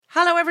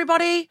Hello,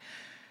 everybody.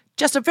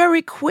 Just a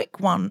very quick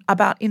one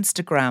about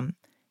Instagram.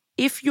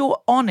 If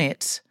you're on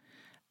it,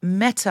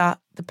 Meta,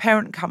 the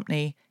parent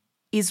company,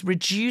 is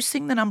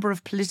reducing the number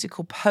of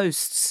political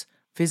posts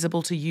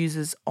visible to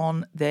users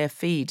on their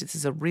feed. This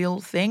is a real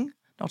thing,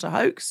 not a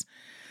hoax.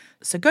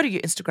 So go to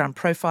your Instagram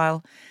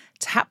profile,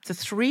 tap the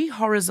 3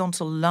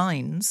 horizontal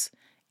lines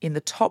in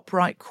the top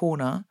right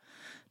corner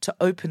to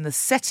open the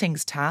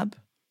Settings tab,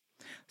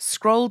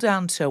 scroll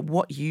down to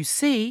What You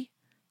See,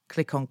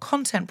 click on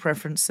Content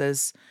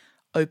Preferences,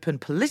 open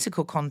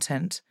Political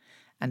Content,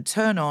 and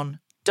turn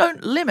on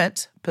Don't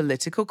Limit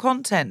Political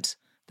Content.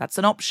 That's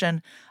an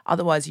option.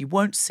 Otherwise, you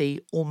won't see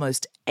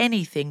almost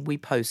anything we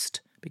post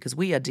because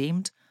we are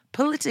deemed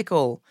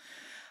political.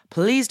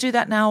 Please do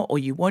that now, or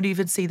you won't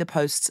even see the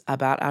posts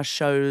about our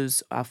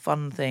shows, our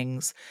fun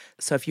things.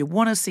 So if you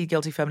want to see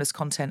Guilty Feminist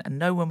content and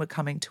know when we're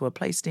coming to a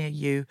place near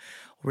you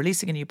or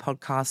releasing a new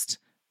podcast,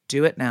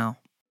 do it now.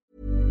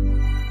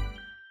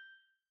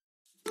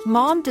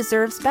 Mom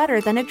deserves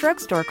better than a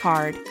drugstore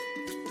card.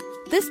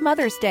 This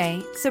Mother's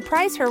Day,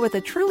 surprise her with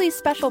a truly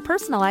special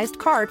personalized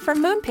card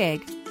from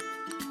Moonpig.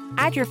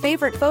 Add your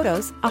favorite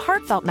photos, a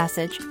heartfelt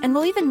message, and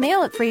we'll even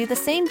mail it for you the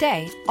same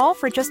day, all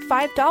for just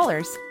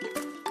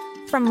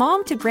 $5. From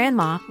mom to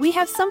grandma, we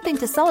have something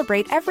to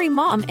celebrate every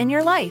mom in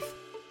your life.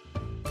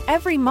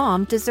 Every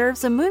mom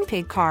deserves a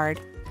Moonpig card.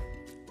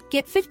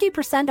 Get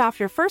 50% off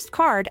your first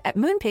card at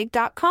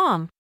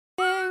moonpig.com.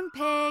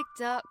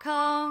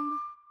 Moonpig.com.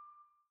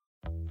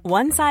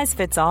 One size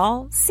fits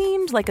all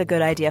seemed like a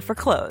good idea for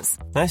clothes.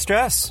 Nice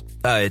dress.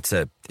 It's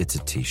a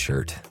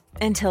t-shirt.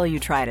 Until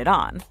you tried it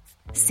on.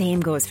 Same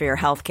goes for your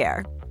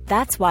healthcare.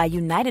 That's why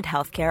United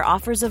Healthcare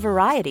offers a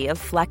variety of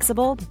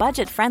flexible,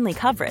 budget-friendly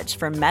coverage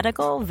for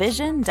medical,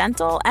 vision,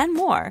 dental, and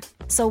more.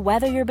 So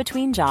whether you're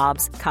between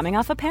jobs, coming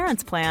off a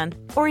parent's plan,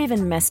 or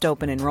even missed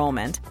open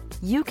enrollment,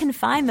 you can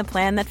find the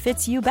plan that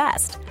fits you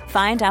best.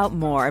 Find out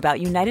more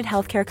about United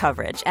Healthcare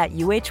coverage at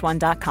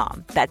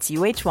uh1.com. That's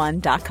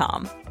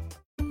uh1.com.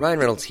 Ryan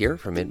Reynolds here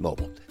from Mint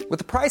Mobile. With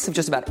the price of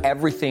just about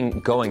everything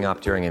going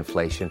up during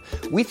inflation,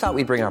 we thought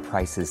we'd bring our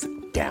prices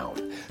down.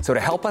 So to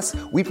help us,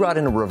 we brought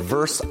in a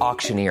reverse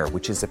auctioneer,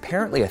 which is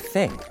apparently a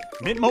thing.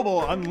 Mint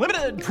Mobile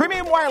Unlimited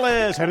Premium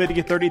Wireless. How to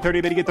get 30,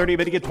 30, bit to get 30,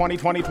 bit to get 20,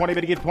 20, 20,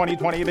 bit to get 20,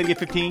 20, bit to get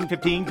 15,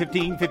 15,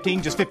 15,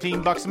 15, just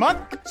 $15 a month?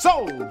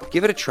 Sold!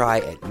 Give it a try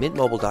at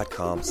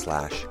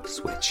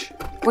mintmobile.com/switch.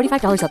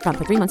 $45 up front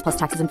for 3 months plus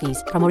taxes and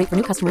fees. Promo rate for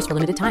new customers for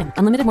limited time.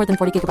 Unlimited more than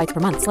 40 gigabytes per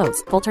month.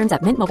 Slows full terms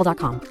at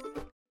mintmobile.com.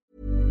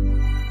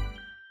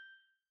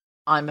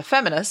 I'm a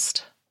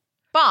feminist,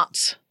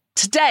 but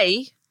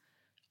today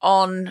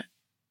on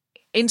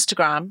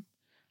Instagram,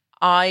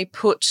 I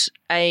put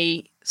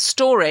a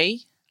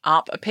story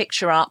up, a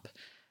picture up,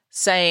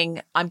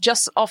 saying I'm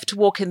just off to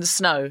walk in the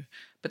snow.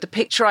 But the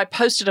picture I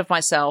posted of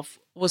myself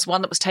was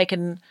one that was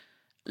taken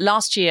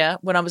last year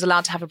when I was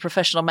allowed to have a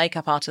professional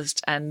makeup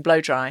artist and blow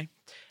dry.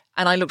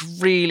 And I looked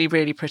really,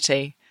 really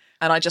pretty.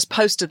 And I just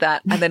posted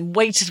that and then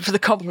waited for the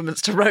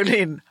compliments to roll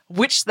in,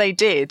 which they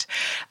did.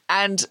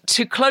 And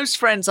to close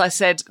friends, I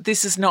said,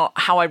 this is not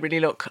how I really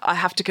look. I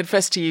have to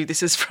confess to you,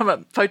 this is from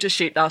a photo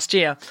shoot last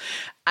year.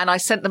 And I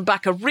sent them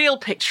back a real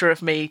picture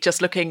of me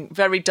just looking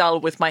very dull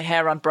with my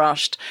hair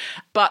unbrushed.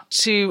 But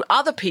to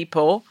other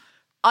people,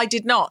 I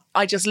did not.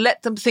 I just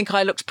let them think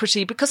I looked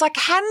pretty because I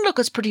can look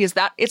as pretty as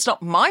that. It's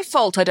not my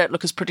fault I don't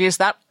look as pretty as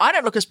that. I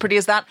don't look as pretty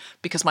as that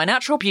because my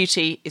natural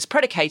beauty is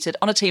predicated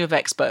on a team of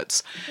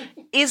experts.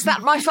 Is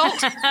that my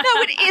fault?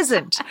 No, it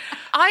isn't. So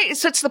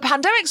it's the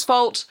pandemic's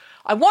fault.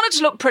 I wanted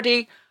to look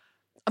pretty.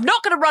 I'm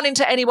not going to run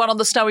into anyone on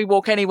the snowy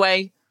walk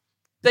anyway.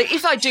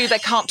 If I do, they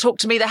can't talk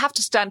to me. They have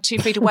to stand 2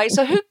 feet away.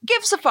 So who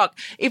gives a fuck?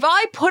 If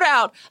I put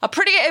out a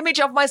prettier image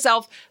of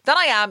myself than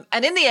I am,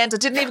 and in the end, I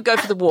didn't even go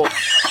for the walk.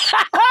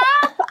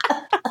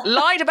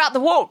 Lied about the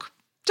walk.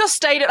 Just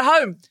stayed at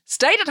home.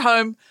 Stayed at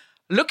home,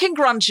 looking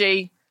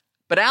grungy,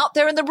 but out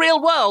there in the real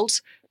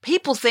world,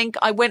 people think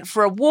I went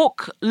for a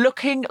walk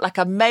looking like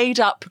a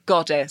made-up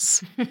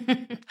goddess.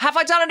 Have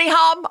I done any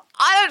harm?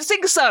 I don't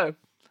think so.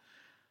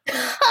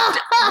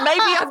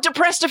 Maybe I've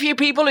depressed a few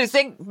people who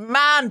think,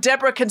 man,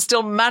 Deborah can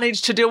still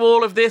manage to do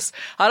all of this.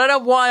 I don't know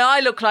why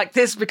I look like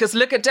this because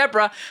look at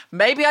Deborah.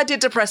 Maybe I did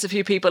depress a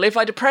few people. If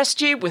I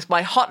depressed you with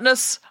my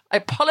hotness, I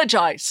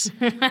apologise.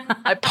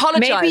 I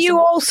apologise. Maybe you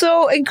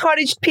also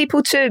encouraged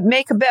people to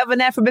make a bit of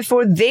an effort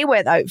before they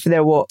went out for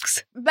their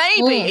walks.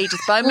 Maybe, Edith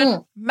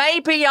Bowman.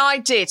 Maybe I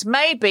did.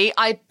 Maybe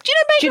I... Do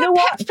you know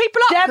what? Pepped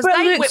people up because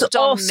they whipped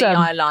awesome. on the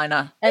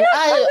eyeliner. And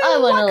I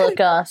want to look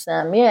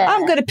awesome, yeah.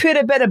 I'm going to put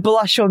a bit of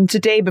blush on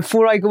today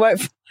before I go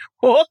out for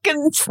a walk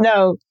in the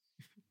snow.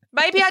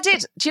 Maybe I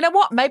did. Do you know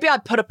what? Maybe I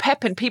put a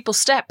pep in people's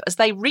step as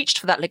they reached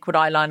for that liquid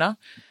eyeliner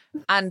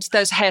and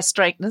those hair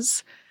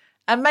straighteners.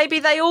 And maybe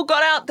they all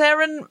got out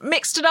there and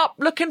mixed it up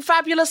looking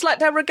fabulous like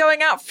they were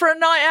going out for a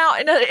night out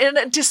in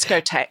a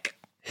discotheque.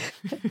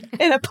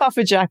 In a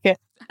puffer jacket.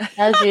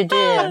 As you do.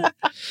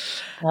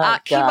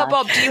 Kemah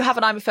Bob, do you have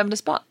an I'm a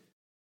feminist butt?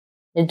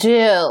 I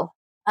do.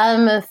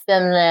 I'm a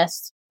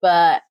feminist,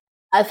 but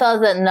I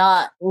thought that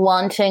not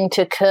wanting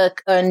to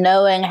cook or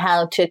knowing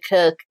how to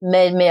cook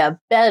made me a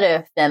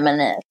better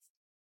feminist.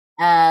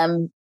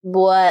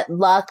 What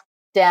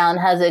lockdown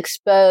has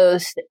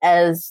exposed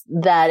is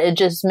that it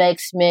just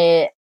makes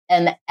me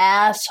an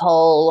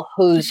asshole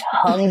who's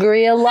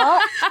hungry a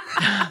lot.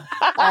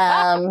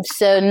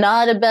 So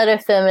not a better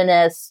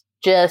feminist,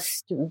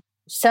 just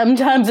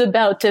sometimes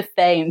about to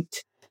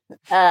faint.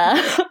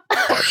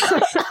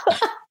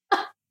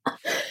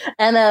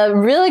 And a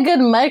really good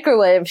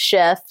microwave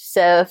chef.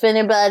 So if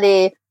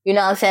anybody, you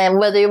know what I'm saying,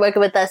 whether you're working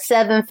with that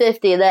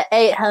 750, that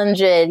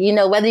 800, you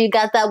know, whether you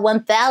got that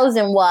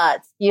 1000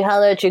 watts, you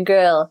holler at your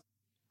girl.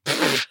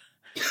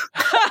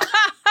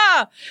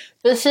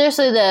 But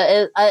seriously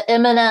though,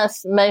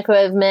 M&S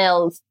microwave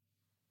meals,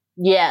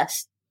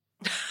 yes.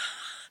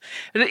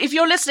 If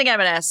you're listening,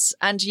 M&S,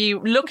 and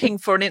you're looking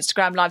for an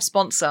Instagram Live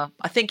sponsor,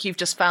 I think you've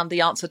just found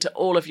the answer to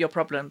all of your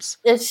problems.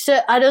 It's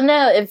I don't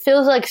know. It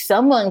feels like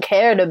someone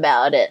cared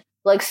about it.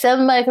 Like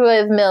some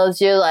microwave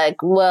meals, you're like,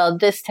 well,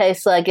 this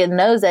tastes like it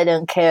knows I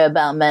don't care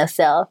about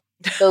myself.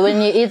 But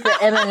when you eat the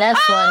M&S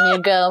one,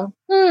 you go,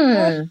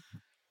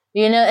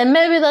 you know, and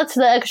maybe that's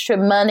the extra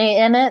money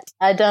in it.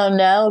 I don't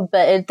know,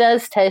 but it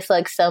does taste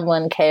like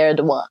someone cared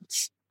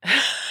once.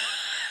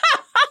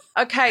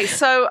 Okay,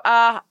 so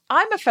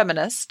I'm a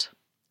feminist,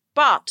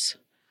 but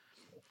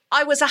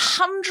I was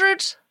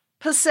 100%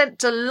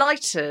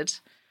 delighted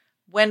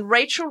when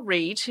Rachel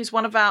Reed, who's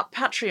one of our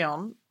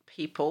Patreon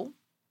people,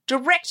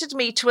 directed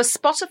me to a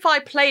Spotify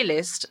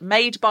playlist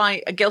made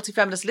by a Guilty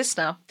Feminist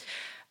listener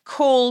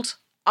called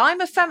I'm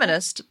a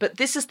Feminist, but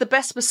this is the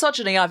best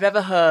misogyny I've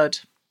ever heard.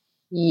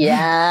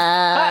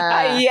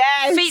 Yeah.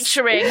 Yes.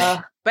 Featuring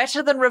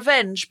Better Than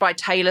Revenge by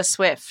Taylor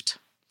Swift.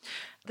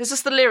 This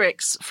is the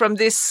lyrics from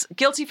this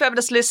Guilty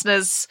Feminist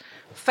listener's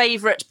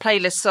favourite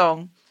playlist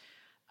song.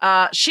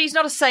 She's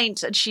not a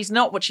saint and she's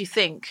not what you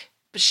think,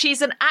 but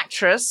she's an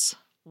actress,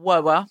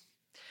 whoa.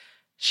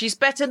 She's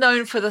better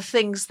known for the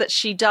things that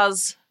she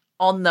does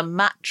on the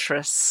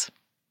mattress.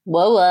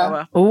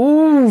 Whoa.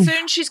 Ooh.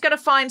 Soon she's going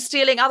to find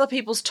stealing other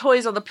people's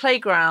toys on the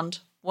playground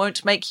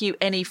won't make you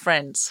any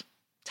friends.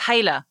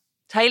 Taylor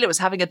was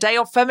having a day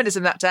of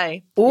feminism that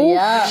day. Ooh.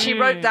 Yeah. She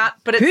wrote that,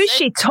 but it's... Who's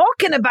she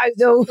talking about,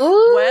 though?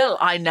 Ooh. Well,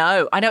 I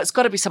know. It's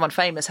got to be someone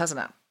famous,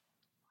 hasn't it?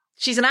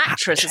 She's an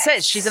actress. It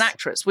says she's an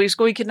actress. We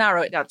could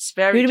narrow it down. It's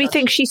very... Who do we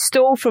think she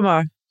stole from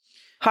her?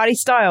 Harry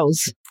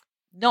Styles?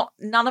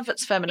 None of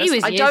it's feminist. He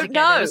was I years don't ago,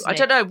 know. wasn't I he?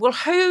 don't know. Well,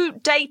 who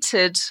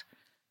dated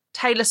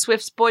Taylor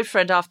Swift's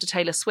boyfriend after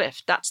Taylor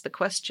Swift? That's the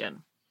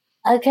question.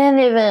 I can't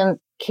even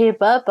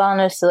keep up,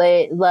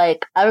 honestly.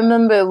 Like, I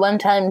remember one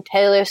time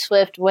Taylor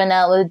Swift went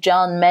out with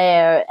John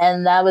Mayer,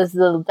 and that was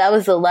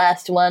the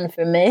last one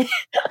for me.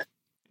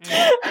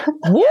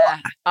 Yeah.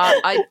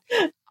 I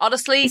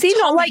honestly, Is he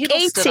not Tom like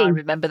Hiddleston, 80? I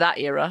remember that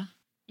era.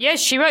 Yeah,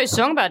 she wrote a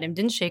song about him,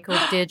 didn't she?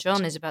 Called "Dear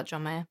John" is about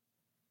John Mayer.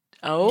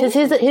 Oh,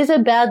 Because he's a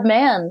bad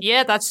man.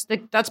 Yeah, that's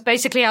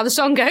basically how the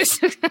song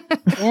goes.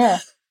 Yeah.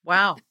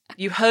 wow.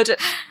 You heard it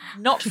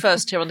not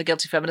first here on The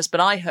Guilty Feminist, but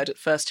I heard it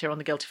first here on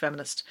The Guilty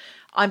Feminist.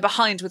 I'm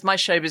behind with my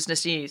show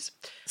business news.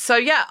 So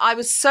yeah, I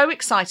was so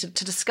excited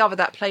to discover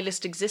that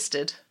playlist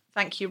existed.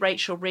 Thank you,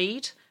 Rachel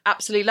Reed.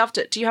 Absolutely loved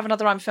it. Do you have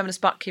another I'm a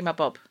Feminist but Kemah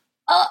Bob?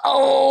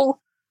 Uh-oh.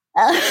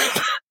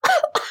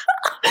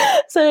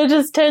 So it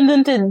just turned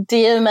into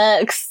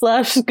DMX /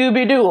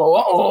 Scooby-Doo.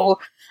 Uh-oh.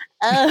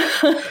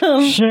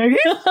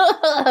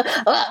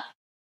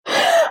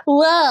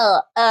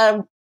 Well,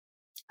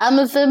 I'm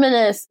a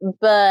feminist,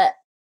 but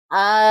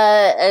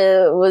I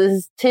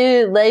was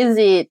too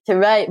lazy to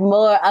write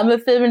more. I'm a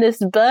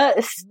feminist,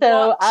 but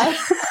so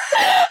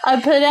I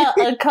put out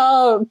a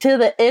call to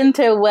the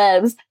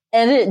interwebs,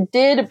 and it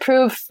did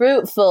prove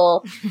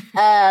fruitful.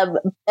 And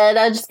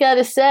I just got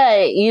to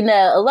say, you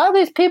know, a lot of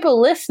these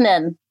people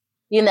listening,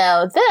 you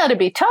know, they ought to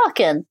be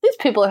talking. These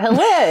people are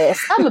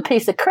hilarious. I'm a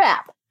piece of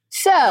crap.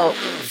 So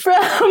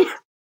from,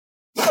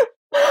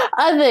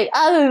 I think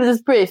this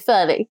is pretty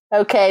funny.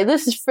 Okay,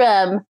 this is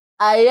from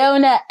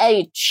Iona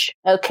H.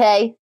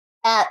 Okay,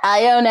 at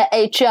Iona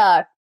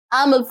HR.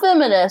 I'm a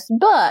feminist,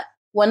 but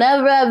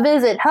whenever I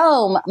visit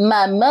home,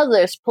 my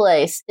mother's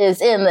place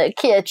is in the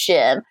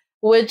kitchen,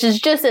 which is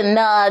just a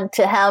nod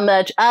to how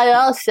much I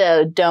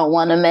also don't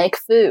want to make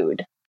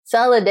food.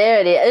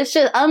 Solidarity.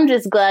 I'm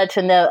just glad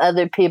to know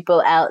other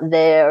people out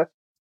there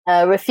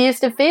refuse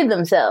to feed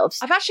themselves.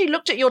 I've actually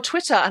looked at your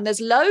Twitter and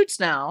there's loads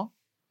now.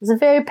 There's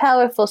very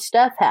powerful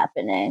stuff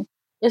happening.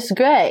 It's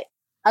great.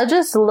 I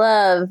just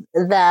love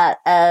that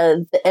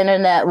the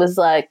internet was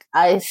like,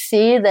 I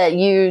see that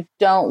you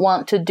don't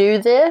want to do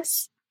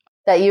this,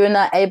 that you are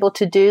not able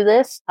to do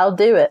this. I'll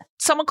do it.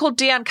 Someone called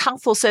Deanne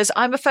Couthel says,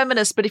 I'm a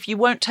feminist, but if you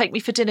won't take me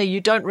for dinner,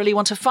 you don't really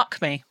want to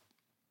fuck me.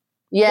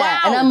 Yeah, Wow.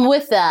 and I'm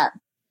with that.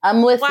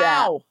 I'm with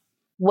that. Wow.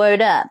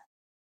 Word up.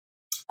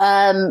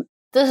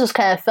 This was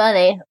kind of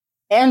funny.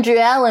 Andrew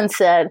Allen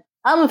said,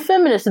 I'm a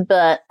feminist,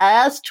 but I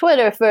asked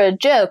Twitter for a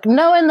joke,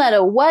 knowing that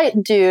a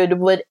white dude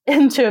would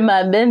enter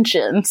my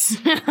mentions.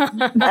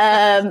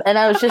 And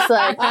I was just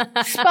like,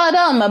 spot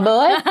on, my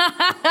boy.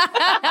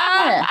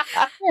 Yeah.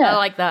 I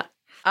like that.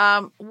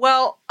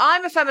 Well,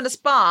 I'm a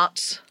feminist,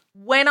 but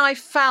when I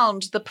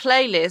found the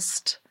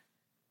playlist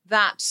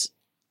that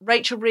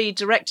Rachel Reed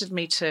directed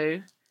me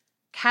to,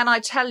 can I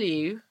tell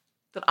you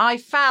that I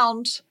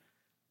found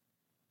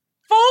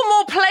 4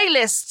 more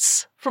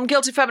playlists from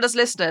Guilty Feminist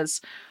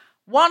listeners.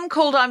 One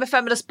called I'm a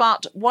Feminist,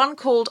 but one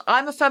called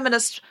I'm a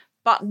Feminist,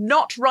 but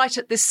not right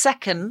at this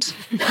second.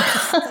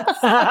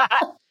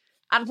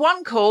 And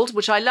one called,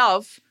 which I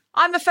love,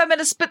 I'm a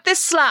Feminist, but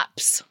this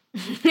slaps.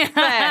 Fair.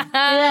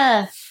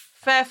 Yeah.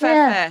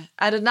 Fair.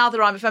 And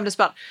another I'm a Feminist,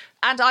 but.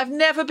 And I've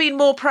never been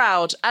more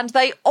proud. And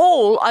they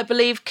all, I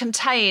believe,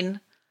 contain,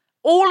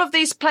 all of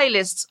these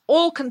playlists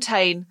all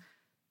contain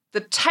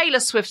the Taylor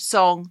Swift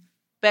song,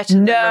 Better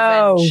Than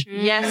Revenge.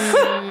 Yes.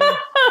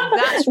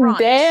 That's right.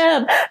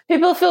 Damn.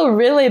 People feel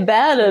really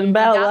bad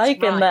about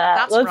liking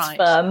that. That's right.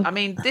 Fun. I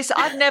mean,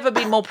 I've never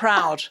been more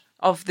proud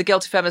of the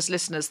Guilty Feminist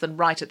listeners than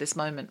right at this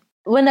moment.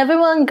 When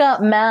everyone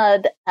got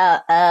mad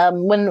at,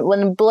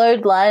 when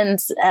Blurred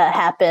Lines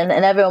happened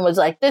and everyone was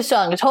like, this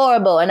song is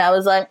horrible. And I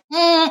was like,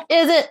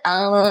 is it?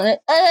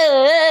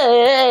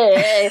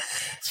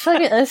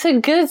 It's a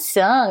good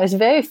song. It's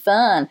very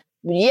fun.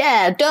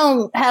 Yeah,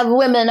 don't have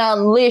women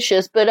on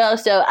leashes, but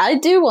also I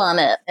do want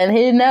it. And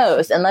he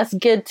knows. And that's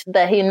good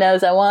that he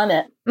knows I want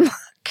it.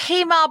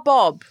 Kemah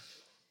Bob.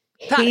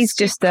 He's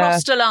just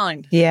crossed a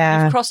line.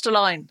 Yeah. You've crossed a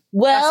line.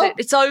 Well, that's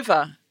it. It's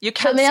over. You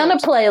put me on a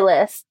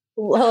playlist.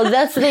 Well,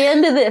 that's the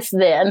end of this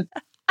then.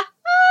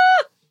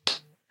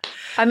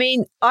 I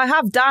mean, I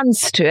have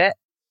danced to it.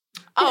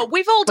 Oh,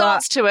 we've all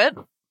danced to it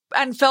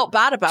and felt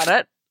bad about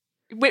it.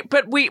 I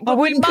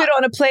wouldn't put it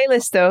on a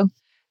playlist, though.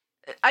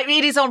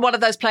 It is on one of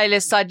those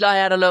playlists. I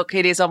had a look.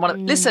 It is on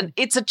one. Listen,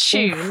 it's a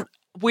tune.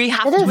 We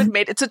have to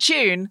admit it's a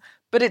tune,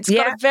 but it's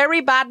got a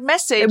very bad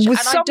message. It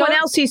was someone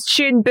else's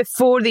tune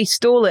before they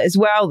stole it as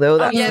well, though.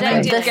 That's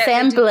the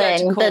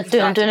sampling.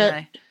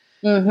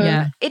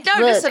 Yeah.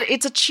 Listen,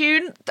 it's a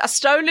tune, a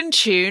stolen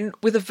tune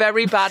with a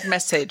very bad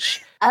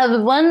message. I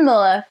have one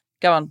more.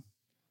 Go on.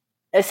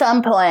 At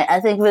some point, I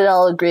think we'd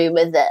all agree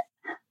with it.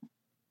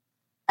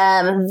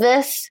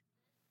 This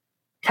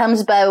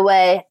comes by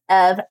way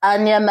of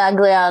Anya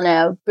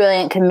Magliano,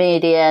 brilliant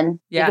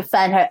comedian. Yeah. You can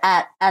find her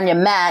at Anya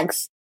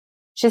Mags.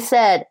 She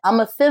said, I'm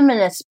a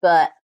feminist,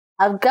 but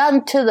I've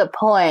gotten to the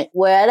point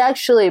where I'd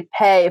actually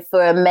pay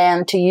for a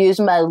man to use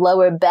my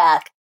lower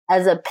back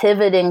as a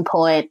pivoting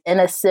point in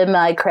a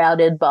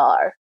semi-crowded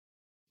bar.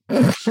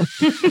 And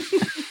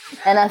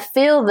I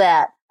feel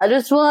that. I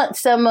just want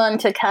someone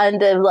to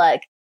kind of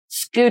like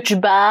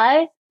scooch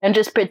by and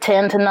just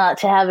pretend not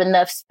to have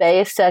enough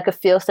space so I could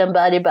feel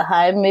somebody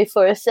behind me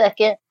for a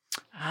second.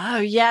 Oh,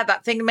 yeah,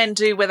 that thing men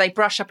do where they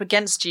brush up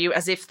against you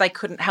as if they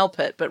couldn't help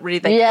it, but really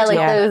they couldn't.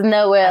 There's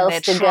nowhere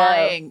else to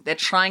go. They're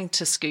trying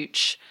to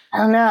scooch. I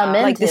don't know, I'm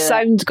into like the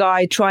sound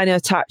guy trying to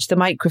attach the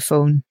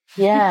microphone.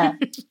 Yeah,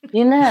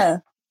 you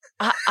know.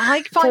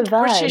 I find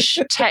British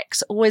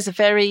techs always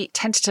very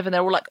tentative and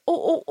they're all like,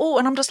 oh,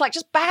 and I'm just like,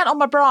 just bang it on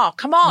my bra.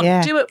 Come on,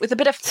 do it with a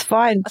bit of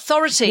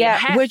authority.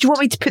 Yeah, where do you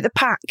want me to put the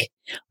pack?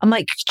 I'm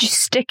like, could you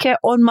stick it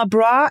on my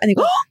bra? And they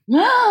go,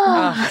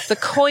 the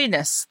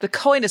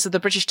coyness of the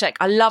British tech.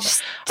 I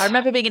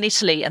remember being in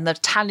Italy and the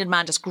Italian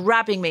man just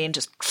grabbing me and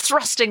just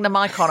thrusting the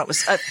mic on. It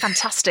was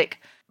fantastic.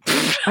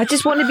 I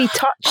just want to be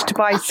touched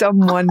by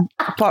someone,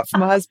 apart from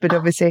my husband,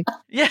 obviously.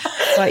 Yeah.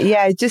 But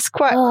yeah, just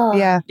quite,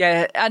 Yeah.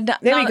 And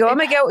there we go.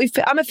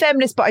 I'm a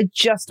feminist, but I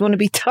just want to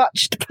be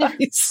touched by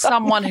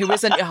someone who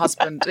isn't your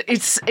husband.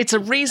 It's a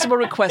reasonable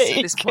request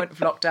at this point of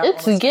lockdown.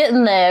 It's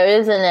getting there,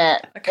 isn't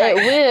it? Okay.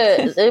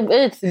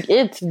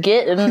 It's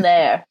getting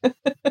there.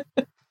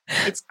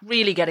 It's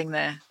really getting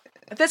there.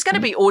 There's going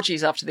to be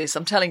orgies after this,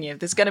 I'm telling you.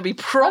 There's going to be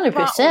proper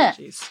 100%.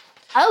 Orgies.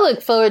 I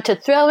look forward to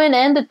throwing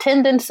and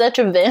attending such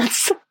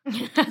events.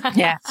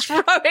 Yeah.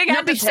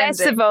 Throwing be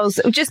festivals.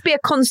 It'll just be a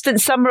constant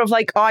summer of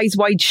like eyes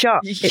wide shut.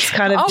 It's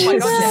kind of... Oh my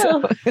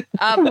God.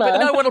 But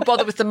no one will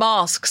bother with the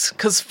masks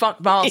because fuck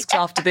masks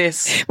after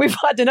this. We've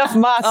had enough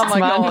masks, oh my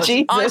God.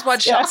 Jesus. Eyes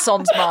wide shut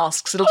sans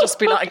masks. It'll just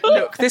be like,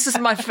 look, this is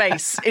my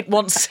face. It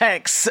wants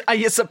sex. Are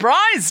you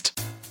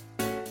surprised?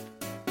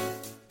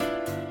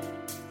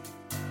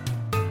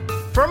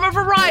 From a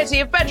variety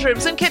of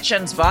bedrooms and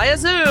kitchens via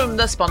Zoom,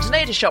 the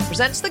Spontaneity Shop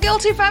presents The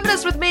Guilty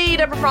Feminist with me,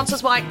 Deborah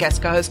Frances-White,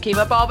 guest co-host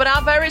Kemah Bob, and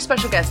our very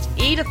special guest,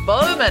 Edith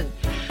Bowman,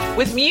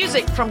 with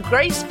music from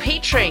Grace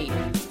Petrie,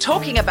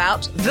 talking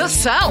about the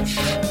self.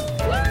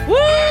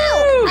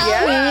 Woo!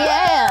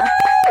 Yeah!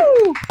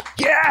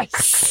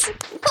 Yes!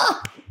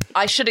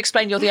 I should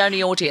explain you're the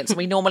only audience.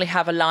 We normally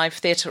have a live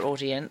theatre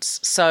audience,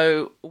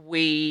 so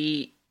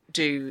we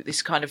do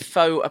this kind of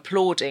faux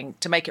applauding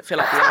to make it feel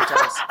like the old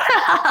days.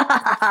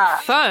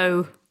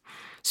 Faux?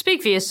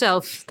 Speak for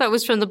yourself. That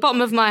was from the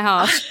bottom of my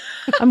heart.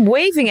 I'm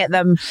waving at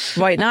them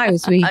right now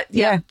as we...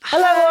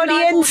 Hello,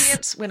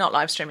 audience. We're not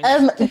live streaming.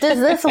 Does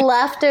this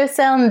laughter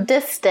sound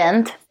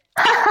distant?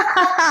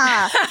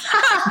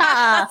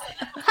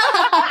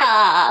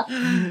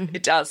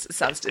 It does. It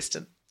sounds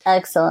distant.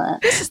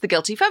 Excellent. This is The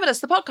Guilty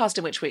Feminist, the podcast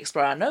in which we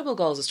explore our noble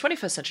goals as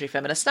 21st century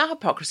feminists, our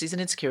hypocrisies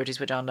and insecurities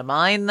which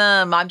undermine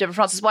them. I'm Deborah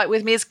Francis White.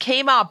 With me is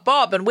Kemah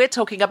Bob, and we're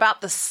talking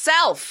about the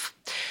self.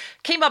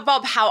 Kemah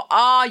Bob, how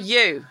are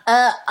you?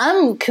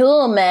 I'm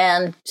cool,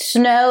 man.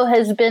 Snow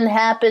has been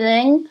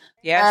happening.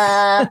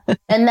 Yes.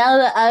 And now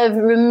that I've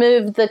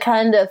removed the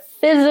kind of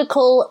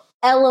physical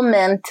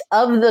element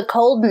of the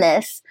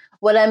coldness,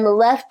 what I'm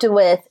left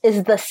with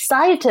is the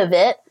sight of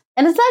it,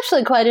 and it's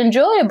actually quite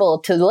enjoyable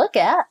to look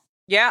at.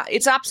 Yeah,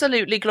 it's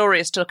absolutely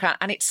glorious to look at,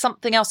 and it's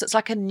something else. It's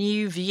like a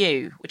new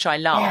view, which I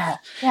love.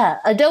 Yeah.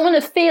 I don't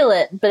want to feel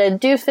it, but I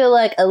do feel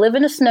like I live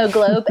in a snow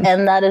globe,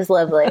 and that is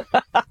lovely.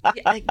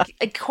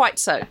 Quite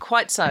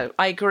so.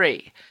 I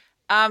agree.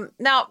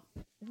 Now,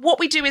 what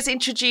we do is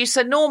introduce,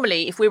 so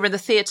normally if we were in the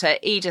theatre,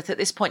 Edith, at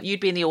this point, you'd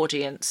be in the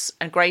audience,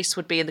 and Grace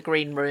would be in the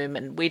green room,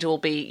 and we'd all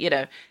be,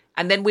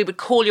 and then we would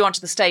call you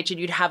onto the stage and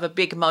you'd have a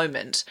big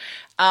moment.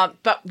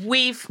 But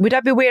Would I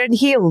be wearing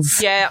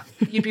heels? Yeah,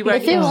 you'd be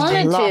wearing If you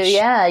wanted to,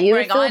 yeah. You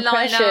would feel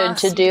pressured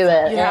to do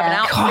it. You'd have an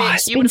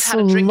outfit. You would have had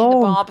a drink in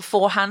the bar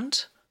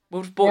beforehand. We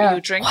would have bought you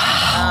a drink.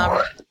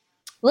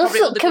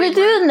 Listen, can we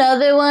do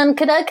another one?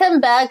 Could I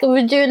come back and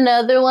we do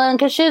another one?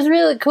 Because she's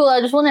really cool. I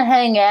just want to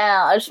hang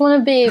out. I just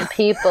want to be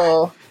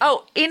people.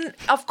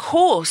 Of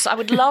course. I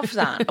would love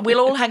that. We'll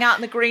all hang out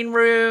in the green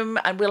room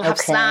and we'll have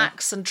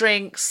snacks and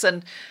drinks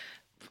and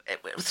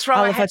throw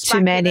our heads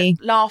back in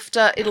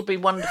laughter. It'll be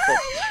wonderful.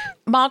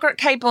 Margaret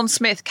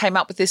Cabourn-Smith came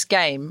up with this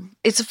game.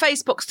 It's a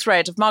Facebook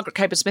thread of Margaret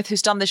Cabourn-Smith,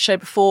 who's done this show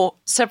before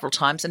several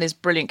times and is a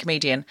brilliant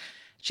comedian.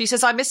 She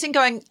says, I'm missing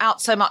going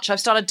out so much.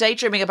 I've started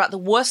daydreaming about the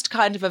worst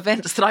kind of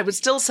events that I would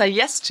still say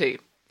yes to.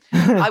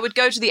 I would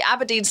go to the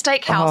Aberdeen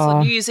Steakhouse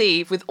on New Year's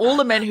Eve with all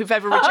the men who've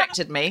ever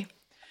rejected me.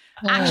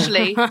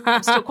 Actually,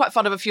 I'm still quite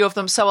fond of a few of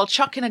them, so I'll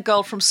chuck in a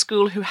girl from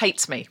school who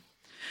hates me.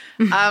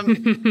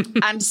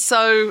 And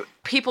so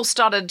people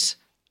started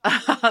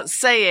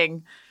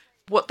saying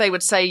what they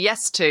would say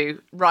yes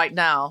to right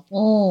now.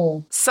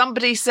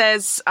 Somebody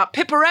says,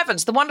 Pippa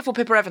Evans, the wonderful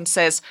Pippa Evans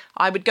says,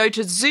 I would go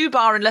to Zoo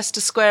Bar in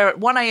Leicester Square at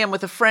 1 a.m.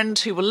 with a friend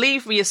who will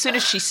leave me as soon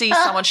as she sees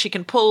someone she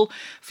can pull,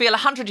 feel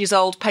 100 years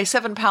old, pay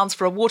 £7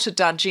 for a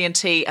watered-down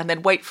G&T, and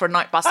then wait for a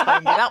night bus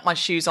home without my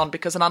shoes on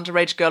because an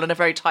underage girl in a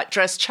very tight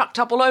dress chucked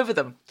up all over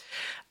them.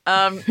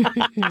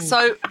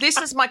 So this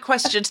is my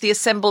question to the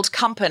assembled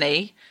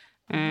company.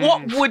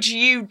 What would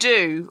you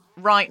do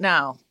right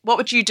now? What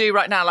would you do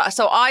right now?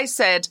 So I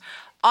said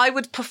I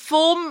would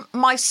perform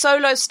my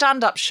solo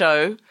stand-up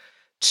show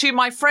to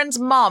my friend's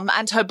mum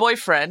and her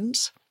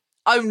boyfriend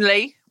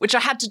only, which I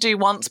had to do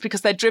once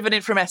because they're driven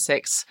in from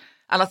Essex.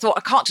 And I thought,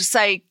 I can't just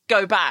say,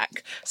 go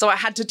back. So I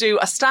had to do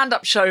a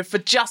stand-up show for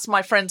just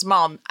my friend's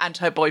mum and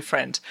her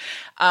boyfriend.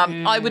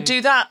 I would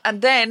do that.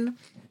 And then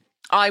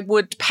I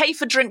would pay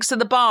for drinks in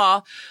the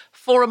bar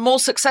for a more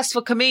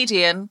successful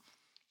comedian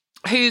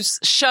whose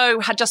show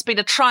had just been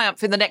a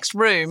triumph in the next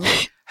room,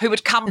 who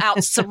would come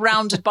out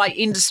surrounded by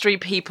industry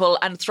people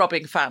and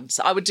throbbing fans.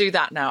 I would do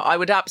that now. I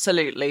would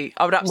absolutely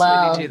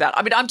do that.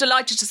 I mean, I'm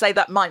delighted to say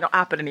that might not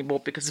happen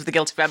anymore because of The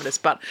Guilty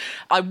Feminist, but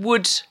I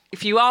would,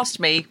 if you asked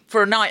me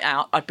for a night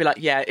out, I'd be like,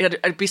 yeah,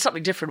 it'd be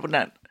something different,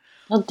 wouldn't it?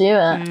 I'll do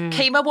it.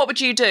 Kemah, what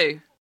would you do?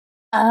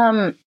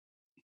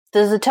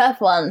 There's a tough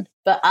one,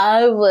 but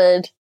I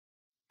would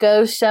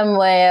go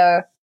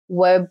somewhere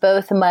where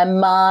both my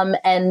mom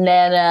and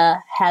Nana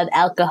had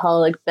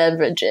alcoholic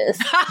beverages,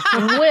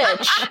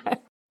 which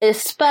is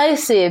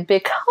spicy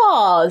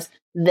because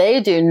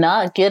they do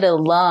not get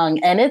along,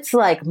 and it's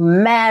like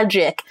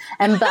magic.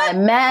 And by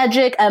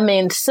magic, I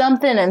mean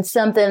something and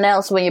something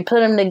else. When you put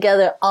them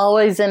together,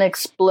 always an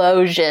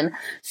explosion.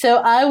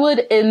 So I would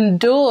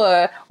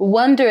endure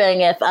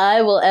wondering if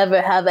I will ever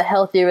have a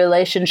healthy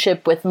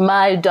relationship with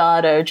my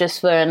daughter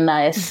just for a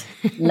nice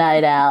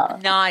night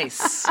out.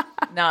 Nice.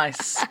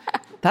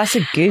 That's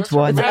a good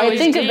one. I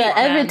think of that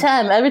every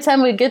time. Every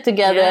time we get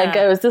together, I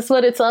go, is this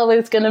what it's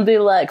always going to be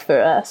like for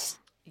us?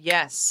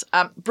 Yes.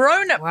 The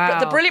brilliant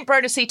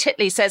Brona C.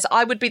 Titley says,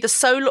 I would be the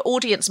sole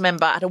audience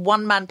member at a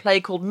one-man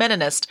play called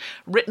Meninist,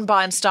 written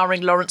by and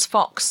starring Lawrence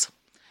Fox.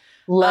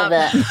 Love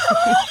it.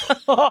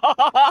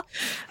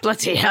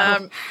 Bloody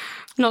hell.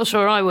 Not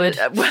sure I would.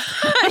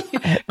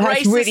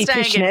 Grace really is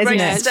staying pushing in. it, isn't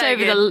Grace it? is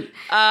staying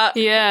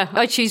in.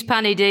 I choose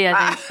Panny D,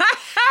 I think.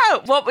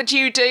 What would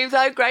you do,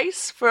 though,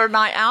 Grace, for a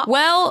night out?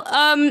 Well,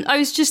 I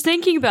was just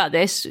thinking about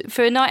this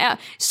for a night out.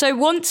 So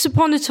once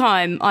upon a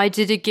time, I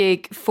did a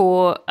gig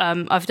for,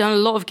 I've done a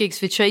lot of gigs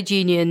for trade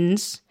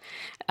unions,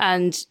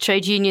 and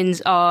trade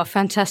unions are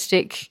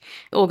fantastic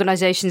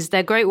organisations.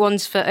 They're great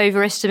ones for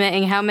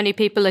overestimating how many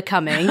people are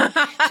coming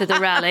to the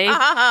rally.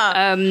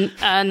 And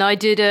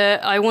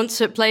I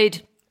once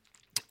played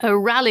a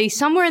rally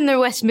somewhere in the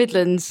West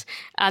Midlands,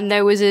 and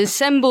there was an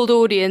assembled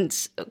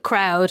audience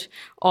crowd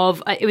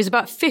of, it was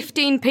about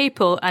 15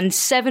 people, and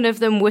 7 of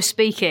them were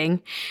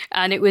speaking,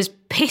 and it was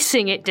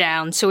pissing it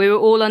down. So we were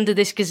all under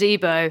this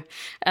gazebo,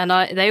 and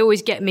they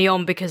always get me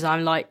on because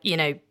I'm like,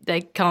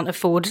 they can't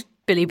afford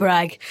Billy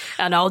Bragg,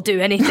 and I'll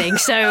do anything.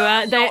 So,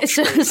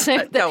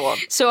 Go on.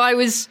 So I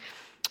was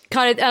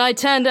kind of, and I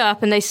turned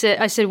up and I said,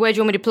 where do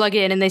you want me to plug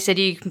in? And they said,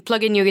 you can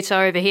plug in your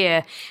guitar over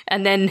here.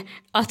 And then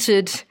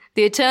uttered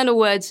the eternal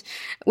words,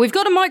 we've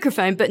got a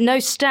microphone, but no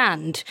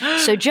stand.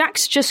 So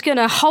Jack's just going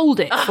to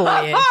hold it for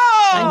you.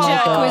 And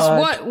Jack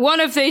was one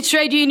of the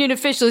trade union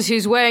officials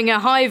who's wearing a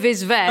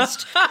high-vis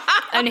vest.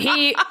 And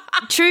he,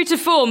 true to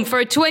form, for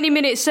a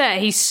 20-minute set,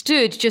 he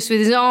stood just with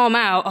his arm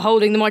out,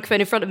 holding the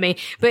microphone in front of me.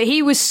 But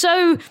he was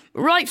so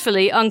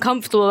rightfully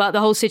uncomfortable about the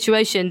whole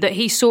situation that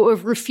he sort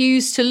of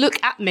refused to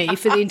look at me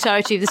for the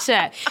entirety of the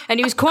set. And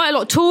he was quite a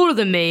lot taller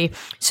than me.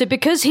 So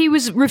because he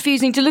was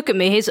refusing to look at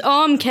me, his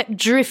arm kept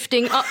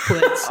drifting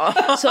upwards.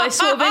 So I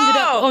sort of ended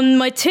up on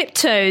my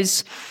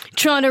tiptoes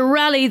trying to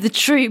rally the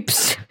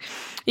troops,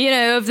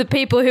 of the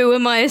people who were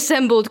my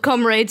assembled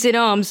comrades in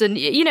arms. And,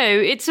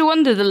 it's a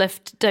wonder the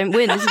left don't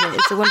win, isn't it?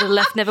 It's a wonder the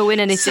left never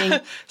win anything.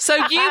 So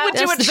you would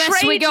do a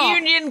trade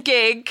union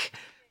gig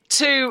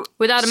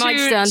without a mic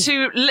stand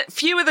to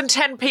fewer than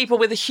 10 people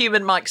with a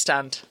human mic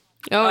stand.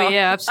 Oh,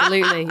 yeah,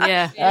 absolutely.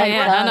 Yeah.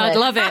 And I'd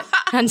love it.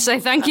 And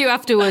say thank you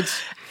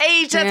afterwards.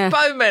 Edith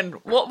Bowman,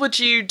 what would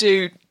you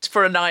do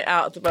for a night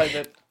out at the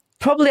moment?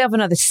 Probably have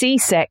another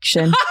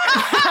C-section.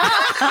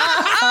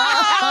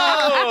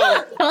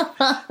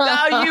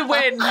 No, you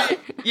win.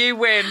 You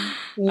win.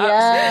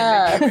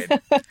 Yeah.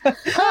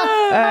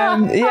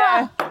 Absolutely, you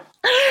win.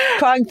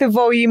 Crank the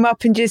volume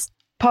up and just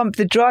pump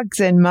the drugs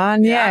in,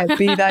 man. Yeah,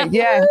 be like,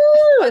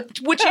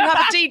 Would you have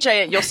a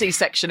DJ at your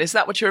C-section? Is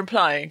that what you're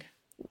implying?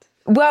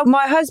 Well,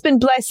 my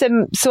husband, bless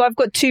him, so I've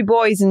got 2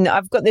 boys and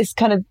I've got this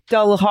kind of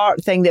dull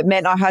heart thing that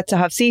meant I had to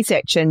have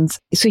C-sections.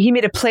 So he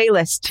made a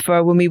playlist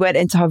for when we went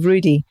in to have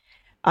Rudy.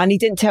 And he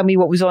didn't tell me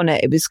what was on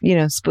it. It was,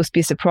 supposed to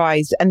be a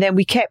surprise. And then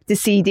we kept the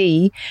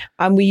CD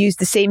and we used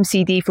the same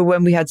CD for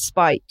when we had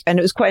Spike. And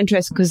it was quite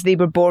interesting because they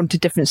were born to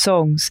different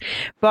songs.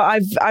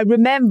 But I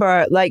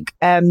remember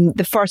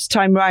the first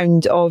time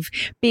round of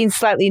being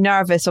slightly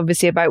nervous,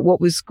 obviously, about what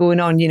was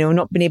going on,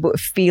 not being able to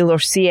feel or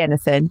see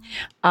anything.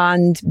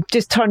 And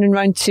just turning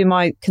around to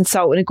my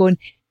consultant and going,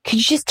 could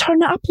you just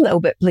turn it up a little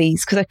bit,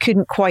 please? Because I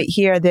couldn't quite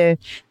hear the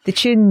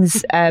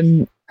tunes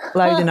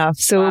loud enough.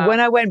 So when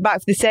I went back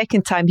for the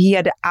second time, he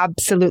had it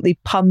absolutely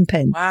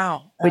pumping.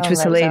 Wow. Which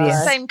was hilarious.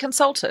 God. Same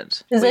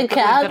consultant. Is it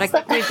cat? We've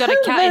got a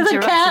cat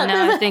interruption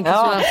now, I think, as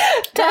well.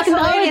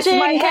 Technology.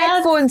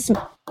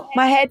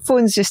 My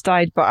headphones just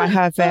died, but I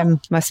have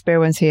my spare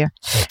ones here.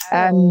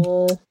 I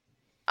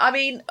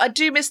mean, I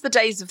do miss the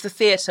days of the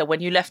theatre when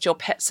you left your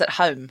pets at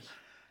home.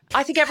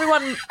 I think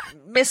everyone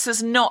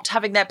misses not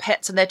having their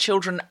pets and their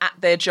children at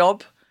their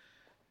job.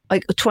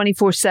 Like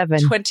 24/7. 7.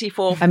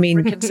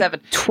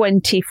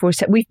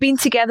 24/7. We've been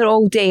together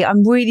all day.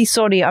 I'm really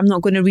sorry. I'm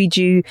not going to read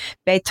you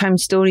bedtime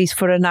stories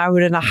for an hour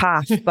and a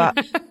half,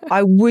 but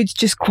I would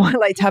just quite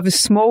like to have a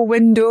small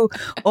window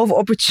of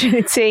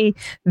opportunity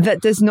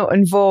that does not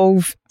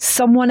involve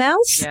someone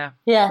else.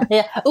 Yeah.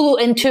 Oh,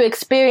 and to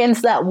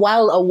experience that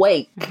while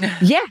awake.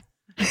 Yeah.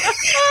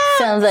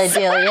 Sounds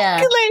ideal.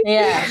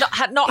 Yeah.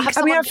 Not have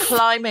someone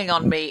climbing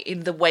on me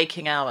in the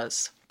waking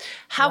hours.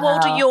 How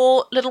old are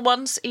your little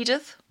ones,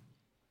 Edith?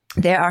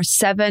 They are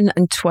 7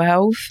 and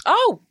 12.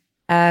 Oh,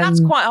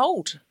 that's quite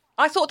old.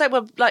 I thought they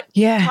were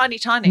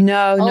tiny.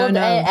 No.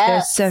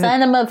 They're 7. Sign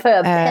them up for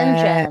a pen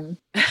jam.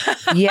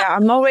 Yeah,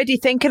 I'm already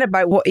thinking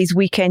about what his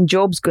weekend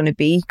job's going to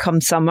be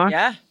come summer.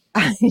 Yeah.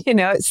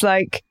 It's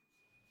like,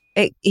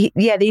 they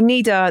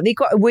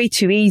got it way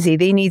too easy.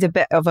 They need a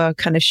bit of a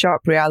kind of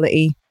sharp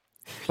reality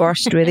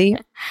burst, really.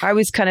 I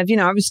was kind of,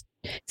 I was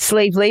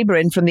slave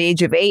labouring from the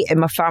age of 8 in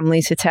my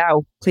family's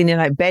hotel, cleaning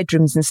out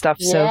bedrooms and stuff.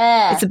 So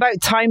it's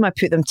about time I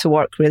put them to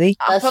work, really.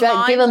 That's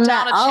right. Give them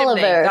that Oliver.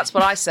 That's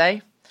what I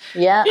say.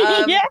 Yeah.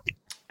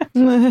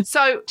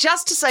 So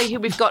just to say who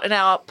we've got in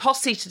our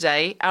posse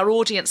today, our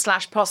audience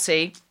 /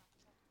 posse,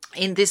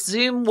 in this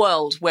Zoom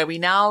world where we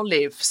now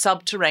live,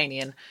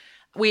 subterranean,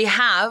 we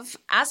have,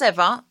 as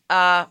ever,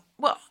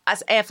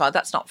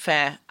 that's not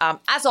fair,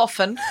 as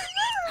often,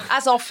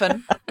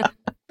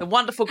 the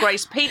wonderful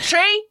Grace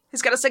Petrie,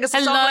 who's going to sing us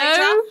a song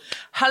later.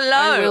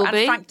 Hello.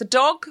 And Frank the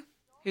dog.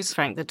 Who's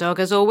Frank the dog,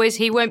 as always.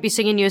 He won't be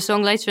singing you a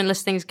song later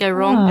unless things go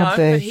wrong. No,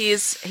 but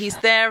he's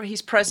there,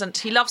 he's present.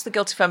 He loves the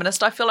guilty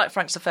feminist. I feel like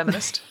Frank's a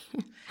feminist.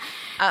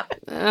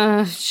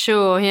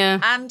 Sure, yeah.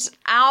 And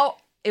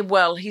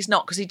he's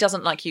not, because he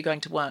doesn't like you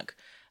going to work.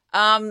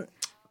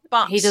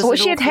 But he does.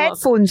 She had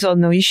headphones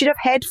on, though. You should have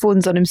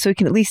headphones on him so he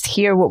can at least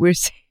hear what we're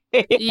saying.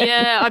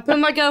 Yeah, I put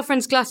my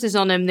girlfriend's glasses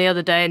on him the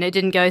other day and it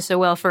didn't go so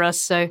well for us,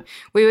 so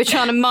we were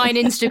trying to mine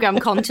Instagram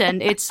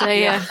content. It's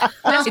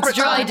it's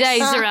dry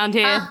days around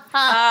here.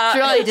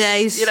 Dry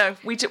days.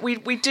 We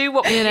do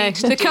what we need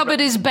to the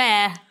cupboard is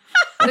bare.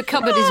 The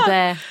cupboard is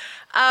bare.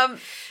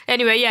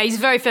 Anyway, yeah, he's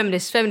a very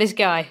feminist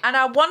guy. And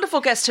our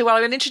wonderful guest, who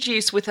I will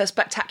introduce with her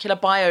spectacular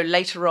bio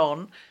later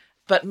on,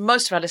 but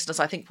most of our listeners,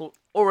 I think, will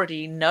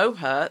already know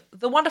her,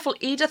 the wonderful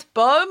Edith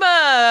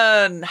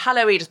Bowman.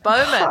 Hello, Edith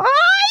Bowman.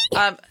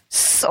 Hi!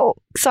 So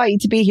excited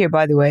to be here,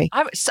 by the way.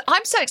 I'm so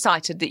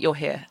excited that you're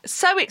here.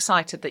 So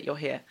excited that you're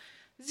here.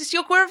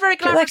 We're a very I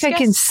feel glamorous like I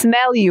can guest.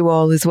 smell you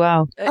all as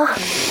well.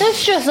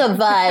 There's just a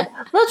vibe.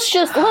 Let's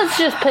just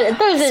put it.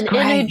 There's an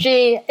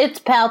energy. It's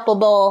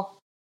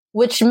palpable,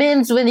 which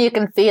means when you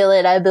can feel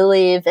it, I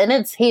believe, and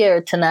it's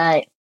here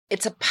tonight.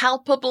 It's a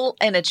palpable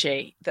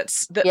energy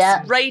that's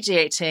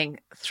radiating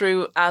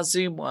through our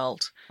Zoom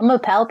world. I'm gonna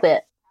palp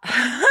it.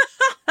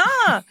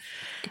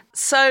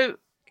 So,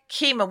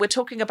 Kemah, we're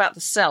talking about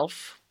the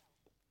self.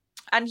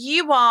 And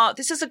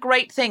this is a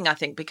great thing, I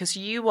think, because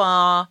you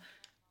are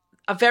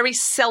a very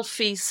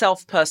selfie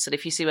self person,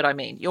 if you see what I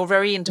mean. You're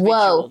very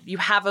individual. Whoa. You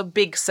have a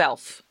big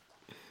self,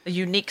 a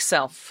unique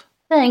self.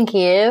 Thank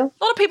you. A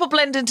lot of people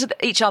blend into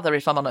each other,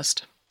 if I'm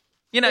honest.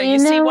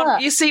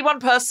 You see one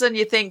person,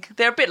 you think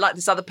they're a bit like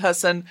this other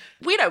person.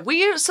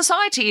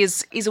 Society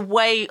is a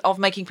way of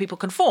making people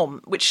conform,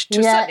 which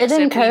to a certain it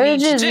extent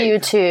encourages we need to do. you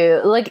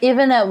to. Like,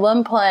 even at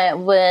one point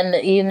when,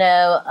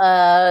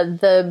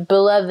 the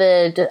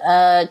beloved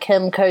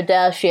Kim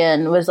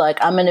Kardashian was like,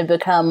 I'm going to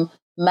become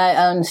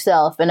my own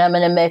self and I'm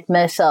going to make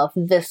myself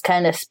this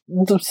kind of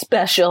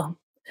special.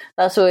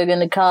 That's what we're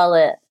going to call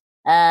it.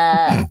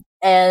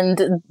 And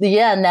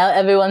now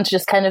everyone's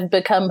just kind of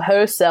become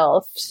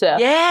herself. So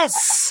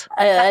yes,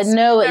 I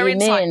know what you mean.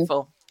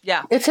 Insightful.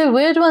 Yeah, it's a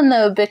weird one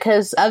though,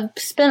 because I've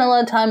spent a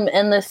lot of time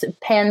in this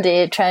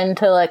pandy trying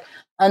to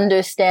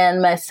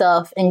understand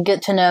myself and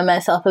get to know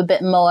myself a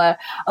bit more.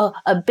 Oh,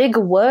 a big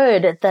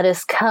word that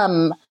has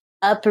come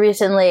up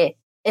recently: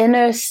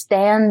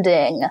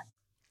 understanding.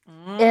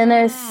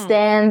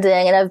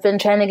 Understanding, and I've been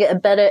trying to get a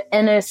better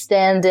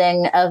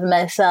understanding of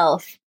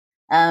myself,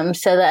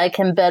 so that I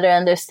can better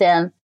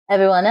understand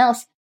everyone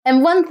else.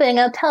 And one thing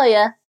I'll tell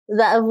you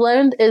that I've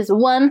learned is,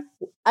 one,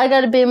 I got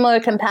to be more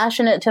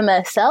compassionate to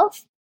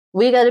myself.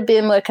 We got to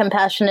be more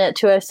compassionate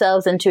to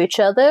ourselves and to each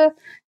other.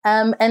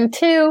 And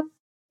two,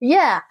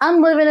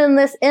 I'm living in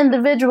this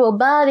individual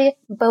body,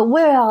 but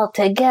we're all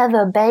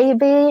together,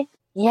 baby.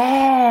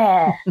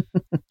 Yeah.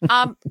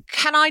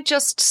 Can I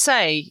just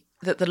say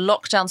that the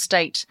lockdown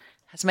state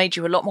has made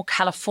you a lot more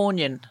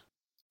Californian?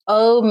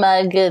 Oh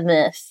my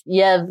goodness.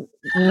 You have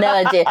no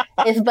idea.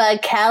 If by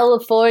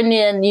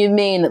Californian you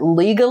mean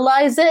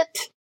legalize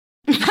it,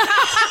 then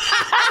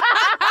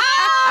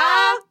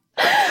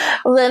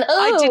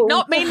I did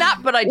not mean that,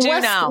 but I do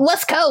now.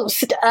 West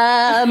Coast. But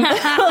I've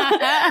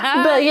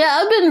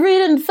been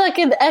reading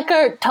fucking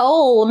Eckhart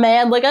Tolle,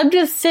 man. I'm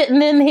just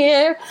sitting in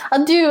here.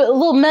 I do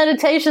little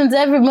meditations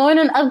every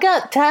morning. I've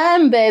got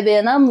time, baby,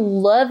 and I'm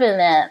loving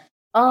it.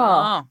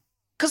 Oh.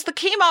 Because the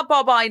Kemah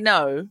Bob I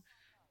know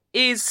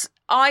is,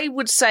 I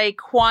would say,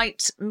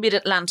 quite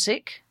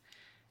mid-Atlantic.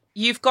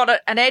 You've got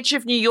an edge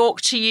of New York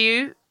to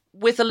you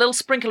with a little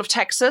sprinkle of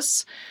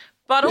Texas,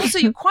 but also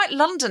you're quite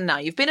London now.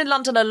 You've been in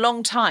London a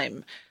long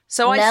time.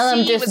 So now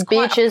I'm just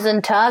beaches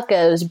and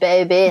tacos,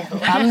 baby.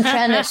 I'm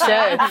trying to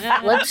surf.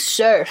 Let's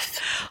surf.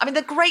 I mean,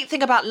 the great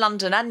thing about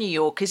London and New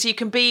York is you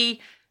can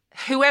be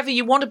whoever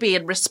you want to be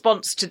in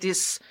response to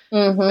this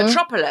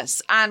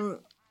metropolis. And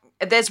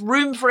there's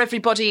room for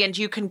everybody, and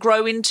you can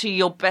grow into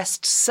your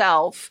best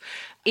self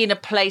in a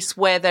place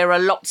where there are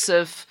lots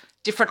of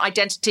different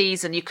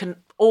identities, and you can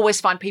always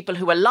find people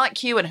who are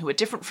like you and who are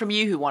different from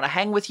you, who want to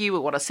hang with you,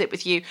 who want to sit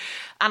with you.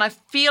 And I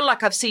feel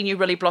like I've seen you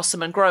really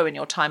blossom and grow in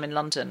your time in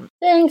London.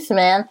 Thanks,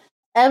 man.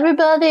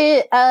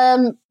 Everybody,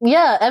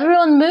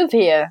 everyone move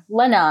here.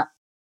 Why not?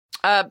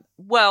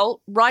 Well,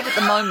 right at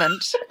the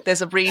moment,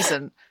 there's a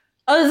reason.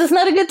 Oh, is this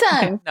not a good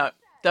time? No.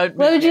 Don't.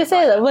 Why would you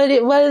say that? Why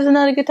is it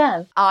not a good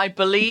time? I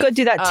believe you've got to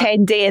do that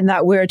 10-day in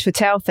that weird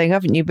hotel thing,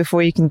 haven't you,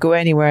 before you can go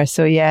anywhere?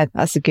 So yeah,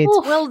 that's a good.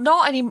 Well,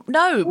 not any.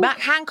 No, Matt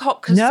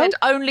Hancock has said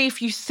only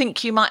if you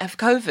think you might have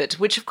COVID,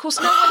 which of course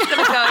no one's going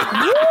to go.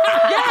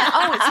 Yeah.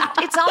 Oh,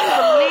 it's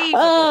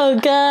unbelievable. Oh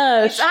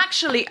gosh, it's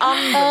actually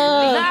unbelievable.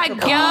 That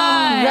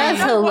guy.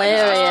 That's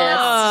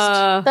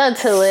hilarious.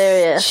 That's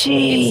hilarious.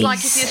 Jeez. It's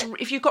like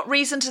if you've got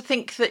reason to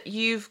think that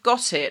you've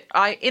got it.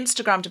 I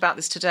Instagrammed about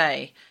this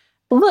today.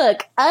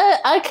 Look,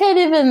 I can't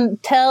even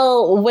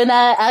tell when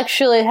I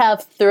actually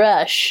have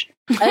thrush.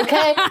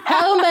 Okay?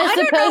 How am I supposed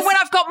I don't know when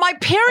I've got my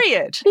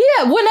period.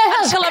 Yeah, when I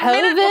have Until COVID, a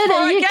minute before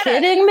are you I get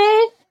kidding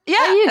me? Yeah,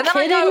 are you and then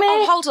kidding I go, me?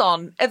 oh, hold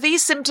on. Are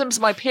these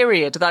symptoms my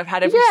period that I've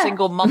had every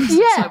single month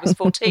since I was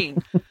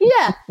 14?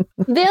 Yeah.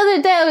 The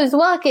other day I was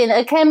walking,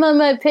 I came on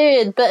my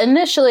period, but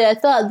initially I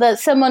thought that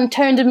someone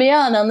turned me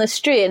on the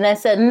street, and I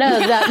said, no,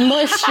 that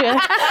moisture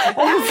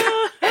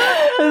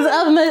is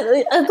of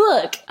my...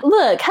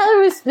 Look,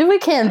 we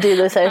can't do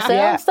this ourselves.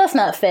 Yeah. That's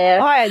not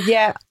fair.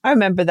 I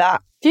remember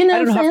that. Do you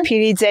know I don't have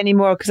periods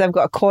anymore because I've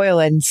got a coil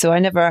in, so I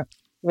never...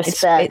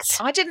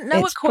 Respect. I didn't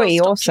know a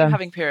coil stopped you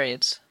having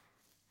periods.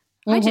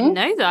 I didn't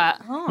know that.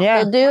 Oh.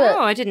 Yeah, do it.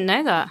 Oh, I didn't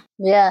know that.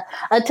 Yeah,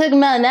 I took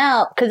mine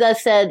out because I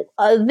said,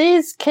 are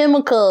these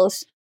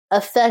chemicals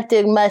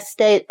affecting my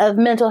state of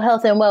mental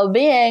health and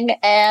well-being?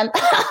 And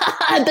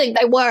I think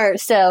they were,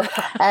 so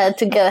I had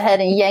to go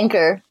ahead and yanked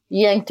her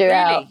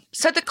out.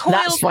 So the coil...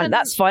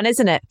 That's fun,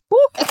 isn't it?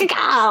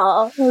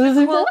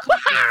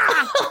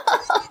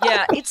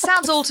 Yeah, it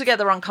sounds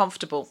altogether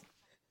uncomfortable.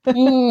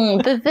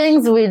 The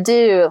things we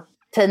do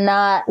to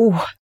not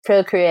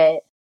procreate.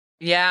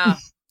 Yeah.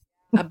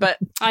 But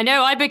I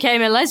know I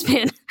became a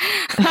lesbian.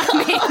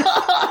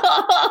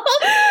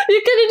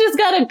 You could have just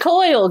got a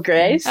coil,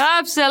 Grace.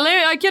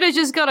 Absolutely. I could have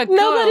just got a coil.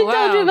 Nobody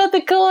told you about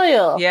the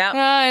coil. Yeah.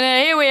 I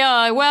know, here we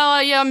are.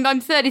 Well, yeah,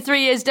 I'm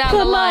 33 years down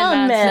the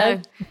line,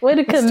 man. So way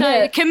to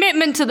commit.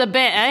 Commitment to the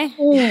bit, eh?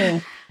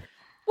 Mm.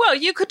 Well,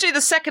 you could do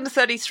the second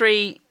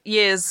 33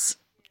 years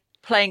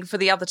playing for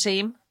the other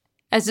team.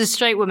 As a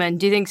straight woman,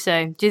 do you think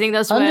so? Do you think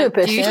that's where...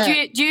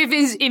 100%. Do you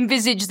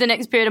envisage the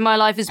next period of my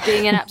life as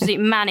being an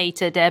absolute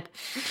man-eater, Deb?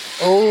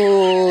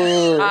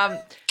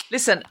 Oh.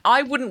 Listen,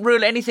 I wouldn't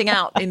rule anything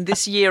out in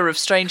this year of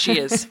strange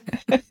years.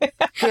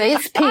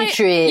 Grace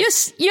Petrie.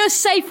 You're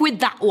safe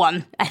with that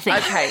one, I think.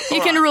 Okay.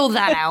 You can rule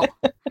that out.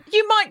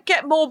 You might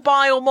get more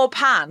bi or more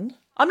pan.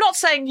 I'm not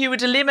saying you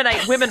would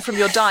eliminate women from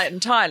your diet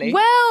entirely.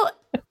 Well...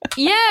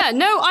 Yeah,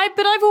 no,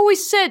 but I've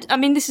always said, I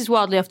mean, this is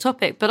wildly off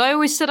topic, but I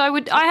always said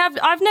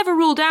I've never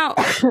ruled out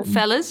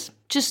fellas,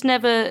 just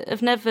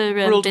I've never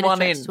ruled been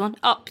one attracted in. to one.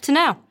 Up to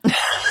now.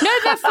 No,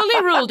 they're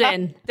fully ruled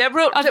in. They're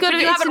ruled, I've got but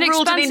you haven't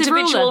ruled an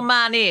individual ruler.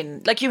 man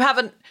in. Like you've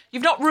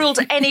not ruled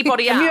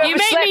anybody out. You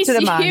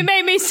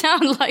made me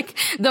sound like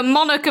the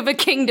monarch of a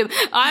kingdom.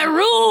 I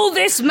rule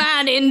this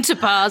man into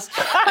pass.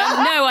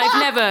 No,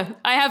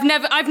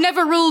 I've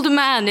never ruled a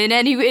man in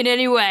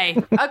any way.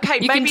 Okay,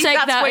 you maybe can take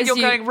that's where you're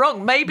you... going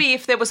wrong. Maybe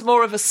if there was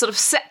more of a sort of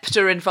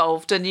scepter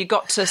involved and you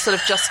got to sort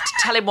of just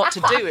tell him what to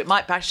do, it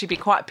might actually be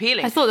quite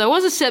appealing. I thought there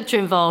was a scepter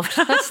involved.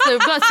 That's the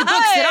books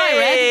that I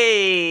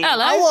read.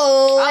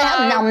 Hello.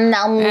 Nom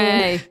nom.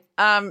 Hey.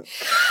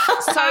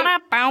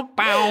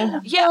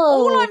 Yeah,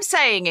 all I'm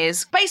saying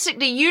is,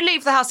 basically, you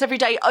leave the house every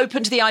day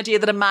open to the idea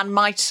that a man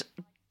might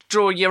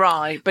draw your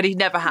eye, but he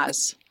never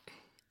has.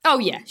 Oh,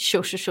 yeah,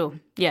 sure.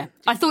 Yeah.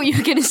 I thought you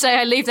were going to say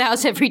I leave the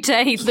house every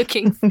day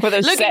looking for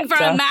a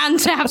man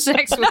to have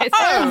sex with.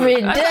 Every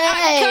day.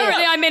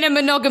 Currently, I'm in a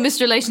monogamous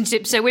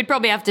relationship, so we'd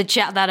probably have to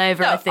chat that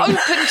over, I think.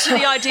 Open to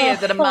the idea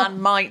that a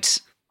man might,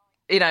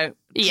 draw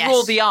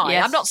the eye.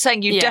 Yes. I'm not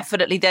saying you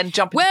definitely then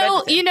jump into bed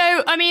Well, with him.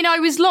 I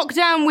was locked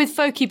down with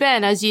Folky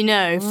Ben, as you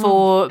know,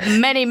 for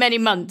many, many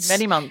months.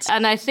 Many months.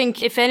 And I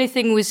think if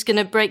anything was going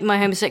to break my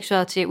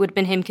homosexuality, it would have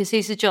been him, because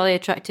he's a jolly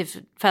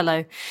attractive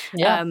fellow.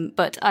 Yeah.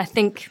 But I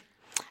think,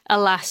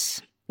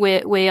 alas,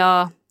 we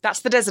are... That's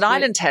the Desert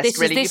Island test,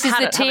 really. This is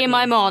the team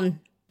I'm on.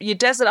 Your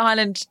Desert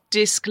Island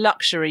disc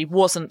luxury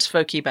wasn't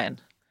Folky Ben.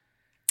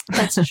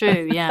 That's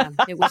true, yeah.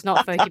 It was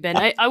not Folky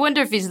Ben. I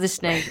wonder if he's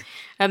listening.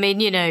 I mean,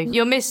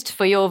 you're missed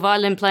for your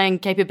violin playing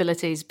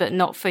capabilities, but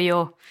not for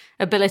your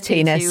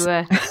ability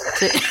to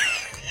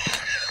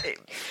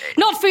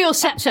not for your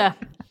scepter.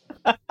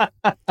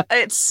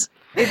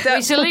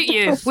 We salute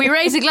you. We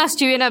raise a glass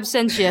to you in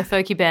absentia,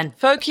 Folky Ben.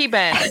 Folky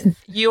Ben,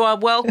 you are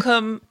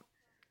welcome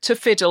to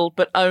fiddle,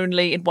 but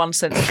only in one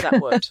sense of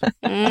that word.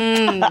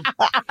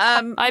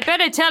 I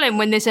better tell him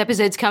when this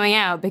episode's coming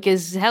out,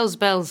 because hell's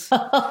bells.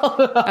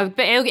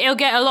 He'll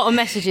get a lot of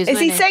messages. Is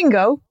he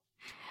single?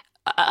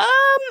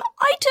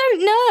 I don't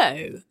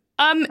know.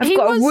 I've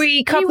got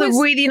a couple of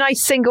really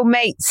nice single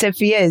mates if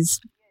he is.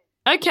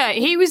 Okay,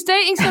 he was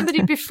dating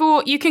somebody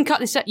before. You can cut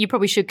this out. You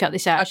probably should cut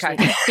this out,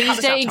 actually. Okay. He was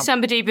dating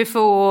somebody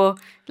before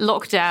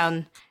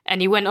lockdown,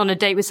 and he went on a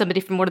date with somebody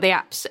from one of the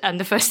apps, and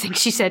the first thing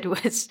she said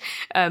was,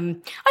 I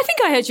think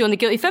I heard you on The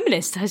Guilty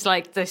Feminist. I was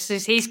like,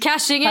 he's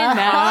cashing in,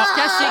 man. He's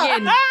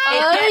cashing in.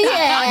 Oh,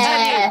 yeah. I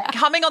tell you,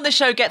 coming on the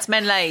show gets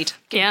men laid.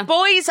 Yeah.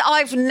 Boys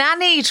I've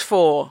nannied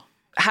for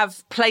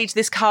have played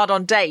this card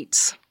on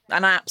dates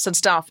and apps and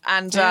stuff.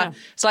 And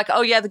it's like,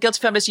 oh, yeah, The Guilty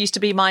Feminist used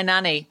to be my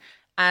nanny.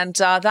 And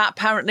that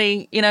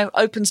apparently,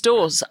 opens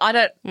doors. I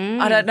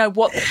don't know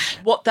what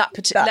that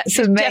particular... Let's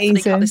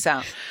definitely cut this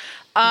out.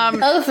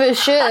 Oh, for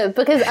sure.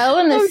 Because I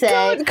want to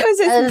say... because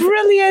it's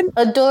brilliant.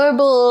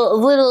 Adorable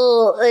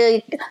little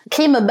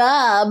Kemah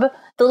Bob,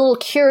 the little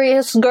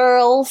curious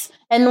girls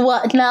and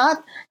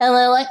whatnot. And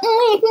they're like,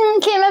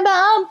 Kemah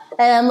Bob.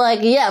 And I'm like,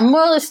 yeah,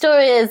 moral of the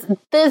story is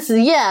this,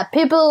 yeah,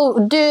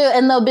 people do,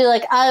 and they'll be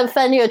like, I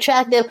find you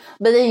attractive.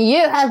 But then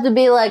you have to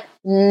be like,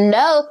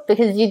 no,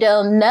 because you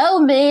don't know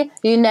me.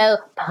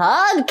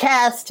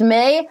 Podcast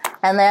me.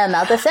 And they're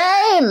not the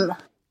same.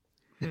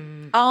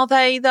 Are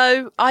they,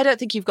 though? I don't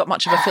think you've got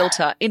much of a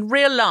filter. In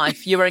real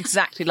life, you are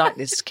exactly like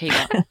this,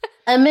 Kemah.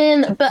 I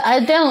mean, but I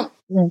don't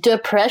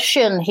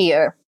depression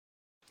here.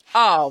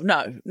 Oh,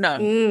 no.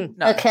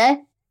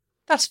 Okay.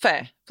 That's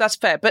fair.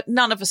 But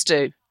none of us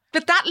do.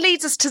 But that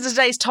leads us to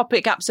today's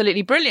topic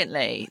absolutely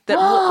brilliantly, that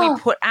what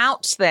we put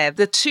out there,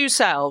 the two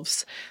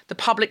selves, the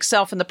public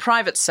self and the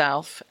private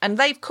self, and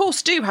they, of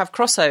course, do have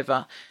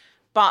crossover,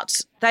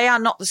 but they are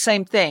not the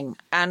same thing.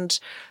 And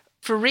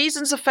for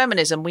reasons of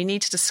feminism, we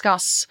need to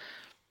discuss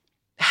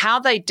how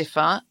they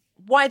differ,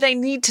 why they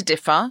need to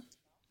differ,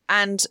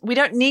 and we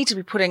don't need to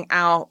be putting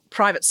our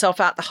private self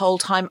out the whole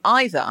time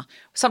either.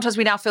 Sometimes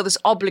we now feel this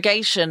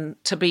obligation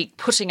to be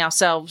putting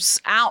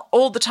ourselves out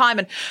all the time,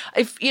 and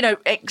if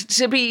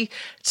to be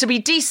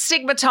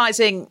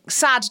destigmatizing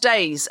sad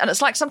days. And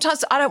it's like,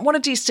 sometimes I don't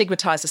want to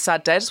destigmatize a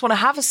sad day. I just want to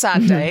have a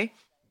sad day.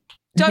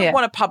 Don't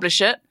want to publish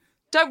it.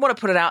 Don't want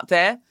to put it out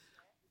there.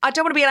 I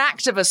don't want to be an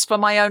activist for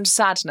my own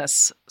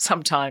sadness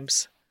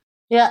sometimes.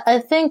 Yeah, I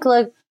think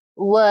like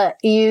what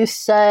you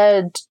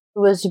said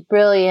was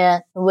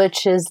brilliant,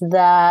 which is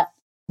that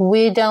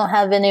we don't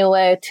have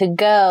anywhere to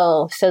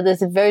go. So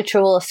this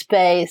virtual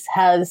space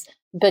has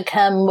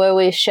become where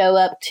we show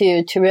up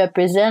to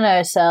represent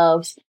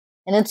ourselves.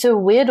 And it's a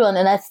weird one.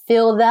 And I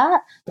feel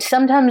that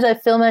sometimes I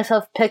feel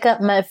myself pick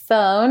up my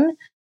phone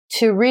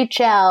to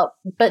reach out,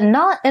 but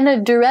not in a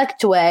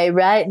direct way,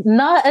 right?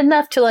 Not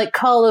enough to like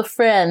call a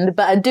friend,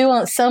 but I do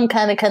want some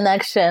kind of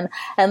connection.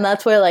 And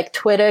that's where like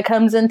Twitter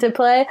comes into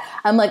play.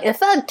 I'm like,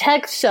 if I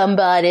text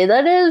somebody,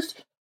 that is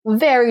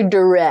very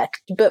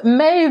direct, but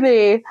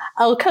maybe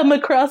I'll come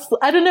across,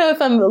 I don't know if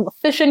I'm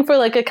fishing for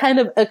like a kind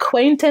of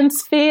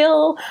acquaintance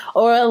feel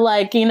or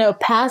like, you know,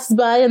 pass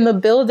by in the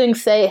building,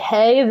 say,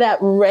 hey, that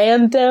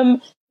random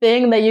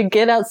thing that you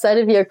get outside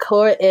of your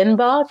core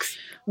inbox.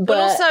 But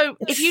also,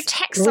 if you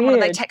text someone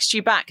and they text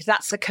you back,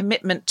 that's a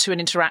commitment to an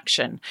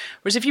interaction.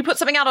 Whereas if you put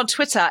something out on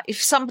Twitter,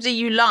 if somebody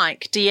you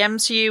like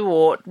DMs you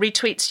or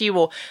retweets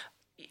you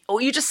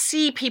or you just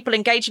see people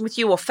engaging with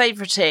you or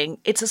favoriting,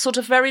 it's a sort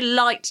of very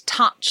light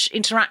touch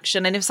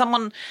interaction. And if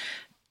someone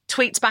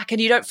tweets back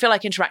and you don't feel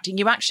like interacting,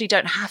 you actually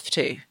don't have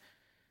to.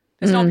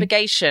 There's no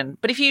obligation.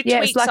 But if you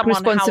tweet like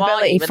someone, how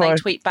are you? And they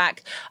tweet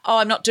back, oh,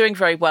 I'm not doing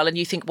very well. And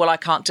you think, well, I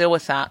can't deal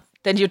with that.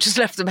 Then you've just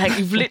left them hanging.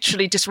 You've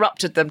literally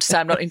disrupted them to say,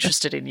 I'm not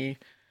interested in you.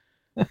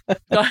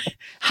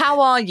 How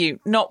are you?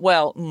 Not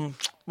well.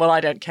 Well, I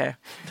don't care.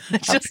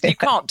 It's just, you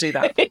can't do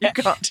that. You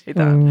can't do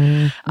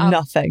that.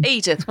 Nothing.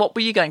 Edith, what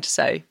were you going to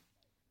say?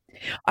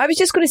 I was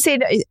just going to say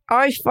that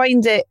I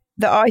find it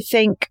that I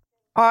think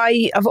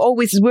I've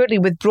always, weirdly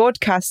with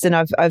broadcasting,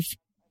 I've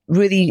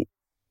really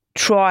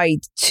tried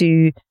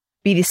to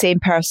be the same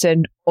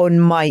person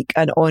on mic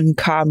and on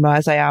camera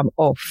as I am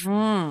off.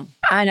 And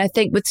I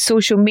think with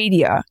social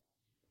media,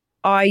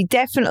 I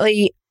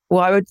definitely,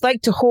 well, I would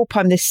like to hope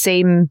I'm the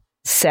same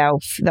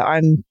self that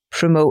I'm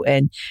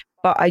promoting,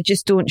 but I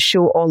just don't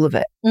show all of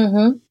it,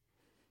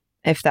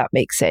 if that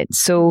makes sense.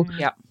 So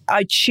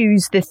I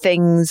choose the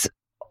things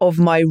of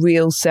my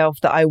real self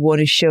that I want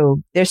to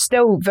show. They're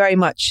still very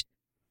much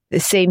the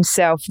same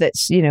self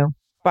that's, you know,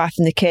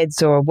 bathing the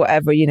kids or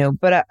whatever, you know,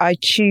 but I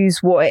choose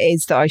what it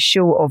is that I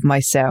show of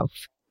myself.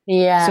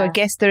 Yeah. So I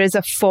guess there is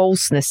a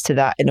falseness to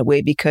that in a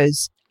way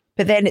because,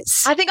 but then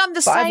it's... I think I'm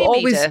the same,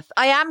 Edith.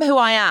 I am who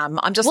I am.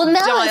 I'm just dialed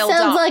up. Well, now it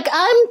sounds like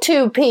I'm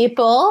two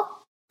people.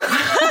 No.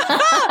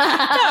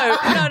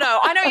 I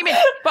know what you mean.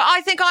 But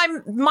I think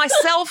I'm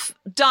myself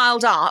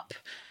dialed up,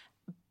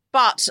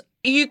 but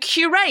you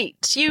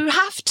curate. You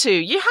have to.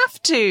 You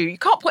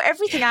can't put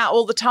everything out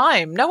all the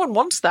time. No one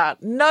wants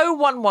that. No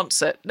one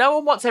wants it. No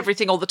one wants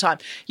everything all the time.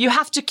 You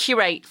have to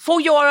curate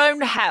for your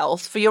own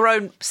health, for your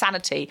own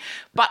sanity,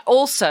 but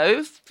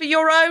also for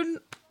your own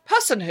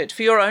personhood,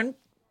 for your own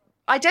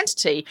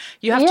identity.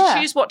 You have to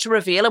choose what to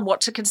reveal and what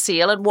to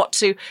conceal and what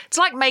to... It's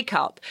like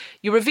makeup.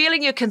 You're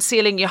revealing, you're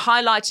concealing, you're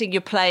highlighting,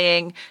 you're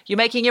playing, you're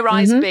making your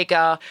eyes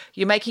bigger,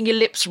 you're making your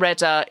lips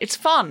redder. It's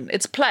fun.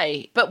 It's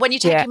play. But when you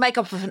take your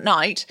makeup off at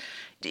night,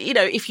 you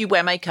know, if you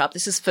wear makeup,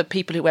 this is for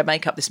people who wear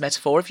makeup, this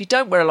metaphor. If you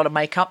don't wear a lot of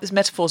makeup, this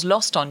metaphor's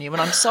lost on you,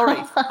 and I'm sorry.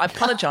 I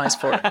apologise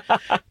for it.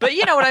 But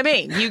you know what I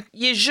mean.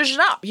 You zhuzh it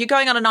up. You're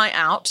going on a night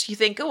out. You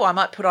think, oh, I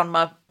might put on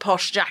my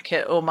posh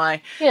jacket or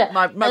my red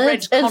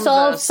Converse. It's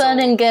all fun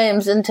and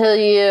games until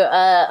you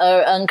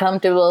are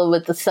uncomfortable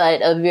with the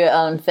sight of your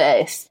own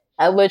face,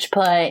 at which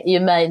point you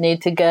might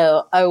need to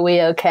go, are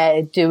we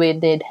okay? Do we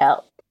need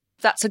help?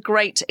 That's a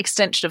great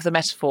extension of the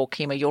metaphor,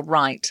 Kemah. You're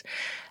right.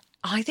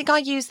 I think I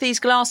use these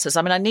glasses.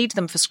 I mean, I need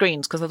them for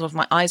screens because otherwise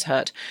my eyes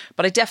hurt.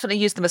 But I definitely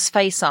use them as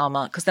face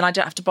armour because then I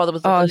don't have to bother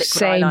with the liquid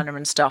eyeliner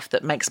and stuff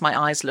that makes my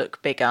eyes look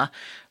bigger,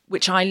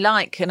 which I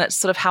like. And it's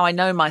sort of how I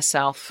know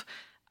myself.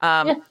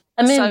 I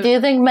mean, do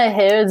you think my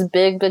hair is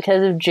big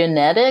because of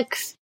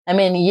genetics? I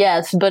mean,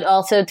 yes, but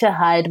also to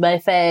hide my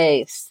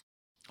face.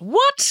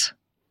 What?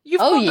 You've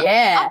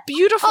got a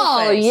beautiful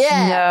face. Oh,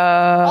 yeah.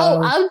 No.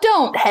 Oh, I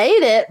don't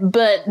hate it,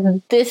 but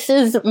this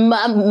is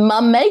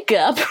my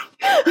makeup.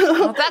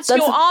 Well, that's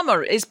your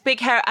armour, is big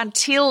hair and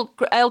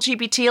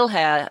LGB teal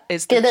hair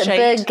is the shade. Get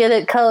it big, get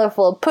it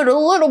colourful. Put a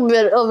little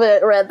bit of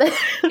it right there.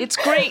 It's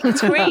green.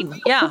 It's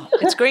green. Yeah,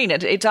 it's green.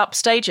 It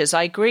upstages.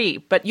 I agree.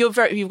 But you've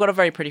got a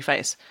very pretty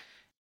face.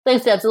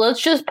 Thanks, Deb. So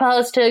let's just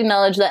pause to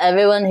acknowledge that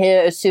everyone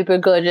here is super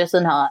gorgeous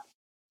and hot.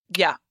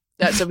 Yeah.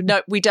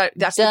 No, we don't.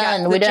 That's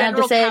done. We don't have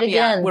to say it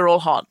again. We're all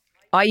hot.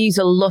 I use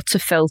a lot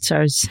of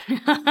filters.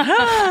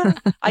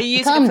 Are you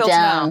using a filter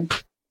now?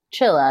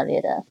 Chill out,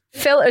 Edith.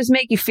 Filters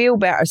make you feel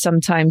better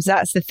sometimes.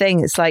 That's the thing.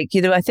 It's like,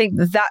 you know, I think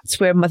that's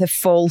where the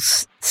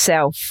false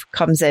self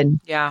comes in.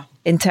 Yeah.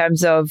 In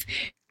terms of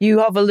you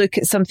have a look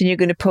at something you're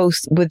going to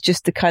post with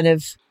just the kind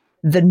of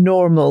the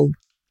normal,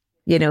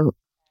 you know,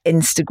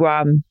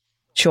 Instagram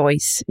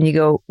choice. And you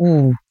go,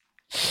 ooh,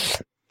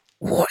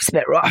 it's a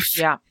bit rough.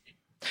 Yeah.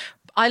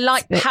 I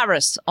like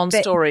Paris on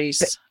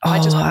stories. I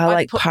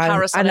like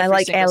Paris and I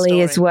like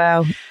LA as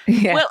well.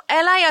 Yeah. Well,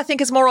 LA I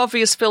think is more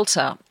obvious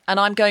filter, and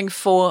I'm going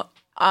for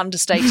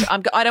understated.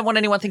 I don't want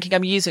anyone thinking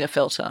I'm using a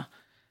filter.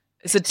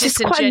 It's a just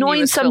quite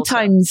annoying disingenuous filter.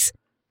 sometimes.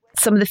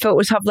 Some of the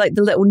filters have like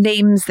the little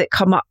names that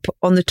come up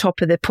on the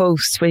top of the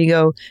post where you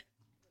go,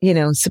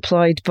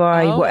 supplied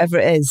by whatever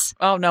it is.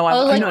 Oh, no.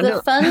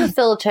 The fun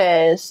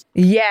filters.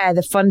 Yeah,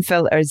 the fun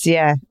filters,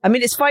 yeah. I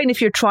mean, it's fine if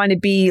you're trying to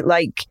be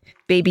like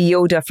Baby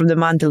Yoda from The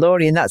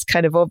Mandalorian. That's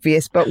kind of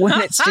obvious. But when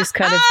it's just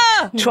kind of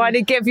trying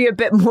to give you a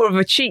bit more of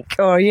a cheek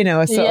or,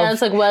 a sort of...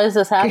 it's like, why is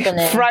this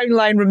happening? Frown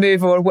line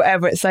removal or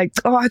whatever. It's like,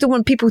 I don't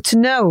want people to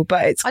know,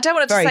 but it's I don't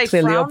want it to say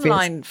frown obvious.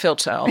 Line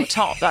filter on the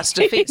top. That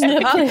defeats the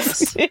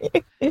purpose.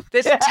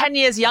 There's a 10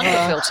 years younger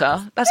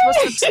filter. That's what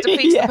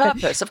defeats the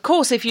purpose. Of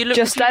course, if you're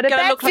going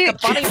to look like a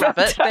bunny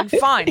rabbit, then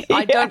fine.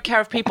 I don't care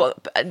if people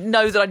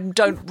know that I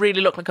don't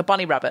really look like a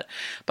bunny rabbit,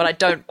 but I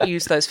don't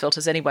use those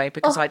filters anyway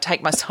because I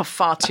take myself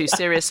far too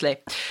seriously.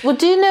 Well,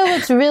 do you know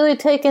what's really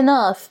taken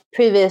off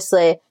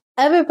previously?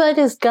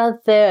 Everybody's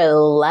got their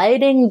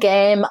lighting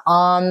game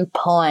on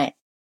point.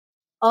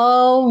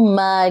 Oh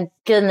my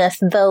goodness,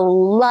 the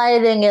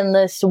lighting in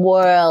this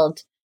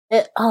world.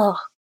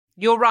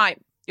 You're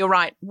right.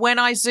 When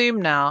I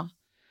zoom now,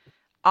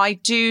 I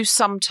do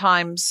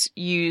sometimes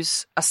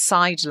use a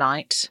side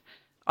light,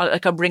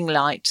 like a ring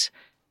light,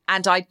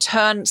 and I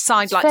turn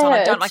side lights on.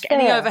 I don't like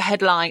any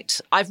overhead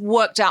light. I've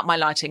worked out my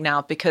lighting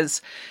now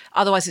because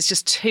otherwise it's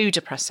just too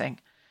depressing.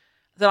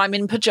 That I'm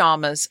in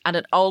pajamas and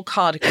an old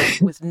cardigan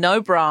with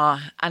no bra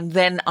and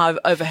then I've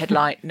overhead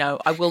light. No,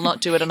 I will not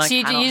do it. And so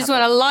you just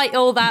want to light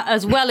all that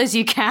as well as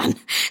you can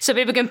so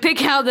people can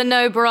pick out the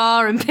no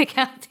bra and pick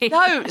out the...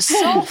 No,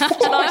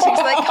 soft lighting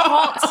so they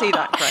can't see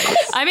that,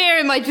 Grace. I'm here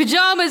in my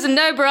pajamas and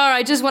no bra.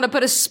 I just want to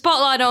put a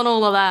spotlight on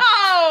all of that.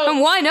 No!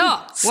 And why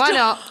not? Why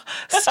not?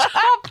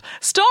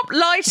 Stop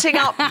lighting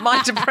up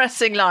my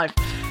depressing life.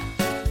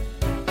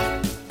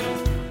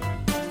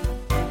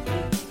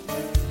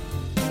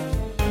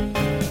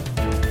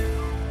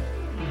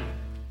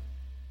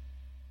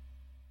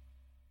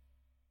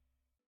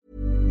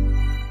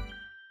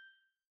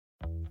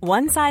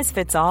 One size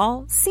fits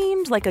all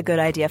seemed like a good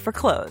idea for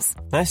clothes.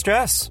 Nice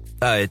dress.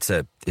 It's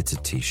a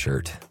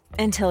t-shirt.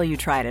 Until you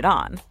tried it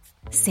on.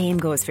 Same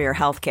goes for your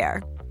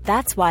healthcare.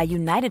 That's why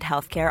United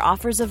Healthcare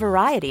offers a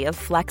variety of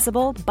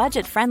flexible,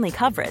 budget-friendly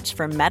coverage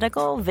for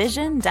medical,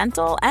 vision,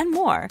 dental, and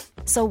more.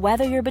 So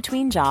whether you're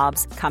between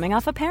jobs, coming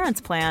off a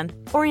parent's plan,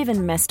 or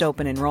even missed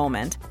open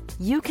enrollment,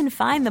 you can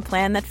find the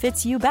plan that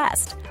fits you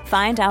best.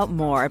 Find out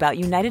more about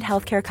United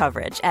Healthcare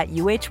coverage at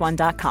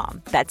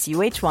uh1.com. That's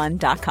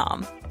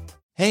uh1.com.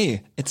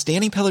 Hey, it's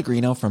Danny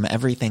Pellegrino from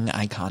Everything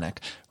Iconic.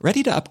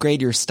 Ready to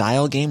upgrade your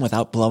style game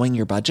without blowing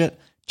your budget?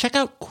 Check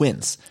out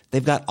Quince.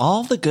 They've got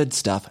all the good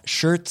stuff,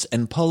 shirts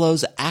and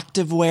polos,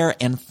 activewear,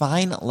 and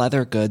fine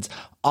leather goods,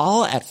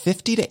 all at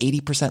 50 to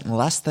 80%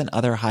 less than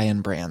other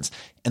high-end brands.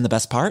 And the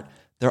best part?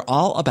 They're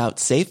all about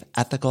safe,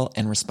 ethical,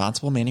 and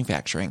responsible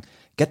manufacturing.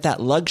 Get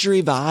that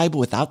luxury vibe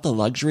without the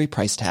luxury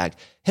price tag.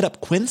 Hit up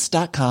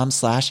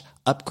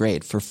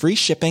quince.com/upgrade for free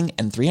shipping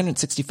and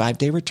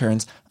 365-day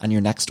returns on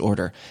your next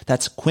order.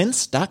 That's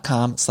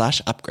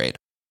quince.com/upgrade.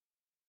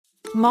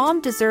 Mom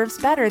deserves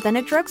better than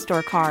a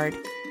drugstore card.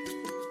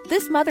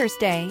 This Mother's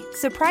Day,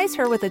 surprise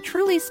her with a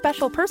truly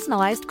special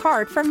personalized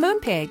card from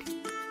Moonpig.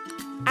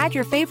 Add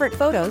your favorite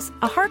photos,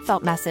 a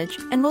heartfelt message,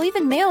 and we'll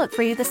even mail it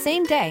for you the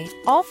same day,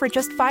 all for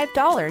just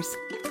 $5.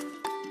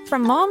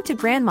 From mom to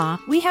grandma,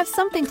 we have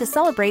something to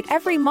celebrate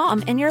every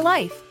mom in your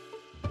life.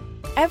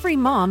 Every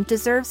mom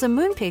deserves a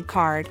Moonpig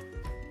card.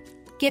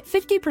 Get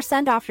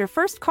 50% off your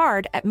first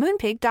card at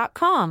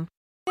moonpig.com.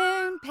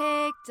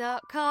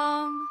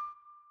 Moonpig.com.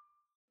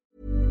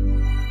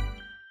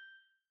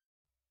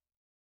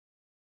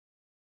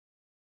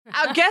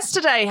 Our guest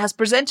today has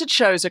presented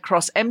shows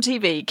across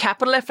MTV,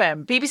 Capital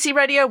FM, BBC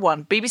Radio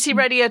 1, BBC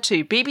Radio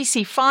 2,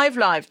 BBC 5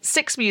 Live,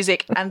 6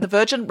 Music, and the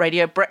Virgin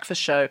Radio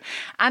Breakfast Show,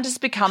 and has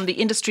become the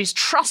industry's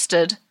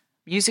trusted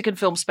music and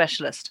film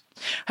specialist.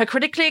 Her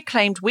critically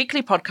acclaimed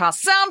weekly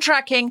podcast,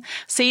 Soundtracking,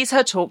 sees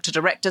her talk to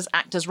directors,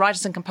 actors,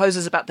 writers and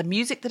composers about the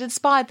music that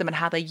inspired them and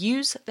how they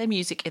use their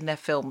music in their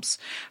films,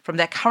 from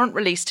their current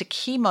release to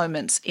key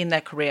moments in their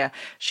career.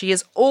 She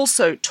has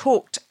also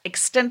talked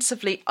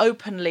extensively,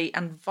 openly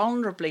and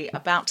vulnerably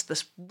about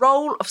the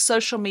role of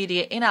social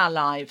media in our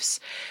lives,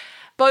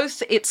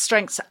 both its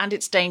strengths and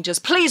its dangers.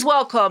 Please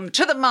welcome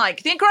to the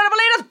mic the incredible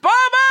Edith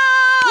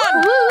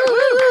Bowman!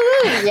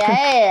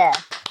 Yeah.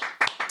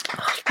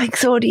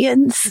 Thanks,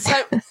 audience.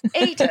 So,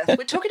 Edith,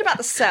 we're talking about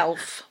the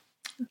self.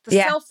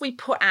 Self we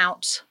put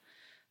out.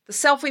 The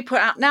self we put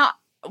out. Now,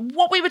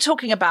 what we were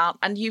talking about,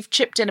 and you've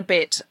chipped in a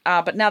bit,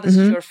 but now this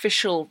is your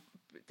official.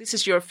 This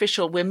is your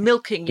official. We're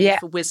milking you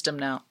for wisdom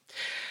now.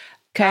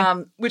 Okay.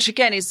 Which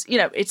again is,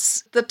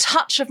 it's the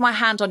touch of my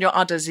hand on your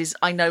udders is,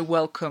 I know,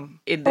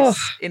 welcome in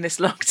this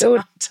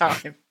lockdown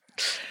time.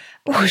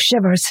 Oh,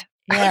 shivers.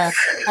 Yeah,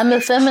 I'm a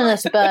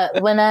feminist,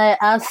 but when I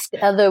ask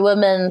other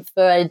women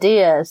for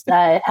ideas,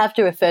 I have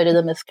to refer to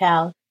them as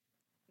cows.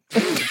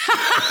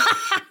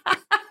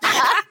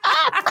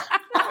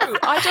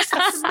 I just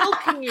was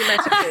milking you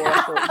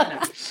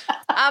metaphor.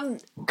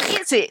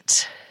 Is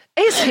it?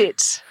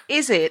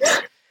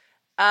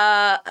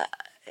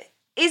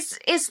 Is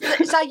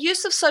our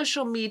use of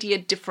social media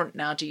different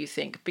now, do you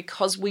think?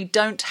 Because we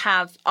don't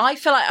have, I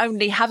feel I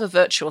only have a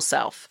virtual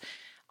self.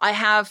 I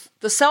have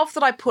the self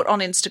that I put on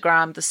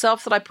Instagram, the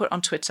self that I put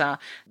on Twitter,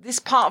 this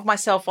part of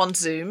myself on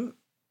Zoom,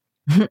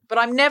 but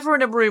I'm never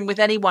in a room with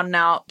anyone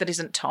now that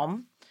isn't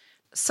Tom.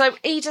 So,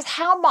 Edith,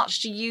 how much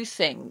do you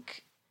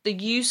think the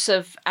use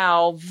of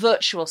our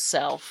virtual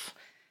self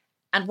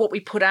and what we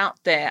put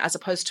out there as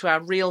opposed to our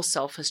real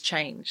self has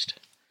changed?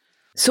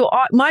 So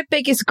my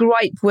biggest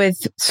gripe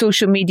with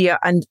social media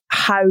and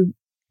how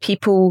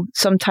people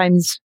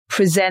sometimes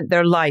present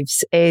their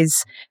lives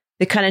is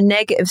the kind of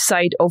negative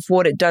side of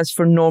what it does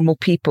for normal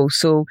people.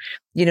 So,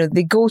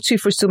 the go-to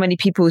for so many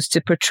people is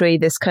to portray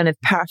this kind of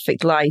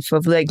perfect life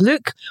of like,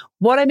 look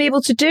what I'm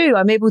able to do.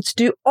 I'm able to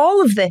do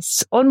all of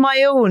this on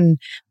my own.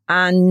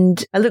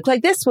 And I look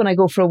like this when I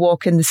go for a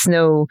walk in the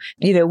snow,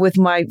 with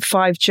my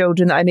 5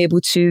 children, I'm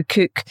able to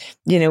cook,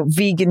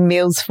 vegan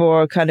meals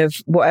for kind of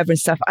whatever and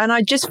stuff. And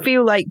I just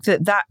feel like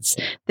that's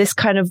this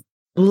kind of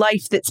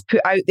life that's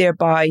put out there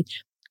by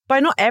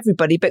not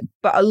everybody, but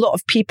a lot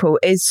of people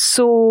is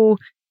so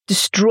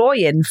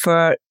destroying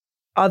for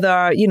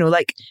other,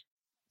 like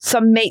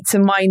some mates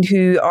of mine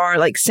who are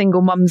like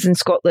single mums in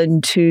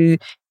Scotland who,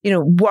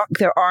 work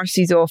their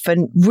arses off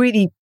and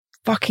really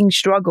fucking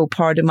struggle,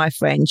 pardon my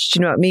French, do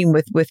you know what I mean,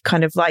 with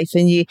kind of life.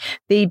 And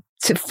they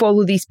to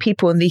follow these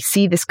people and they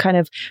see this kind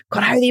of,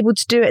 God, how are they able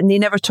to do it? And they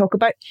never talk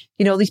about,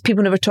 these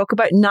people never talk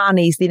about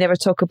nannies. They never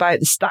talk about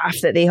the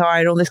staff that they hire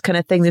and all this kind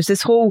of thing. There's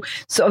this whole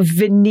sort of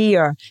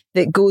veneer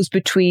that goes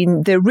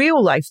between the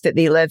real life that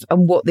they live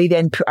and what they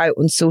then put out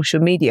on social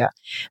media.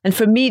 And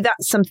for me,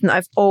 that's something that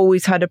I've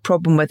always had a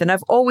problem with. And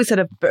I've always had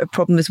a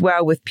problem as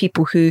well with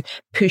people who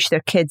push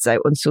their kids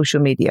out on social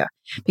media,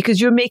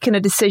 because you're making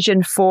a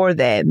decision for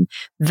them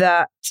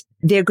that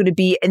they're going to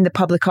be in the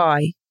public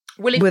eye.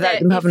 Well, without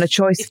them having a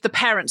choice. If the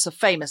parents are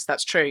famous,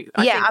 that's true.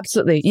 I think,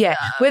 absolutely. Yeah.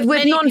 With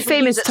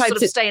non-famous types.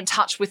 Sort of stay in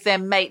touch with their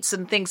mates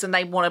and things, and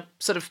they want to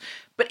sort of,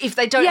 but if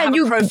they don't have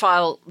a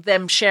profile,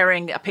 them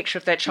sharing a picture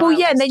of their child. Well,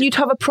 yeah, and then you'd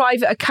have a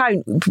private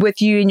account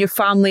with you and your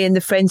family and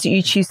the friends that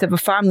you choose to have a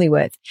family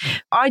with.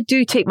 I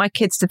do take my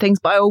kids to things,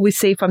 but I always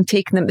say if I'm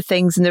taking them to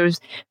things, and there's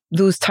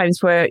those times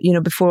where,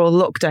 before all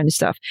lockdown and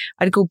stuff,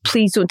 I'd go,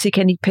 please don't take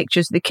any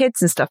pictures of the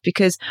kids and stuff,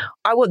 because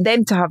I want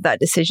them to have that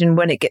decision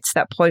when it gets to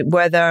that point,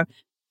 whether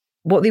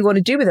what they want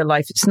to do with their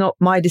life. It's not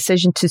my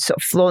decision to sort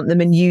of flaunt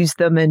them and use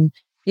them and,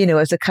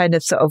 as a kind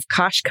of sort of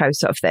cash cow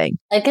sort of thing.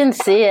 I can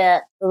see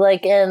it,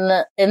 like in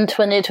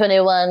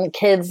 2021,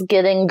 kids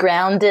getting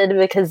grounded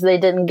because they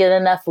didn't get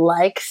enough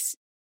likes,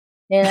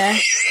 and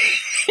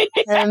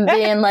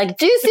being like,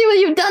 do you see what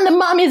you've done to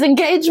mommy's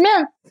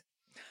engagement?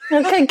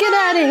 Okay, get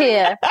out of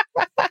here.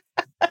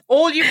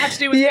 All you had to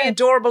do was be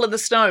adorable in the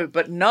snow,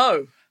 but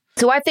no.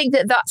 So I think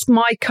that that's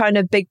my kind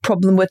of big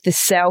problem with the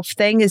self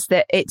thing, is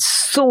that it's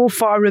so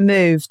far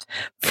removed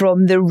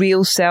from the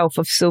real self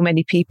of so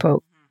many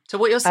people. So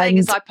what you're saying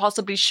is I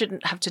possibly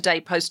shouldn't have today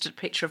posted a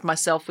picture of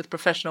myself with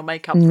professional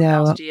makeup from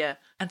last year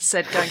and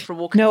said going for a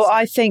walk. No,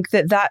 I think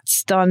that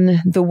that's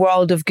done the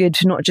world of good,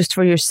 not just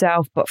for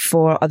yourself, but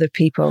for other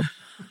people.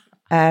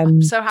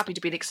 I'm so happy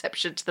to be an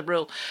exception to the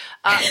rule.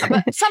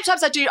 But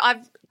sometimes I do,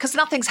 because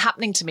nothing's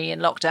happening to me in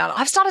lockdown,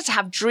 I've started to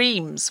have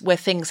dreams where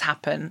things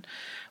happen.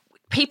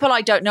 People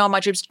I don't know in my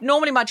dreams.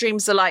 Normally my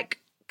dreams are like,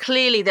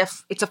 clearly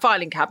it's a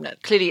filing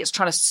cabinet. Clearly it's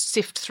trying to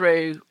sift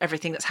through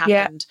everything that's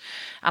happened.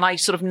 Yeah. And I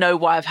sort of know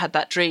why I've had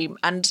that dream.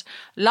 And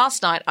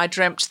last night I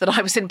dreamt that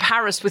I was in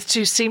Paris with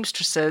 2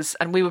 seamstresses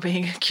and we were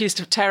being accused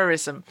of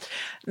terrorism.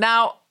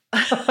 Now,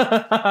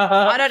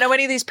 I don't know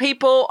any of these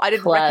people. I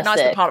didn't recognise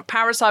the part of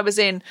Paris I was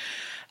in.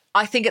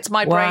 I think it's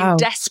my brain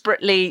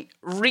desperately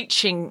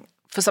reaching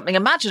for something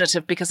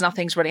imaginative because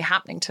nothing's really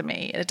happening to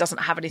me and it doesn't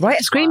have anything. Write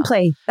a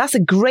screenplay. That's a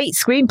great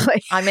screenplay.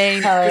 I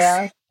mean,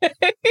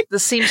 the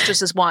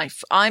seamstress's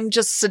wife. I'm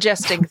just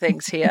suggesting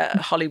things here,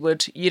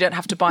 Hollywood. You don't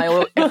have to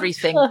buy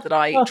everything that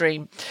I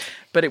dream,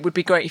 but it would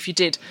be great if you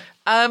did.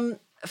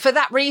 For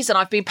that reason,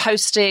 I've been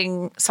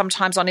posting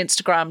sometimes on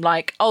Instagram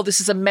like, oh, this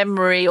is a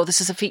memory, or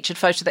this is a featured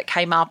photo that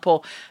came up,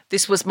 or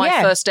this was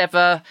my first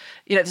ever,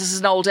 this is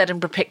an old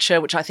Edinburgh picture,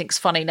 which I think is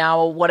funny now,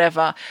 or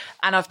whatever.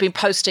 And I've been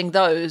posting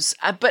those.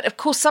 But of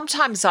course,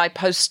 sometimes I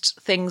post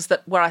things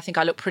where I think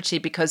I look pretty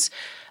because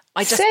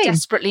I just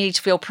desperately need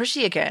to feel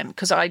pretty again,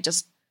 because I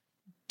just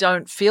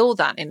don't feel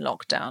that in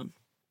lockdown.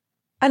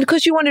 And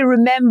because you want to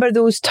remember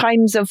those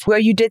times of where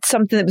you did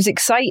something that was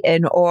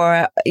exciting,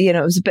 or, it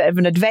was a bit of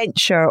an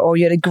adventure, or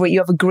you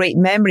have a great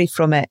memory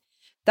from it.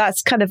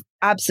 That's kind of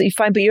absolutely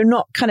fine. But you're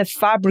not kind of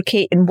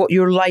fabricating what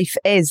your life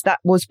is. That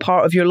was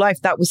part of your life.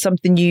 That was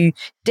something you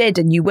did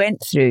and you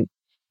went through.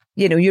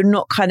 You're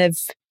not kind of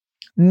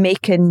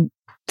making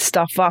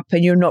stuff up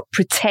and you're not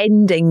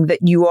pretending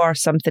that you are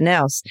something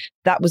else.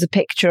 That was a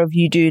picture of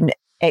you doing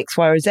X,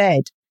 Y, or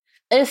Z.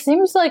 It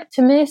seems like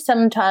to me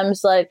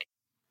sometimes like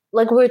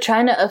we're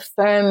trying to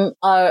affirm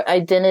our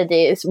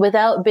identities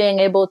without being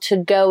able to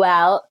go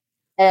out.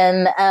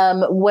 And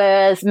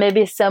whereas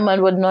maybe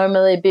someone would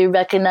normally be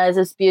recognized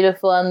as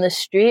beautiful on the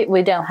street,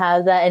 we don't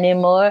have that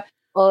anymore.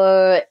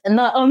 or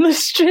not on the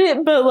street,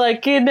 but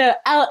like, you know,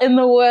 out in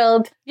the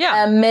world.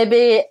 Yeah. And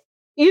maybe,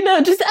 you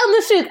know, just on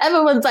the street,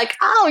 everyone's like,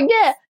 oh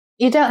yeah.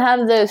 You don't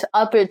have those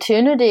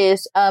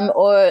opportunities,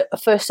 or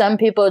for some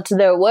people, it's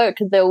their work.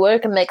 Their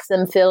work makes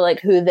them feel like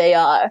who they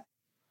are.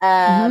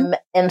 And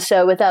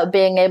so without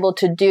being able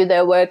to do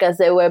their work as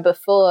they were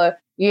before,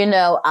 you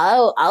know,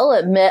 I'll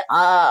admit,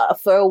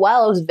 for a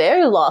while I was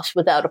very lost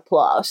without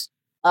applause.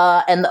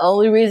 And the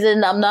only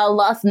reason I'm not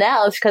lost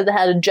now is because I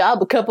had a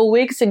job a couple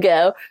weeks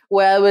ago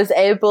where I was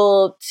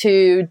able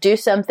to do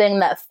something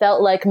that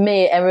felt like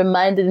me and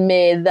reminded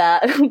me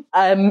that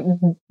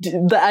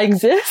that I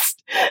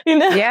exist, you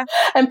know? Yeah.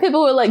 And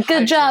people were like,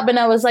 good job. And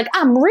I was like,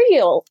 I'm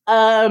real.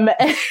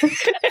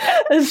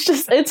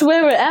 It's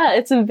where we're at.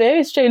 It's a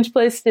very strange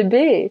place to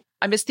be.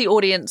 I miss the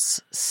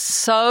audience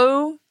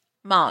so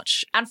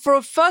much. And for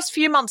the first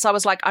few months, I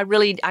was like, I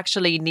really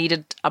actually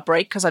needed a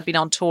break because I'd been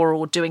on tour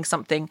or doing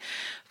something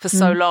for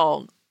so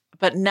long.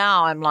 But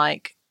now I'm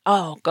like,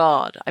 oh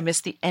God, I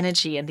miss the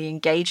energy and the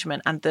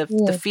engagement and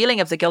the feeling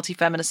of the Guilty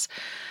Feminist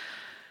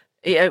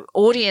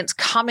audience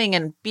coming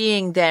and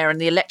being there, and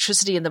the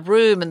electricity in the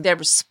room and their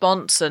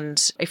response.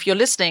 And if you're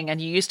listening and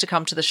you used to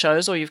come to the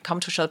shows or you've come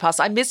to a show in the past,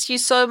 I miss you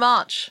so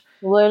much.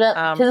 Word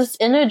up, because it's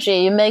energy.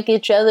 You make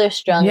each other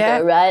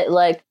stronger, right?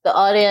 Like the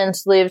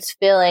audience leaves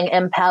feeling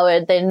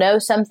empowered. They know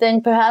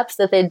something perhaps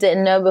that they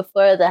didn't know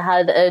before, that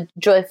had a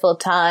joyful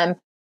time.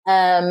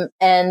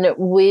 And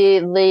we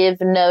leave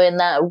knowing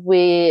that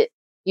we,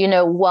 you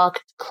know,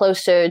 walked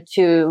closer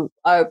to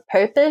our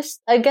purpose,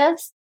 I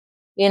guess,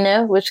 you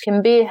know, which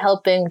can be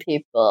helping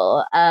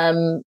people,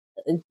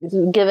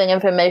 giving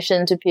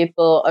information to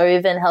people, or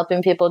even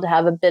helping people to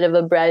have a bit of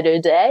a brighter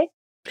day.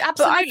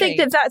 Absolutely. But I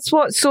think that's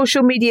what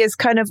social media is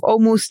kind of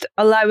almost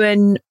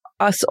allowing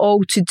us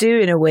all to do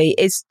in a way,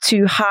 is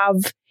to have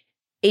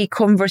a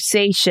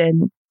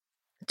conversation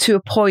to a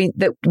point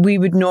that we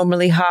would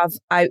normally have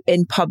out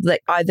in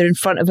public, either in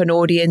front of an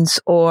audience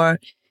or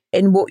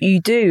in what you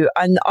do.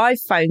 And I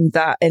found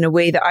that in a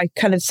way that I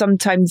kind of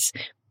sometimes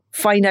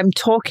find I'm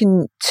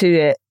talking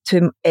to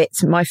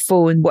it's my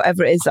phone,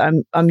 whatever it is that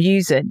I'm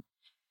using,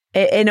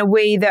 in a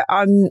way that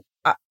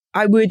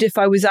I would if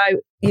I was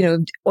out, you know,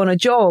 on a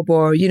job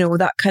or, you know,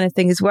 that kind of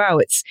thing as well.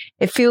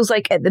 It feels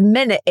like at the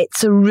minute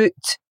it's a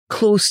route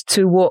close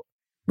to what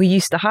we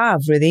used to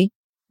have, really.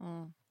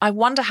 I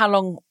wonder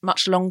how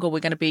much longer we're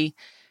going to be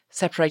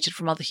separated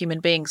from other human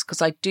beings,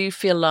 because I do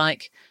feel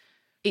like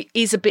it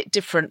is a bit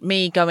different.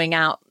 Me going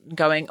out and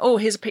going, oh,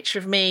 here's a picture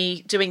of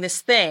me doing this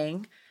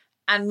thing,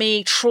 and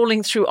me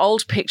trawling through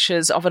old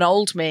pictures of an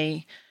old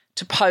me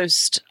to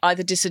post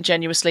either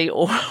disingenuously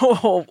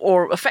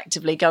or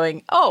effectively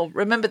going, oh,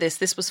 remember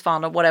this was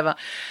fun, or whatever.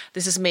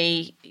 This is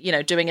me, you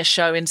know, doing a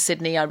show in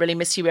Sydney. I really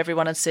miss you,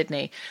 everyone in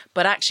Sydney.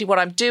 But actually what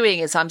I'm doing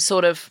is I'm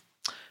sort of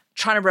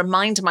trying to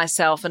remind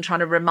myself and trying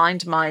to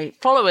remind my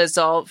followers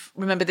of,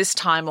 remember this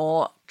time,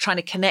 or trying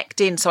to connect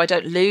in so I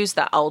don't lose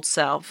that old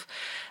self.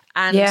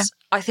 And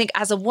I think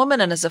as a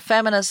woman and as a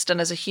feminist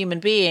and as a human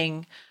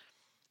being,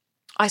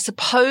 I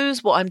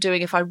suppose what I'm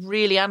doing, if I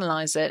really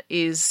analyze it,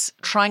 is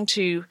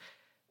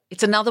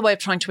it's another way of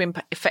trying to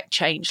effect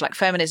change. Like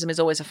feminism is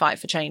always a fight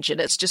for change.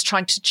 And it's just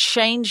trying to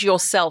change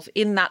yourself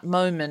in that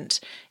moment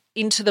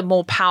into the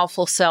more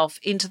powerful self,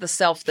 into the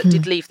self that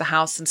did leave the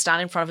house and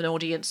stand in front of an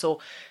audience or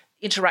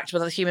interact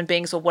with other human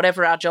beings or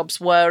whatever our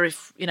jobs were,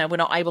 if, you know, we're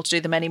not able to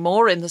do them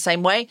anymore in the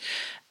same way,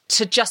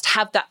 to just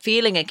have that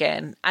feeling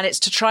again. And it's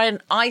to try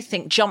and, I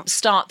think,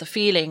 jumpstart the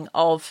feeling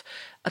of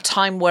a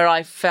time where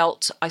I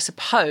felt, I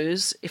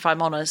suppose, if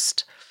I'm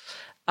honest,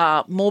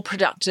 more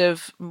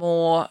productive,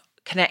 more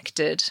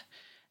connected,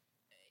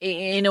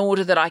 in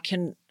order that I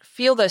can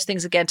feel those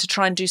things again, to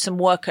try and do some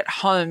work at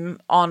home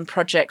on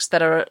projects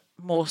that are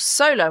more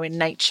solo in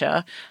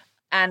nature,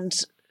 and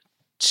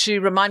to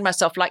remind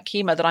myself, like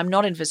Kemah, that I'm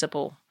not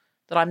invisible,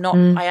 that I'm not,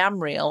 I am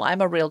real.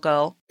 I'm a real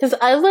girl. Because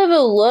I live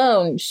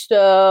alone,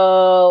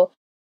 so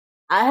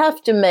I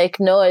have to make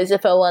noise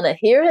if I want to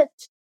hear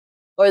it,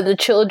 or the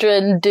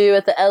children do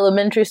at the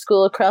elementary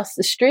school across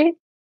the street.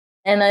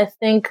 And I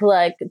think,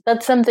 like,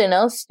 that's something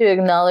else to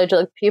acknowledge.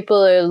 Like,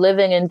 people are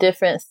living in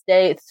different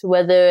states,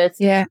 whether it's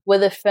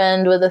with a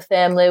friend, with a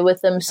family,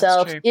 with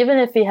themselves. Even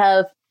if you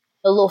have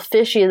a little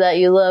fishy that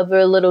you love or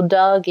a little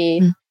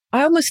doggy.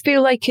 I almost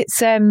feel like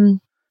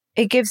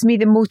it gives me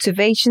the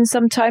motivation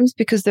sometimes,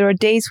 because there are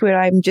days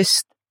where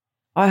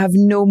I have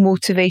no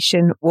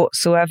motivation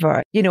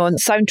whatsoever. You know, on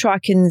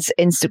Soundtracking's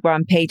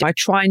Instagram page, I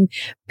try and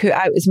put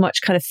out as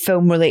much kind of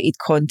film-related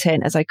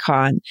content as I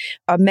can.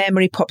 A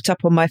memory popped up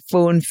on my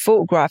phone,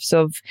 photographs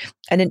of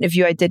an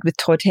interview I did with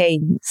Todd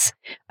Haynes.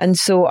 And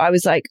so I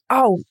was like,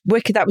 oh,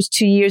 wicked, that was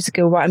 2 years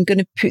ago, right? I'm going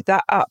to put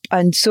that up.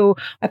 And so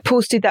I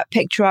posted that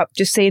picture up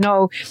just saying,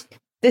 oh,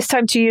 this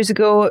time 2 years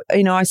ago,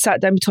 you know, I sat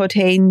down with Todd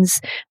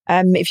Haynes.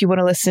 If you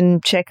want to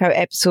listen, check out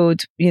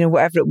episode, you know,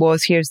 whatever it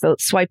was, here's the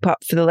swipe up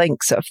for the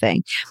link sort of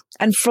thing.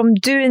 And from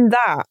doing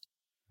that,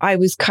 I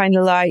was kind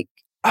of like,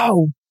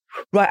 oh,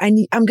 right,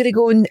 I'm going to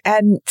go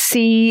and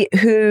see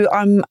who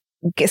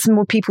get some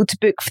more people to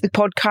book for the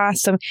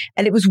podcast.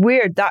 And it was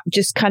weird. That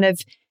just kind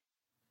of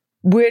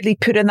weirdly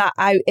putting that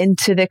out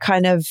into the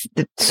kind of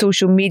the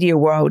social media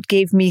world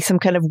gave me some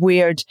kind of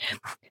weird,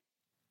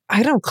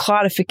 I don't know,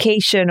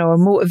 clarification or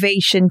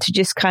motivation to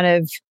just kind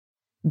of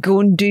go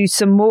and do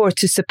some more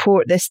to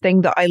support this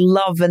thing that I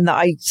love and that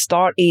I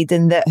started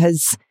and that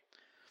has,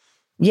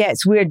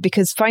 it's weird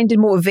because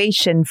finding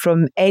motivation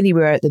from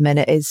anywhere at the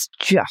minute is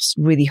just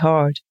really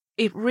hard.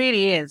 It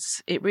really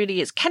is. It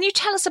really is. Can you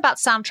tell us about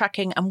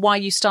soundtracking and why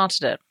you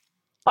started it?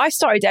 I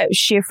started out with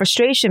sheer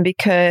frustration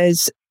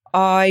because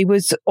I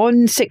was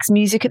on Six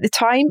Music at the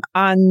time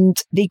and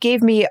they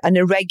gave me an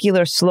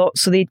irregular slot.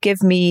 So they'd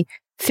give me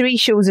 3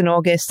 shows in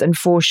August and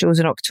 4 shows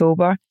in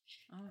October.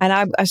 And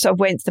I sort of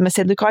went to them. I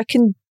said, look, I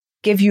can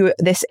give you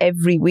this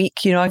every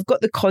week. You know, I've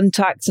got the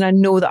contacts and I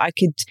know that I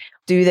could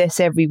do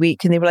this every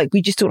week. And they were like,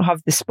 we just don't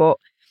have the spot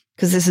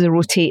because this is a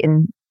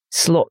rotating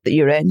slot that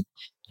you're in,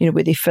 you know,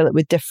 where they fill it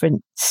with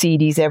different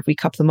CDs every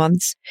couple of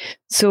months.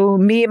 So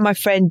me and my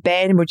friend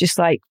Ben were just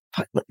like,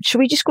 should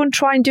we just go and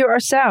try and do it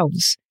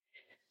ourselves?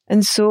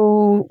 And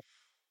so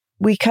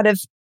we kind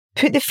of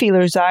put the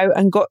feelers out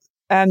and got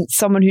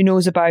someone who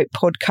knows about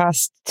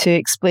podcasts to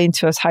explain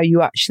to us how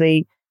you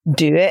actually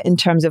do it in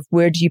terms of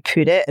where do you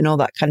put it and all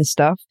that kind of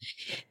stuff.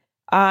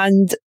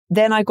 And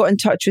then I got in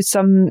touch with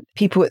some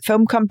people at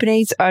film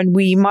companies and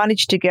we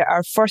managed to get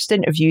our first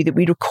interview that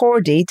we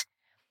recorded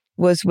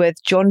was with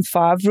Jon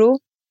Favreau.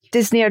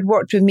 Disney had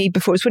worked with me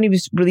before. It was when he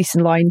was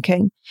releasing Lion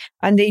King.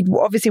 And they'd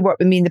obviously worked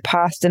with me in the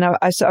past. And I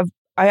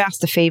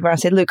asked a favour. I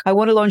said, look, I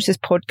want to launch this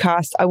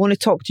podcast. I want to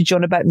talk to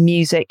Jon about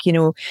music, you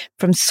know,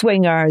 from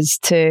Swingers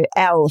to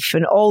Elf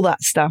and all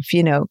that stuff,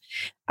 you know.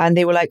 And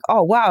they were like,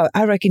 oh, wow,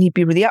 I reckon he'd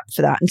be really up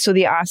for that. And so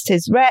they asked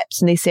his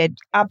reps and they said,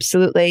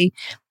 absolutely.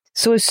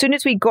 So as soon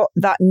as we got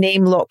that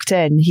name locked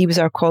in, he was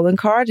our calling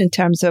card in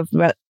terms of,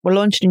 we're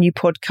launching a new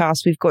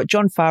podcast. We've got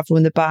Jon Favreau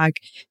in the bag.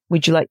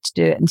 Would you like to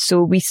do it? And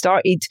so we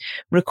started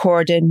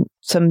recording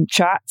some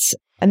chats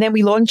and then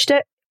we launched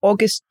it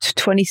August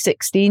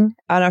 2016.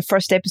 And our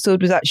first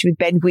episode was actually with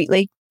Ben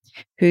Wheatley,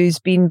 who's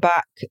been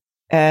back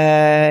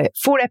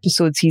 4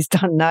 episodes he's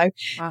done now.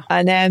 Wow.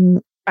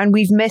 And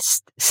we've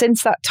missed,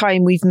 since that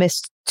time, we've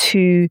missed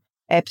 2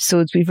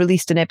 episodes. We've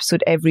released an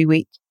episode every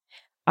week.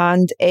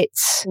 And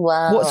it's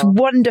what's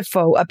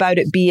wonderful about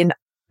it being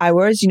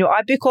ours. You know,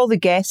 I book all the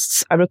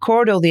guests, I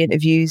record all the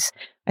interviews,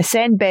 I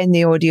send Ben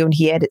the audio and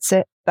he edits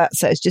it.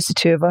 That's it. It's just the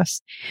 2 of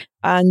us.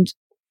 And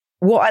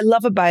what I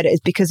love about it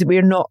is because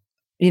we're not,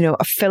 you know,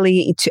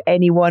 affiliated to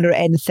anyone or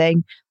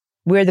anything.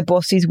 We're the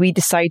bosses. We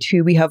decide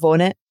who we have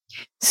on it.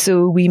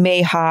 So we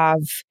may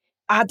have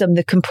Adam,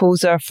 the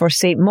composer for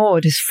Saint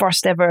Maud, his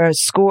first ever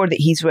score that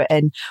he's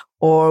written,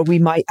 or we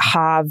might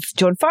have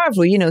Jon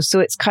Favreau, you know, so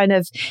it's kind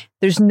of,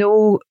 there's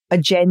no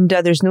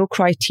agenda, there's no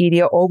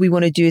criteria. All we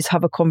want to do is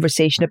have a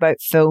conversation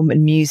about film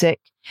and music.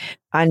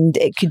 And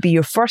it could be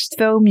your first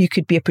film, you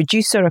could be a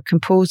producer, a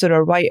composer,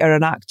 a writer,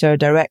 an actor, a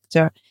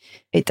director.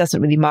 It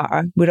doesn't really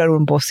matter. We're our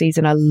own bosses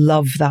and I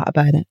love that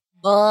about it.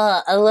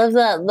 Oh, I love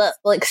that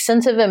like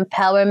sense of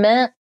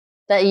empowerment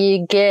that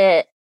you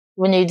get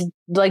when you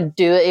like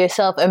do it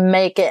yourself and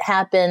make it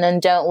happen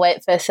and don't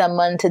wait for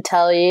someone to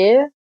tell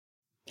you.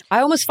 I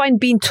almost find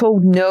being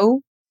told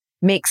no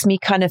makes me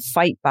kind of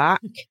fight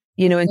back,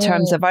 you know, in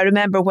terms of, I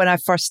remember when I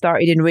first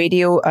started in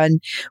radio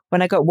and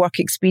when I got work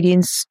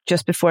experience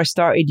just before I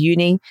started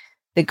uni,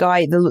 the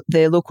guy,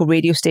 the local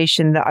radio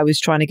station that I was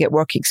trying to get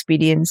work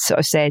experience sort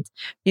of said,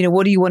 you know,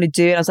 what do you want to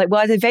do? And I was like,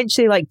 well, I'd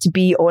eventually like to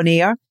be on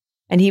air.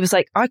 And he was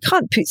like, I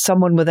can't put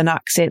someone with an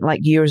accent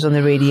like yours on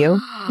the radio.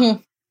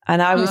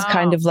 And I was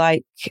kind of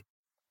like,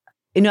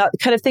 you know,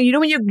 kind of thing, you know,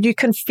 when you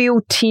can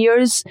feel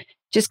tears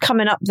just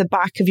coming up the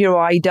back of your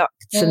eye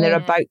ducts and they're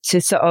about to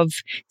sort of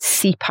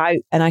seep out.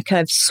 And I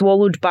kind of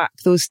swallowed back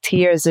those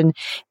tears. And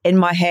in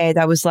my head,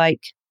 I was like,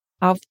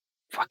 I'll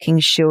fucking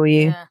show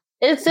you. Yeah.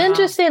 It's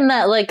interesting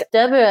that, like,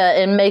 Deborah,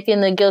 in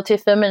making The Guilty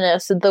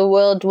Feminist, the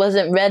world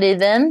wasn't ready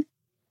then.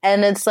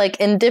 And it's like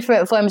in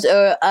different forms,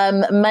 or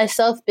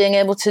myself being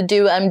able to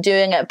do what I'm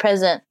doing at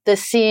present, the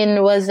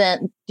scene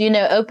wasn't, you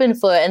know, open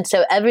for it. And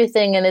so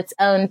everything in its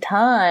own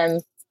time.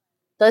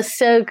 That's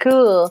so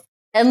cool.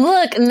 And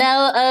look,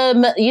 now,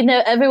 you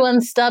know,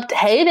 everyone stopped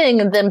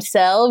hating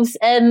themselves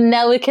and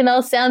now we can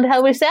all sound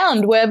how we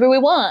sound wherever we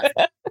want.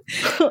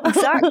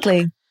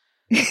 Exactly.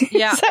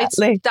 Yeah,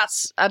 exactly.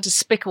 That's a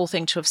despicable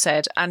thing to have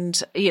said.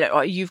 And, you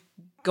know, you've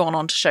gone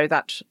on to show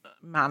that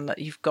man that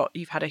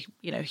you've had a,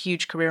 you know,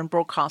 huge career in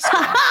broadcasting.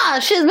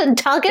 She's been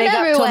talking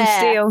everywhere. Tom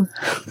Steele.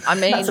 I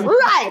mean, that's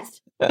right.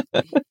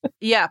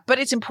 Yeah, but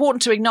it's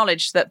important to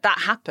acknowledge that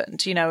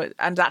happened, you know,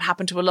 and that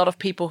happened to a lot of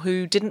people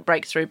who didn't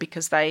break through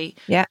because they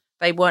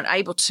weren't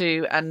able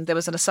to, and there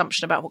was an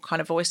assumption about what kind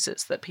of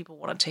voices that people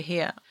wanted to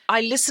hear.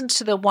 I listened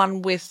to the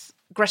one with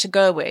Greta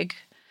Gerwig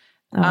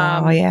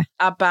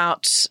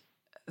about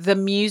the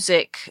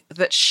music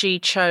that she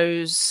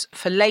chose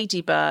for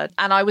Lady Bird.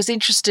 And I was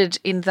interested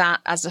in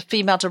that as a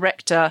female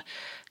director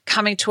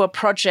coming to a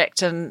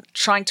project and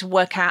trying to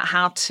work out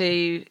how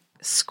to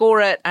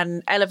score it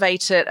and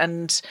elevate it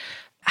and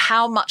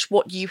how much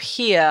what you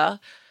hear.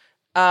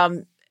 I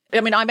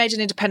mean, I made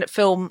an independent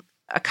film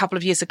a couple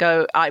of years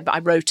ago, I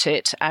wrote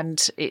it,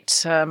 and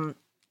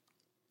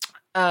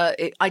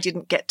I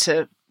didn't get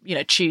to,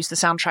 choose the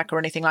soundtrack or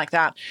anything like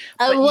that.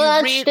 I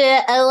watched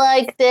it. I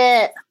liked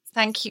it.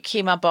 Thank you,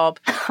 Kemah Bob.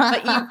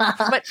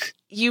 But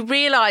you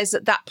realize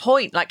at that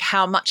point, like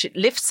how much it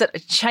lifts it,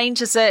 it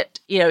changes it.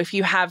 If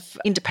you have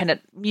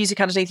independent music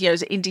underneath,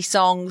 indie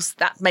songs,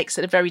 that makes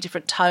it a very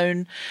different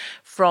tone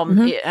from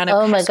an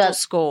orchestral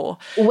score.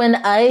 When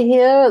I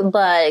hear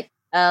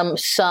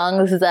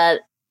songs that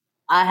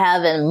I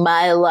have in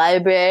my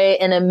library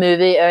in a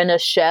movie or in a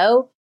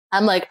show,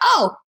 I'm like,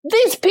 oh,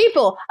 these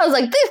people. I was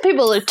like, these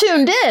people are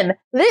tuned in.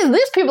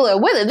 These people are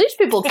with it. These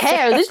people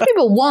care. These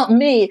people want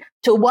me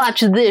to watch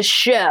this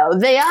show.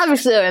 They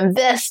obviously are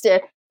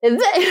invested.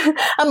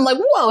 I'm like,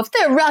 whoa, if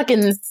they're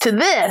rocking to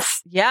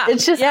this. Yeah.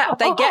 It's just,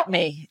 they get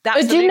me.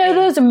 But do you know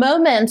those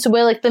moments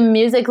where the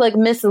music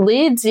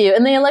misleads you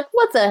and then you're like,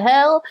 what the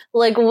hell?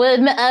 Like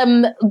when,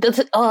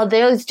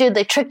 they always do,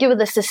 they trick you with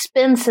the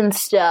suspense and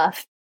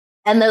stuff.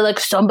 And they're like,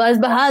 somebody's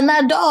behind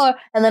that door.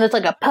 And then it's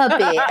like a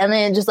puppy. And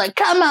then you're just like,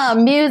 come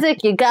on,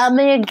 music, you got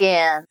me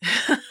again.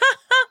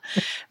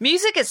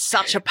 Music is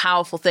such a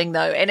powerful thing,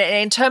 though. And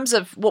in terms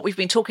of what we've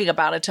been talking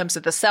about, in terms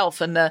of the self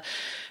and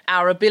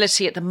our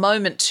ability at the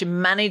moment to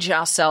manage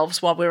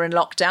ourselves while we're in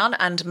lockdown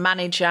and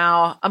manage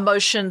our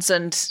emotions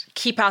and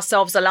keep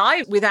ourselves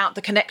alive without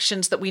the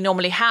connections that we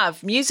normally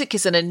have. Music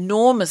is an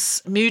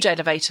enormous mood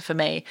elevator for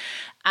me.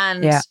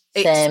 And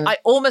I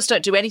almost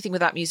don't do anything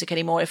without music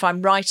anymore. If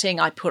I'm writing,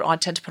 I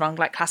tend to put on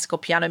classical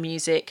piano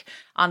music,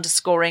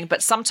 underscoring.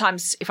 But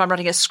sometimes if I'm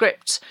writing a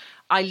script,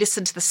 I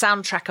listen to the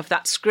soundtrack of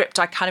that script.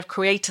 I kind of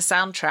create a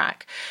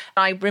soundtrack.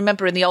 I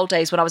remember in the old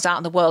days when I was out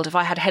in the world, if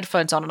I had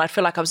headphones on and I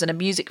feel like I was in a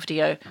music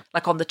video,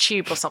 like on the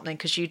tube or something,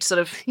 because did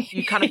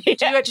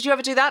you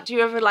ever do that? Do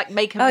you ever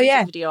make a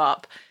music video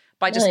up?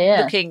 By just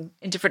looking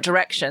in different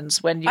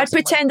directions when you. I'd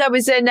pretend I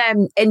was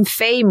in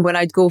Fame when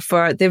I'd go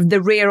for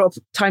the rare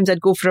times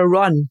I'd go for a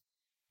run,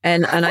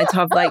 and I'd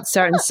have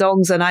certain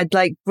songs and I'd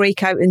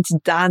break out into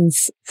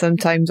dance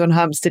sometimes on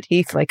Hampstead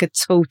Heath like a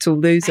total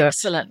loser.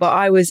 Excellent. But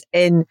I was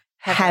in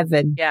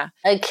heaven. Yeah,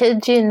 I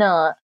kid you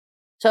not.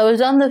 So I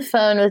was on the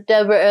phone with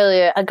Deborah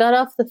earlier. I got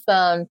off the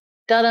phone,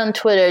 got on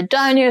Twitter,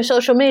 darn your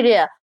social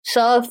media,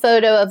 saw a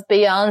photo of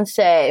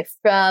Beyonce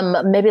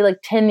from maybe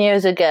 10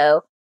 years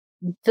ago.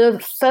 The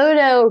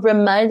photo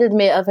reminded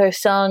me of her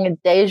song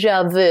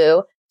Deja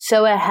Vu,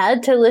 so I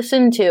had to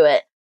listen to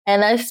it.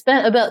 And I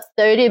spent about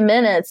 30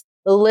 minutes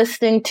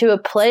listening to a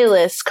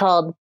playlist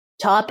called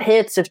Top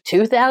Hits of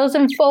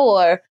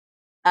 2004.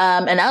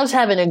 And I was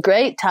having a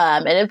great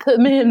time, and it put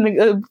me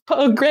in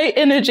a great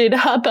energy to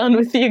hop on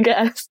with you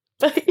guys.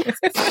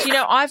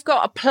 I've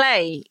got a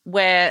play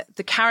where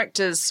the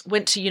characters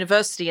went to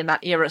university in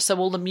that era, so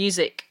all the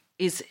music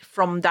is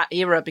from that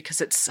era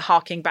because it's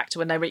harking back to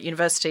when they were at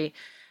university.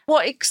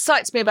 What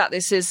excites me about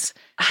this is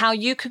how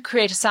you can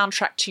create a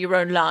soundtrack to your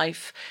own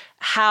life,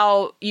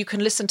 how you can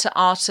listen to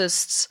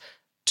artists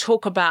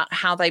talk about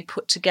how they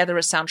put together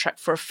a soundtrack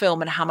for a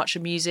film and how much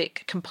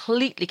music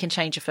completely can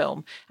change a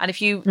film. And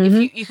if you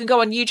can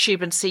go on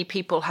YouTube and see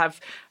people have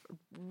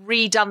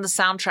redone the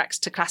soundtracks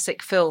to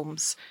classic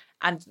films,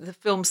 and the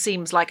film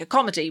seems like a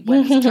comedy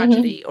when it's a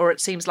tragedy, or it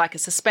seems like a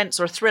suspense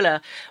or a thriller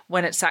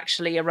when it's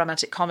actually a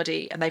romantic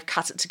comedy, and they've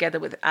cut it together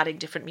with adding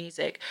different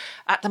music.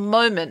 At the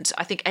moment,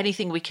 I think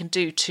anything we can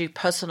do to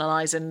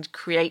personalize and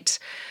create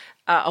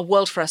a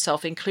world for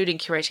ourselves, including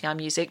curating our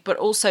music. But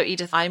also,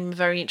 Edith, I'm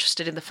very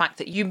interested in the fact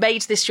that you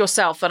made this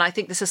yourself. And I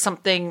think this is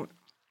something,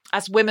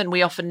 as women,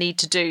 we often need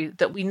to do,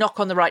 that we knock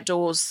on the right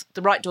doors.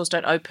 The right doors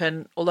don't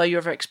open. Although you're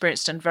a very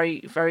experienced and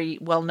very, very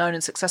well-known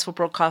and successful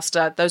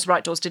broadcaster, those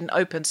right doors didn't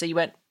open. So you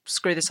went,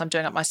 screw this, I'm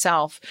doing it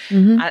myself.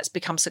 And it's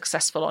become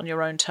successful on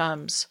your own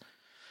terms.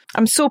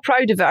 I'm so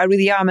proud of it. I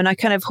really am. And I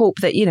kind of hope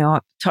that,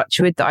 touch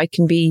wood, that I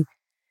can be,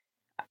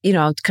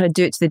 I'll kind of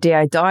do it to the day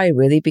I die,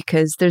 really,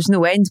 because there's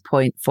no end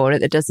point for it.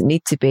 There doesn't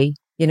need to be.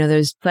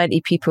 There's plenty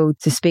of people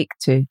to speak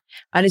to.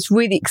 And it's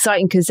really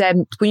exciting because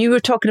when you were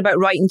talking about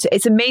writing,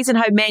 it's amazing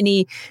how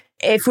many,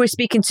 if we're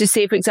speaking to,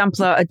 say, for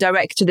example, a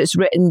director that's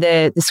written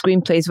the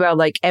screenplay as well,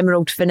 like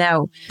Emerald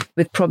Fennell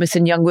with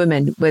Promising Young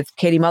Woman with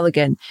Carey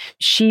Mulligan,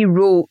 she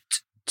wrote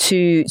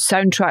to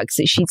soundtracks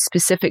that she'd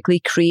specifically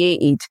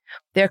created.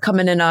 They're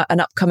coming in an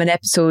upcoming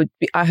episode.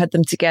 I had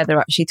them together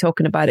actually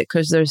talking about it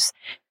because there's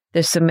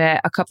some a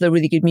couple of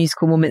really good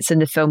musical moments in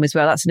the film as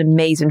well. That's an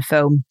amazing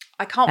film.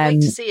 I can't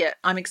wait to see it.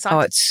 I'm excited. Oh,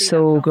 it's to see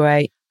so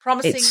great.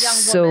 Promising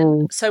Young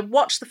Woman. So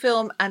watch the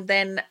film and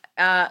then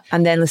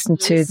listen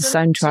to the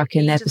soundtrack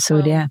in the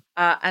episode.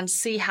 And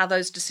see how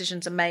those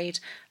decisions are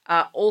made.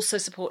 Also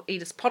support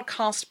Edith's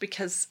podcast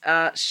because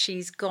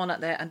she's gone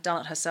out there and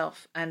done it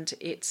herself, and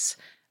it's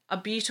a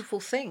beautiful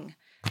thing.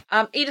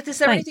 Edith, is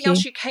there anything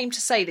else you came to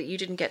say that you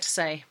didn't get to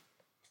say?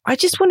 I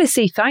just want to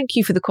say thank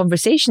you for the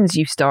conversations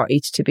you've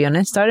started, to be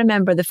honest. I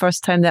remember the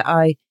first time that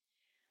I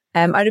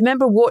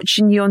remember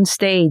watching you on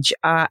stage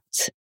at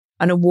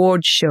an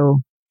award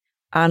show,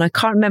 and I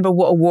can't remember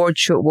what award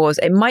show it was.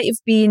 It might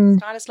have been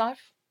Stylist Live?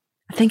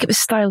 I think it was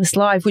Stylist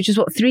Live, which was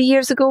 4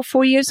 years ago?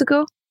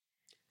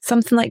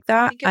 something like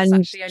that. I think it was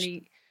actually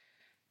only.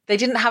 They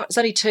didn't have. It's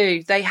only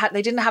 2. They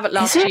didn't have it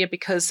last year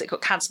because it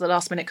got cancelled the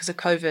last minute because of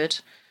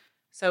COVID.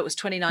 So it was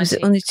 2019. Was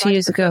it only 2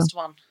 years ago? First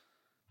one.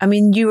 I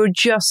mean, you were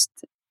just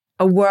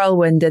a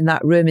whirlwind in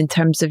that room in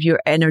terms of your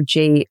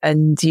energy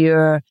and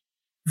your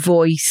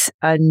voice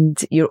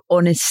and your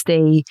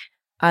honesty.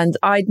 And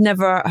I'd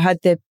never had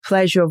the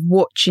pleasure of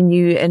watching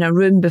you in a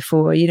room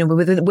before, you know,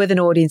 with an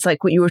audience,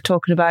 like what you were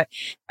talking about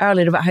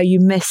earlier about how you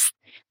miss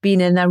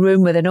being in a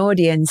room with an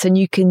audience. And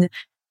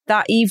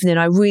that evening,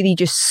 I really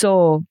just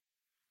saw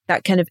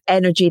that kind of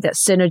energy, that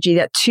synergy,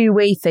 that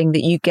two-way thing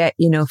that you get,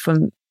 you know,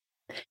 from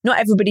not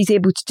everybody's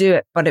able to do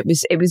it, but it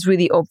was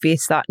really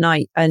obvious that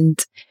night.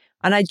 And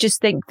I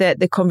just think that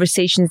the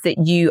conversations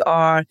that you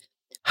are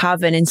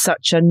having in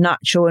such a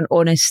natural and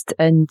honest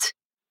and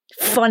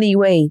funny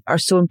way are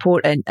so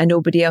important, and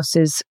nobody else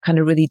is kind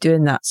of really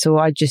doing that. So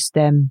I just,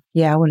 I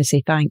want to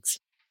say thanks.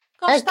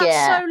 Gosh,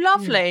 that's so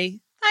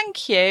lovely.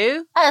 Thank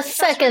you. I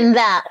second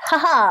that.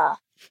 Haha.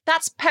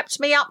 That's pepped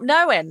me up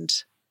no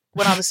end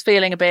when I was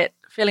feeling a bit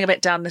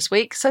down this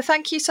week. So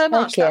thank you so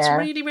much. That's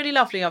really, really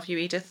lovely of you,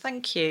 Edith.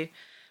 Thank you.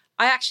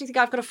 I actually think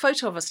I've got a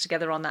photo of us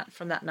together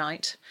from that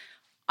night.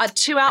 I had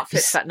 2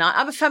 outfits that night.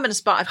 I'm a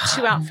feminist, but I have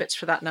 2 outfits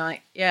for that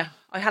night. Yeah.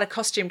 I had a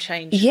costume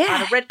change. Yeah. I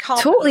had a red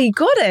carpet. Totally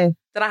got it.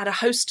 Then I had a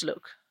host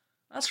look.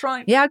 That's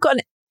right. Yeah,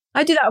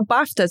 I do that at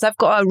BAFTAs. I've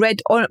got a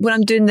when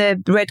I'm doing the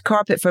red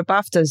carpet for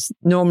BAFTAs,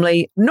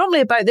 normally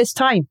about this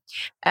time.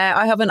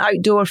 I have an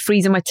outdoor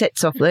freezing my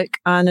tits off look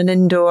and an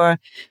indoor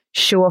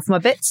show off my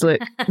bits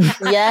look.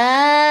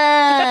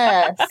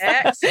 Yes.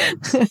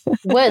 Excellent.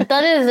 Well,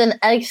 that is an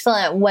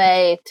excellent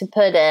way to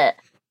put it.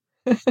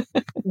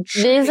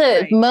 These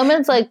are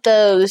moments like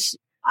those.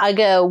 I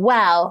go,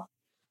 wow,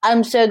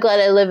 I'm so glad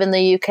I live in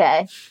the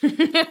UK.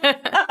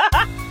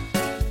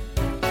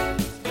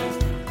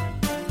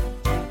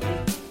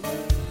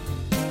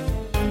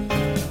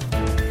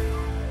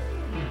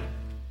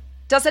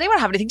 Does anyone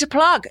have anything to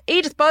plug?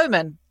 Edith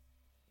Bowman,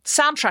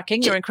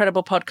 Soundtracking, your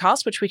incredible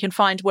podcast, which we can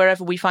find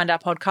wherever we find our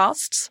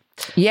podcasts.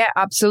 Yeah,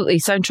 absolutely.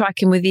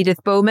 Soundtracking with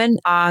Edith Bowman.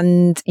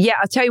 And yeah,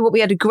 I'll tell you what, we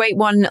had a great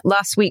one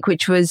last week,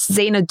 which was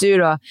Zaina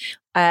Dura.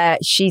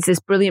 She's this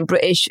brilliant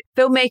British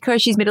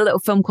filmmaker. She's made a little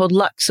film called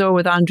Luxor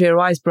with Andrea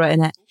Riseborough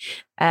in it.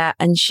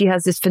 And she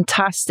has this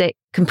fantastic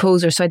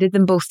composer. So I did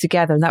them both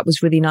together, and that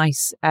was really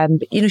nice.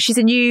 But, you know, she's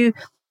a new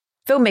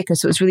filmmaker,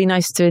 so it was really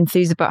nice to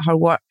enthuse about her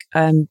work.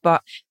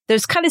 But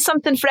there's kind of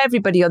something for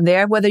everybody on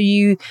there, whether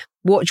you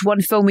watch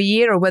one film a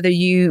year or whether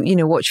you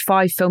watch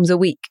 5 films a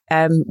week.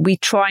 We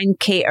try and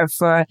cater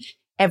for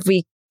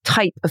every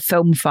type of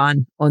film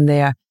fan on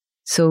there.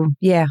 So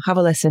yeah, have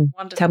a listen.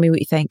 Wonderful. Tell me what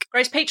you think.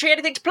 Grace Petrie,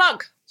 anything to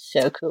plug?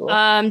 So cool.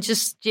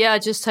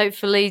 Just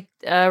hopefully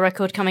a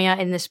record coming out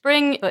in the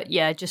spring. But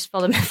yeah, just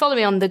follow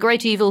me on the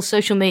Great Evil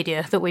social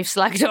media that we've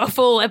slagged off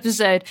all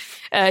episode.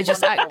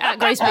 Just at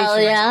Grace Petrie. Oh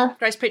yeah.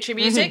 Grace Petrie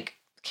music.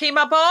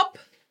 Kemah Bob,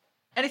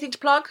 anything to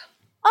plug?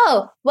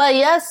 Oh, well,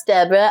 yes,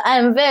 Deborah.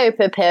 I'm very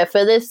prepared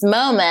for this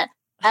moment.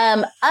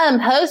 I'm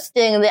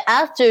hosting the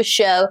after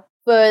show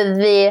for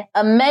the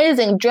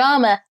amazing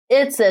drama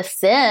It's a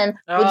Sin,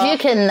 which you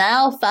can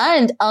now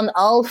find on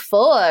all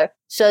 4.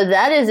 So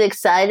that is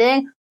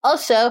exciting.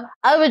 Also,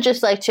 I would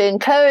just like to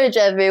encourage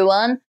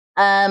everyone,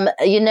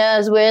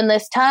 as we're in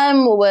this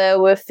time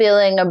where we're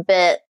feeling a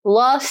bit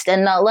lost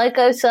and not like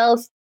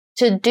ourselves,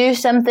 to do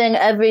something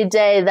every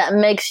day that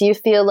makes you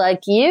feel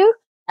like you.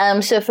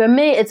 So for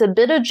me, it's a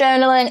bit of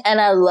journaling, and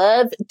I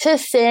love to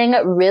sing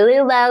really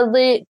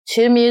loudly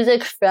to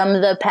music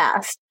from the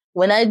past.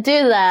 When I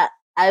do that,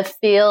 I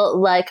feel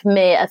like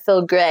me. I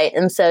feel great.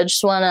 And so I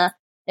just want to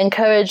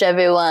encourage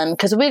everyone,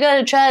 because we got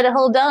to try to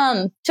hold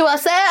on to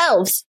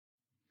ourselves.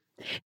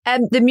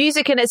 The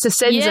music in It's a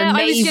Sin's amazing.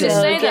 I was going to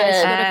say that.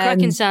 It's got a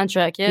cracking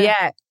soundtrack,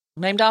 yeah.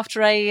 Named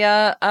after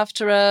a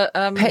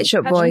Pet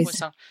Shop Boys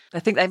song. I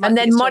think they. And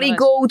then Murray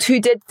Gold,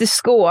 who did the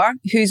score,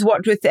 who's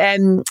worked with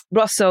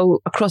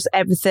Russell across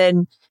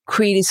everything,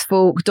 Queen as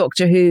Folk,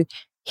 Doctor Who.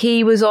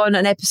 He was on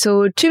an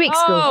episode 2 weeks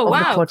ago of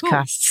the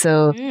podcast.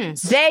 Cool.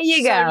 So there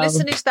you go. So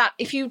listening to that.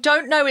 If you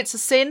don't know It's a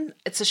Sin,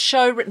 it's a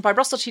show written by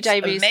Russell T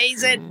Davies.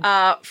 Amazing.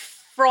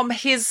 From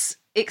his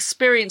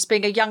experience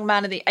being a young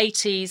man in the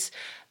 80s.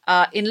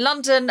 In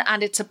London,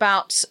 and it's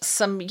about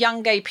some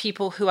young gay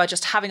people who are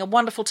just having a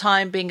wonderful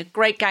time, being a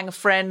great gang of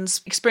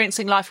friends,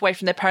 experiencing life away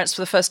from their parents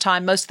for the first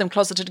time, most of them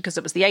closeted because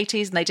it was the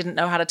 80s and they didn't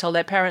know how to tell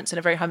their parents in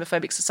a very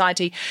homophobic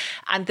society.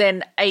 And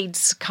then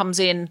AIDS comes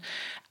in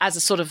as a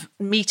sort of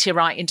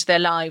meteorite into their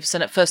lives,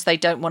 and at first they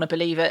don't want to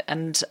believe it,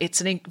 and it's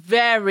a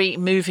very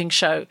moving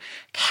show.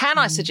 Can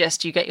I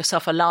suggest you get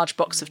yourself a large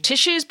box of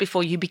tissues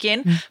before you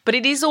begin? But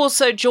it is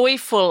also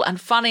joyful and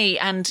funny,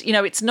 and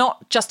it's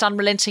not just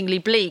unrelentingly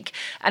bleak.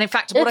 And in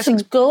fact, what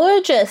it's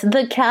gorgeous.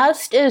 The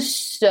cast is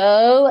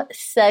so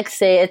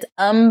sexy. It's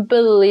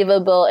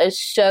unbelievable.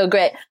 It's so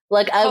great.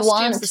 Like,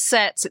 costumes, the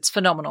sets, it's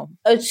phenomenal.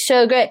 It's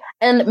so great.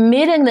 And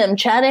meeting them,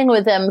 chatting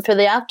with them for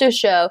the after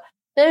show,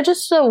 they're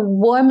just the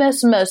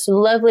warmest, most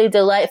lovely,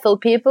 delightful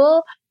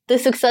people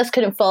this success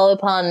couldn't fall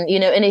upon,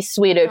 any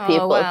sweeter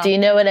people. Wow. Do you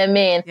know what I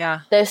mean?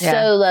 Yeah. They're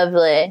so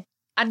lovely.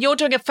 And you're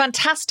doing a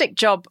fantastic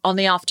job on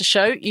the after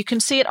show. You can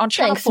see it on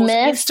Channel 4's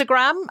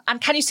Instagram. And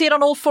can you see it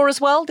on All 4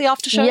 as well, the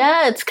after show?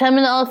 Yeah, it's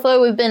coming to All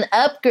 4. We've been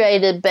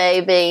upgraded,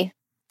 baby.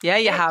 Yeah,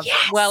 you have.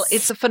 Yes. Well,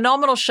 it's a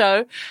phenomenal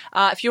show.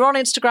 If you're on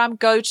Instagram,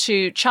 go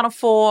to Channel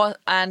 4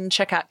 and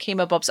check out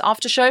Kemah Bob's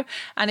after show.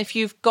 And if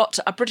you've got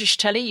a British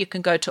telly, you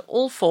can go to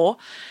All 4,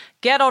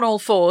 get on All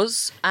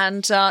 4s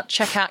and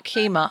check out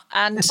Kemah.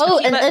 And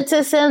and It's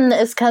a Sin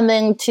is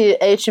coming to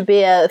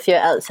HBO if you're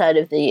outside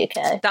of the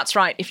UK. That's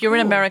right. If you're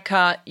in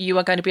America, you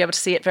are going to be able to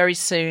see it very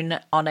soon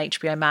on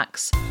HBO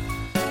Max.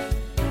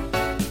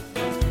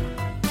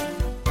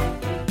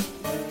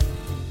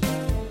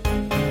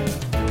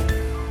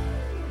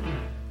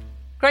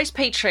 Grace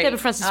Petrie, Deborah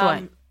Francis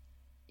White.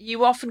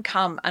 You often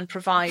come and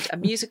provide a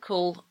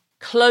musical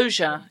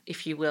closure,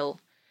 if you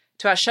will,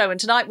 to our show. And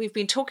tonight we've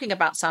been talking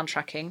about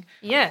soundtracking.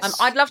 Yes.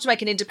 I'd love to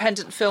make an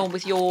independent film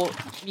with your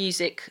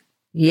music.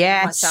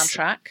 Yes. My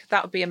soundtrack.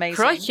 That would be amazing.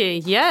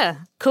 Crikey,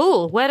 yeah.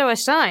 Cool. Where do I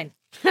sign?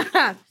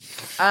 I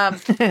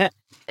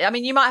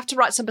mean, you might have to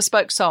write some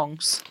bespoke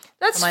songs.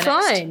 That's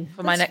fine.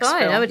 For my next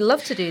film. I would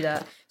love to do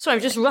that. Sorry,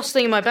 I'm just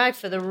rustling in my bag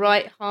for the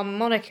right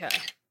harmonica.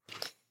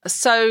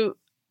 So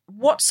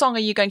what song are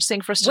you going to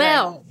sing for us today?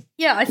 Well,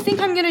 yeah, I think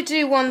I'm going to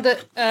do one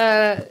that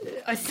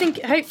I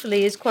think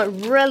hopefully is quite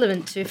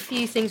relevant to a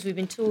few things we've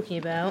been talking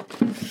about.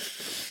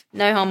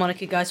 No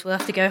harmonica, guys. We'll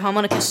have to go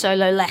harmonica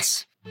solo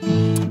less.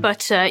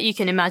 But you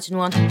can imagine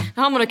one. The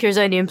harmonica is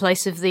only in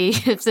place of the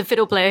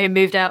fiddle player who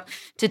moved out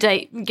to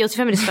date Guilty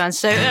Feminist fans.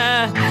 So,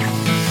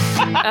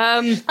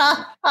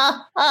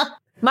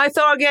 mouth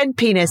organ,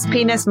 penis,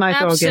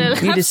 mouth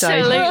organ. You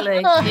decide.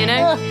 Absolutely,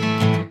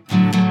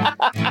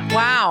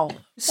 Wow.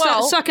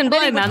 Well, suck and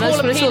blow, man. That's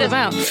what it's all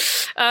about.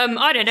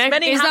 I don't know.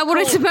 Is that what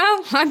it's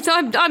about?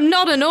 I'm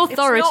not an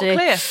authority.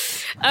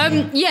 It's not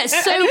clear.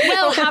 Yes. So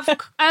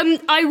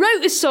I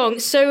wrote a song.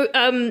 So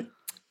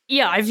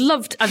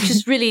I've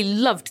just really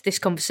loved this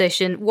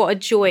conversation. What a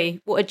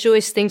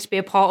joyous thing to be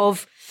a part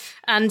of,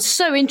 and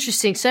so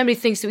interesting. So many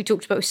things that we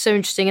talked about were so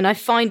interesting, and I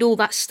find all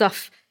that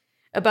stuff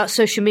about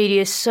social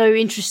media so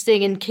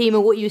interesting. And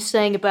Kemah, what you were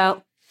saying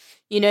about,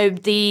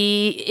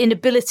 the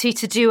inability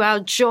to do our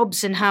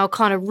jobs and how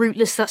kind of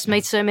rootless that's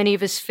made so many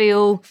of us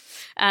feel.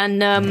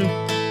 And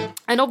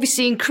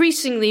obviously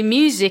increasingly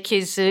music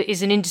is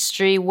an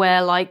industry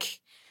where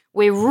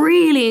we're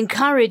really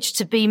encouraged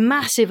to be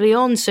massively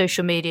on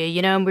social media,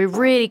 and we're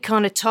really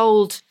kind of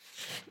told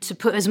to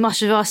put as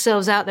much of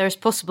ourselves out there as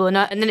possible. And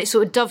then it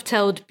sort of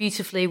dovetailed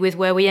beautifully with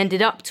where we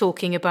ended up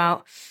talking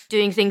about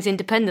doing things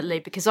independently,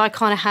 because I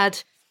kind of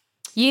had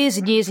years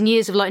and years and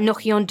years of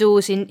knocking on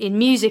doors in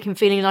music and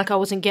feeling like I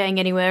wasn't getting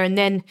anywhere, and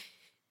then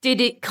did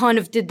the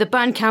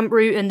Bandcamp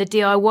route and the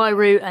DIY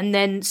route, and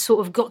then sort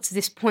of got to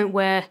this point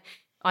where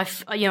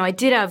I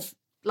did have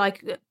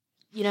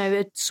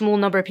a small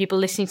number of people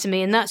listening to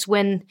me, and that's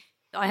when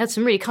I had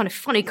some really kind of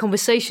funny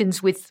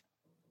conversations with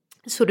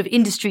sort of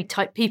industry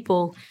type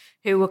people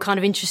who were kind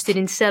of interested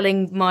in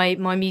selling my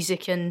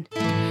music, and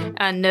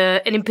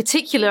in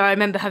particular I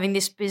remember having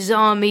this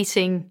bizarre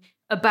meeting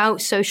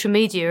about social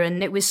media,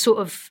 and it was sort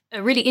of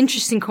a really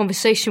interesting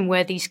conversation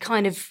where these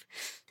kind of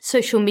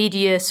social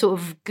media sort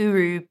of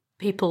guru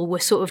people were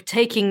sort of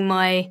taking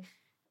my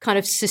kind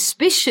of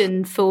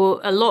suspicion for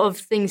a lot of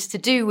things to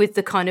do with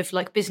the kind of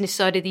business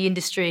side of the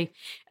industry,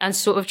 and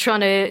sort of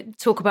trying to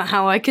talk about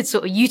how I could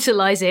sort of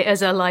utilize it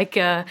as a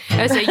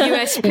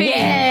USP.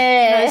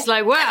 Yeah. And it's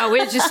wow,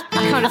 we're just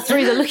kind of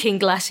through the looking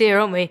glass here,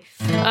 aren't we?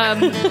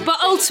 But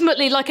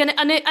ultimately,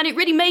 and it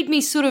really made me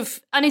sort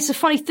of, and it's a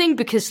funny thing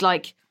because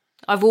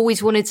I've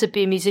always wanted to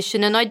be a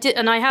musician, and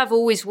I have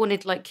always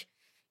wanted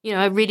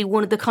I really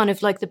wanted the kind of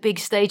the big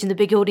stage and the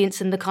big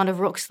audience and the kind of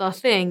rock star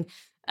thing.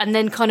 And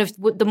then kind of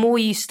the more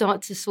you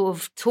start to sort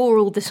of tour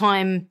all the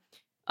time,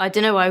 I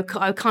don't know, I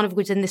kind of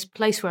was in this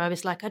place where I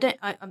was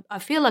I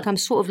feel like I'm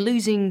sort of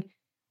losing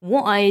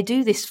what I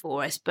do this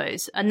for, I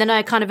suppose. And then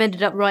I kind of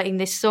ended up writing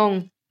this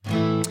song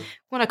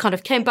when I kind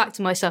of came back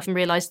to myself and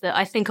realized that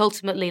I think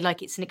ultimately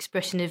it's an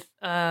expression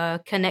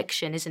of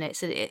connection, isn't it?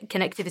 So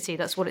connectivity,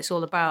 that's what it's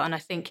all about. And I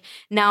think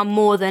now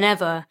more than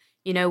ever,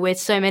 where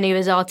so many of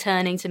us are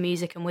turning to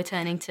music, and we're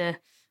turning to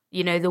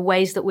the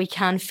ways that we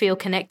can feel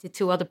connected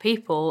to other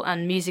people,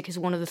 and music is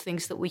one of the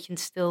things that we can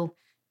still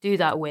do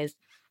that with.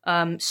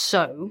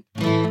 So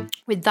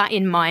with that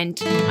in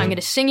mind, I'm going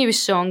to sing you a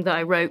song that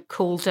I wrote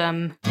called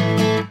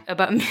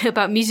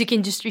about music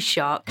industry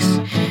sharks,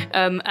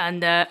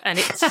 and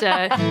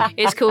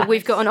it's called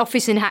 "We've Got an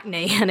Office in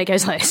Hackney," and it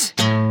goes like this.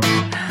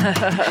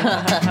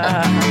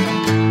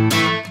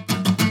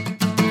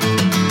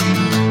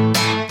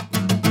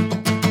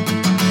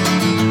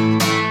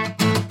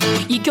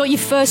 You got your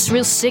first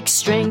real six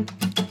string,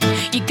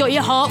 you got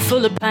your heart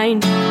full of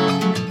pain,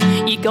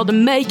 you got the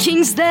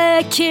makings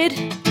there, kid,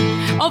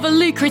 of a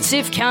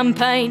lucrative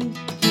campaign.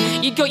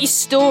 You got your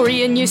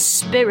story and your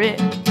spirit,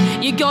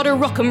 you got a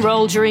rock and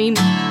roll dream.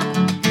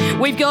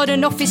 We've got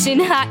an office in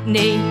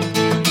Hackney,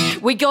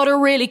 we got a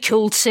really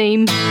cool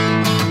team.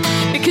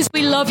 Because 'cause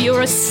we love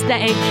your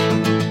aesthetic.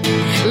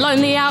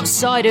 Lonely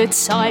outsider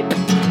type.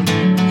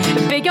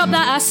 Big up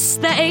that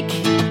aesthetic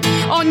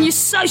on your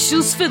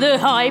socials for the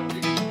hype.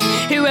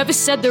 Whoever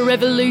said the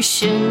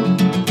revolution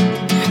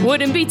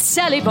wouldn't be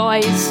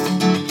televised?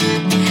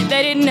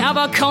 They didn't have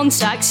our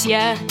contacts,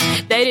 yeah.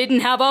 They didn't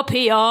have our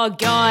PR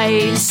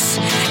guys.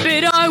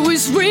 But I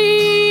was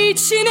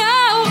reaching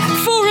out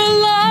for a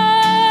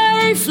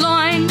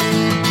lifeline,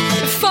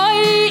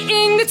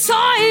 fighting the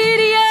tide,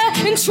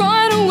 yeah, and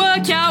trying to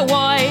work out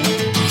why.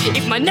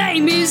 If my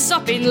name is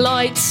up in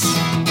lights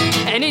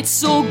and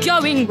it's all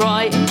going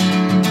right,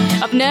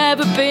 I've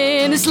never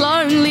been as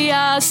lonely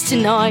as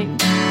tonight.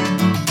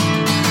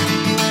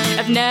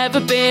 I've never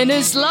been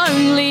as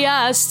lonely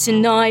as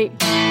tonight.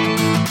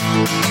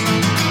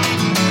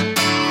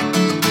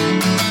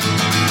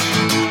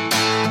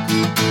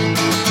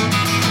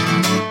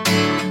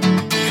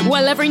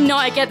 Well, every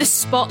night I get the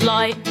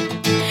spotlight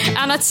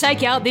and I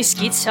take out this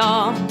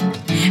guitar,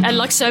 and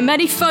like so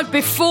many folk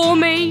before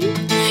me,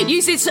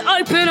 use it to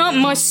open up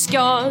my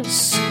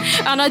scars.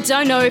 And I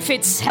don't know if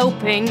it's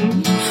helping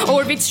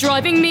or if it's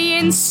driving me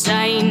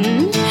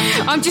insane.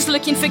 I'm just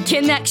looking for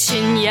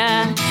connection,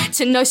 yeah,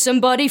 to know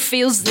somebody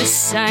feels the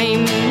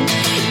same.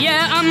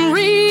 Yeah, I'm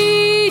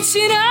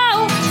reaching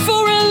out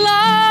for a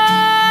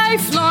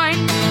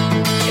lifeline,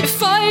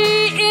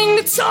 fighting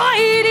the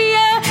tide,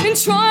 yeah, and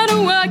trying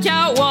to work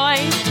out why.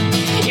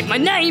 If my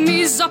name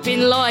is up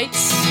in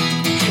lights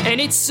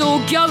and it's all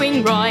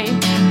going right,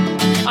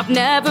 I've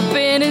never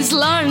been as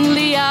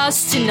lonely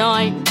as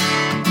tonight.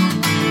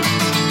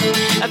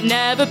 I've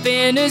never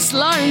been as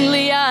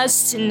lonely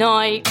as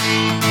tonight.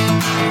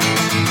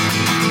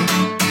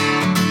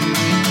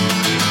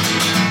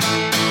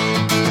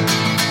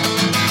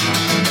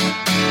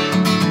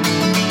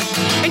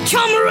 And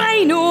come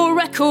rain or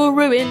wreck or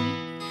ruin,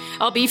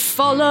 I'll be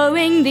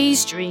following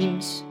these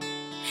dreams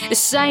the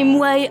same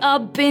way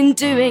I've been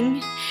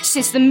doing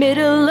since the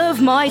middle of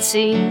my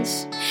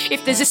teens.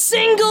 If there's a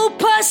single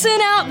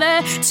person out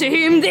there to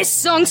whom this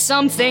song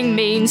something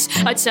means,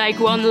 I'd take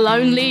one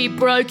lonely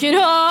broken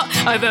heart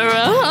over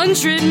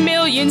 100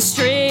 million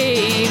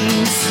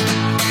streams.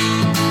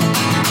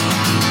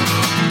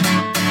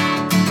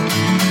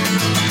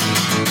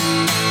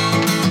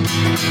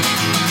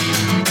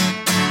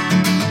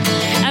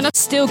 And I've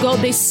still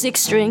got this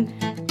 6-string,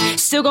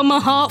 still got my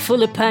heart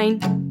full of pain.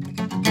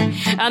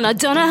 And I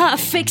don't know how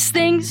to fix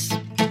things,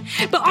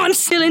 but I'm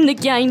still in the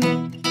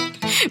game.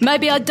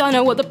 Maybe I don't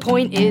know what the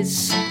point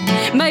is,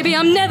 maybe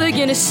I'm never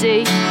gonna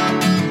see.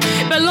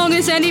 But long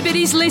as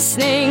anybody's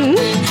listening,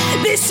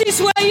 this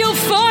is where you'll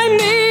find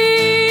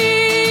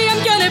me.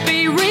 I'm gonna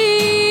be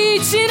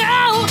reaching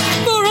out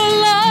for a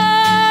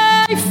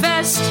life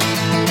vest,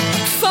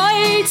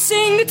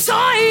 fighting the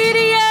tide,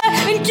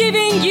 yeah, and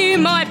giving you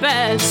my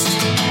best.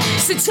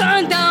 So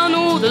turn down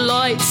all the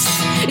lights,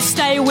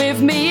 stay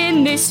with me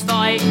in this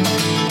fight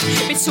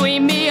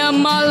between me and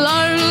my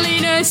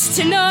loneliness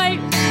tonight.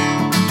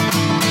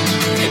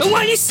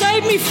 Won't you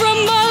save me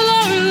from my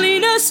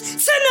loneliness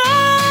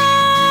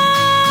tonight?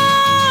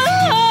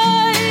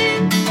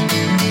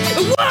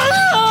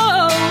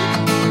 Whoa.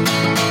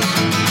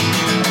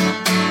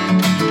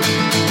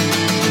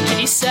 Can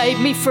you save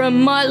me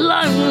from my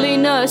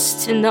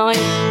loneliness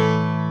tonight?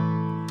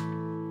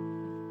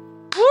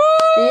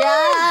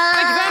 Yeah.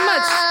 Thank you very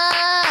much.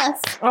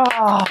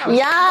 Oh,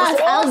 yes,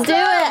 I'll do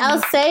it.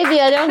 I'll save you.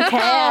 I don't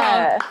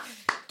care.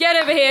 Get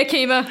over here,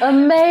 Kemah.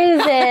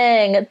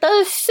 Amazing. That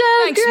was so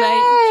Thanks, great.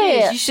 mate.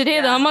 Cheers. You should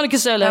hear the harmonica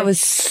solo. That was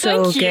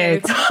so Thank you.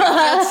 good.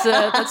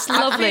 That's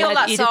lovely. I feel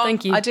that Edith, song.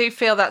 thank you. I do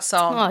feel that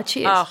song. Oh,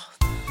 cheers. Oh.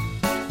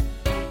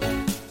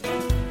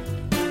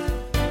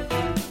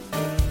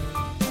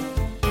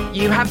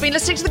 You have been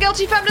listening to The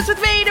Guilty Feminist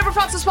with me, Deborah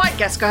Francis White,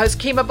 guest co-host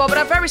Kemah Bob, and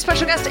our very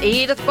special guest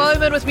Edith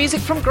Bowman, with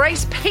music from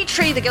Grace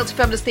Petrie. The Guilty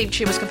Feminist theme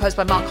tune was composed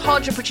by Mark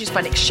Hodge and produced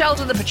by Nick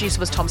Sheldon. The producer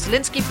was Tom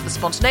Selinsky for The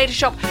Spontaneity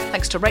Shop.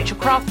 Thanks to Rachel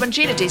Craftman,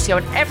 Gina Dicio,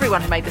 and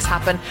everyone who made this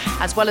happen,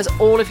 as well as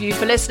all of you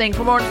for listening.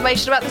 For more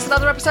information about this and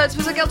other episodes,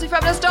 visit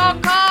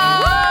guiltyfeminist.com.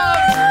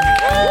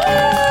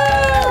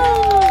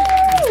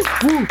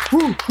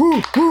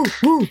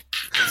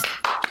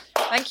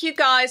 Thank you,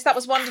 guys. That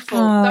was wonderful.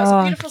 That was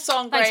a beautiful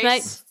song, Grace.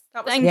 Thanks, mate.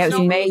 That was Thank Yeah, it was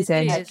you.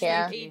 amazing. Cheers.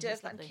 Yeah.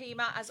 Edith and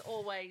Kemah, as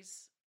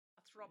always,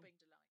 a throbbing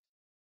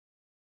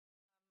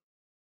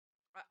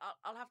delight.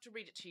 I'll have to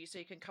read it to you so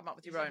you can come up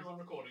with your own.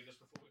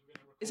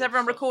 Is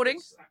everyone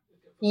recording?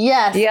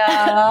 Yes.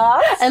 Yeah.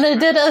 And I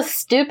did a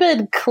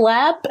stupid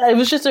clap. It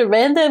was just a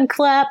random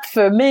clap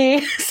for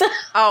me.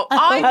 Oh,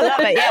 I love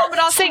it, yeah. would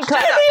ask you to do Sync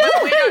that,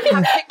 but we don't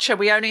have picture,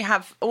 we only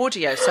have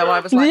audio, so I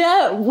was like,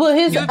 Yeah. Well,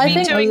 you've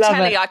been doing I love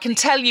telly. it. I can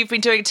tell you've been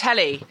doing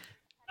telly.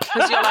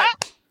 Because you're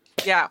like,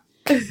 yeah.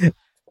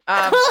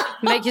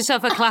 Make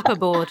yourself a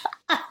clapperboard.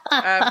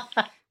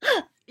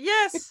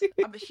 Yes,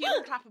 I'm a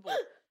human clapperboard.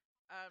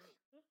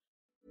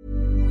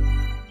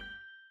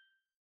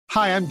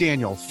 Hi, I'm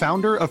Daniel,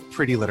 founder of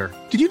Pretty Litter.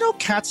 Did you know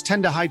cats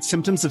tend to hide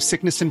symptoms of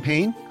sickness and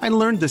pain? I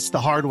learned this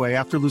the hard way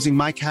after losing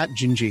my cat,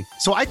 Gingy.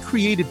 So I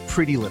created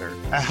Pretty Litter,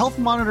 a health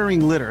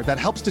monitoring litter that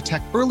helps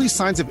detect early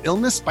signs of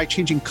illness by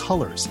changing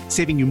colors,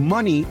 saving you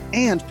money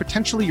and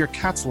potentially your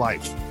cat's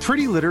life.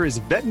 Pretty Litter is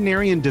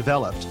veterinarian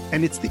developed,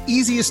 and it's the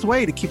easiest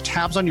way to keep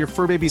tabs on your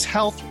fur baby's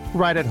health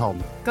right at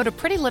home. Go to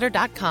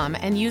prettylitter.com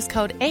and use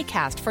code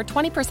ACAST for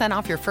 20%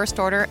 off your first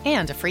order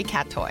and a free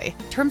cat toy.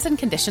 Terms and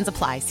conditions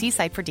apply. See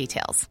site for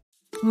details.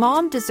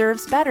 Mom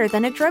deserves better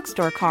than a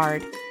drugstore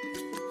card.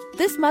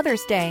 This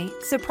Mother's Day,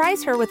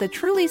 surprise her with a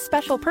truly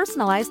special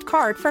personalized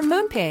card from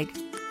Moonpig.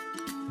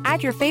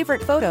 Add your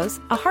favorite photos,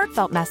 a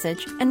heartfelt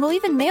message, and we'll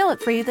even mail it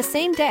for you the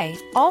same day,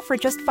 all for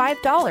just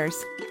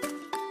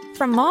 $5.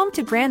 From mom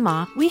to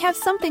grandma, we have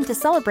something to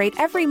celebrate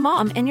every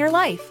mom in your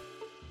life.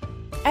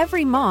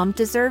 Every mom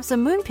deserves a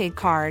Moonpig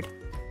card.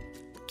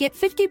 Get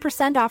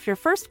 50% off your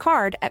first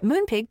card at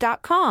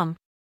moonpig.com.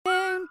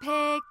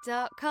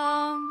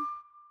 Moonpig.com